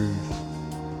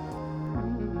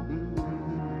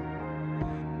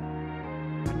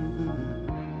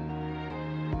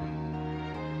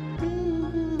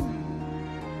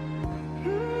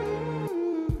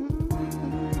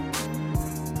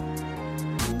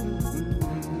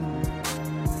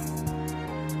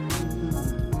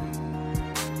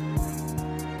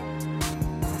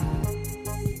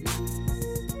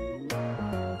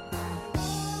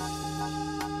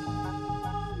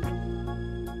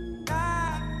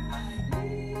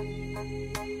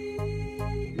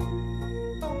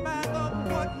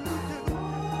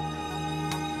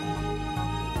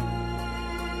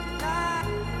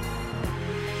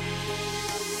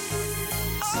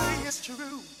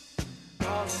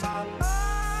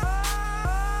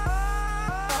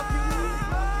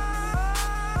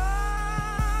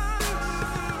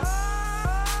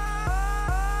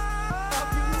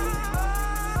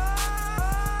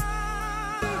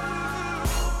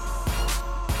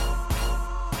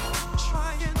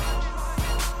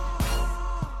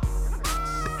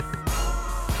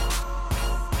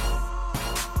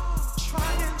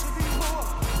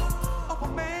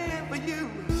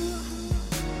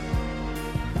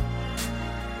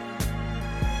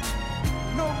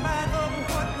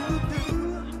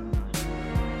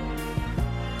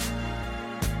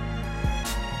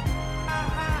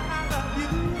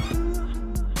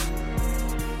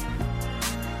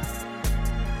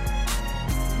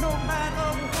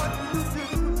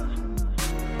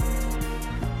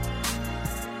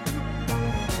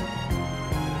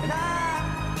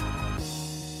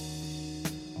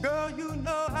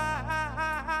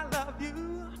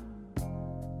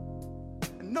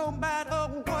 No matter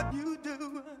what you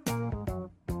do,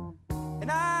 and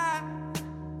I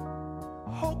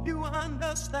hope you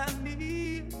understand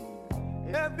me.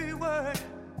 Every word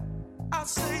I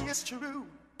say is true,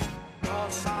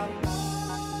 'cause I love you.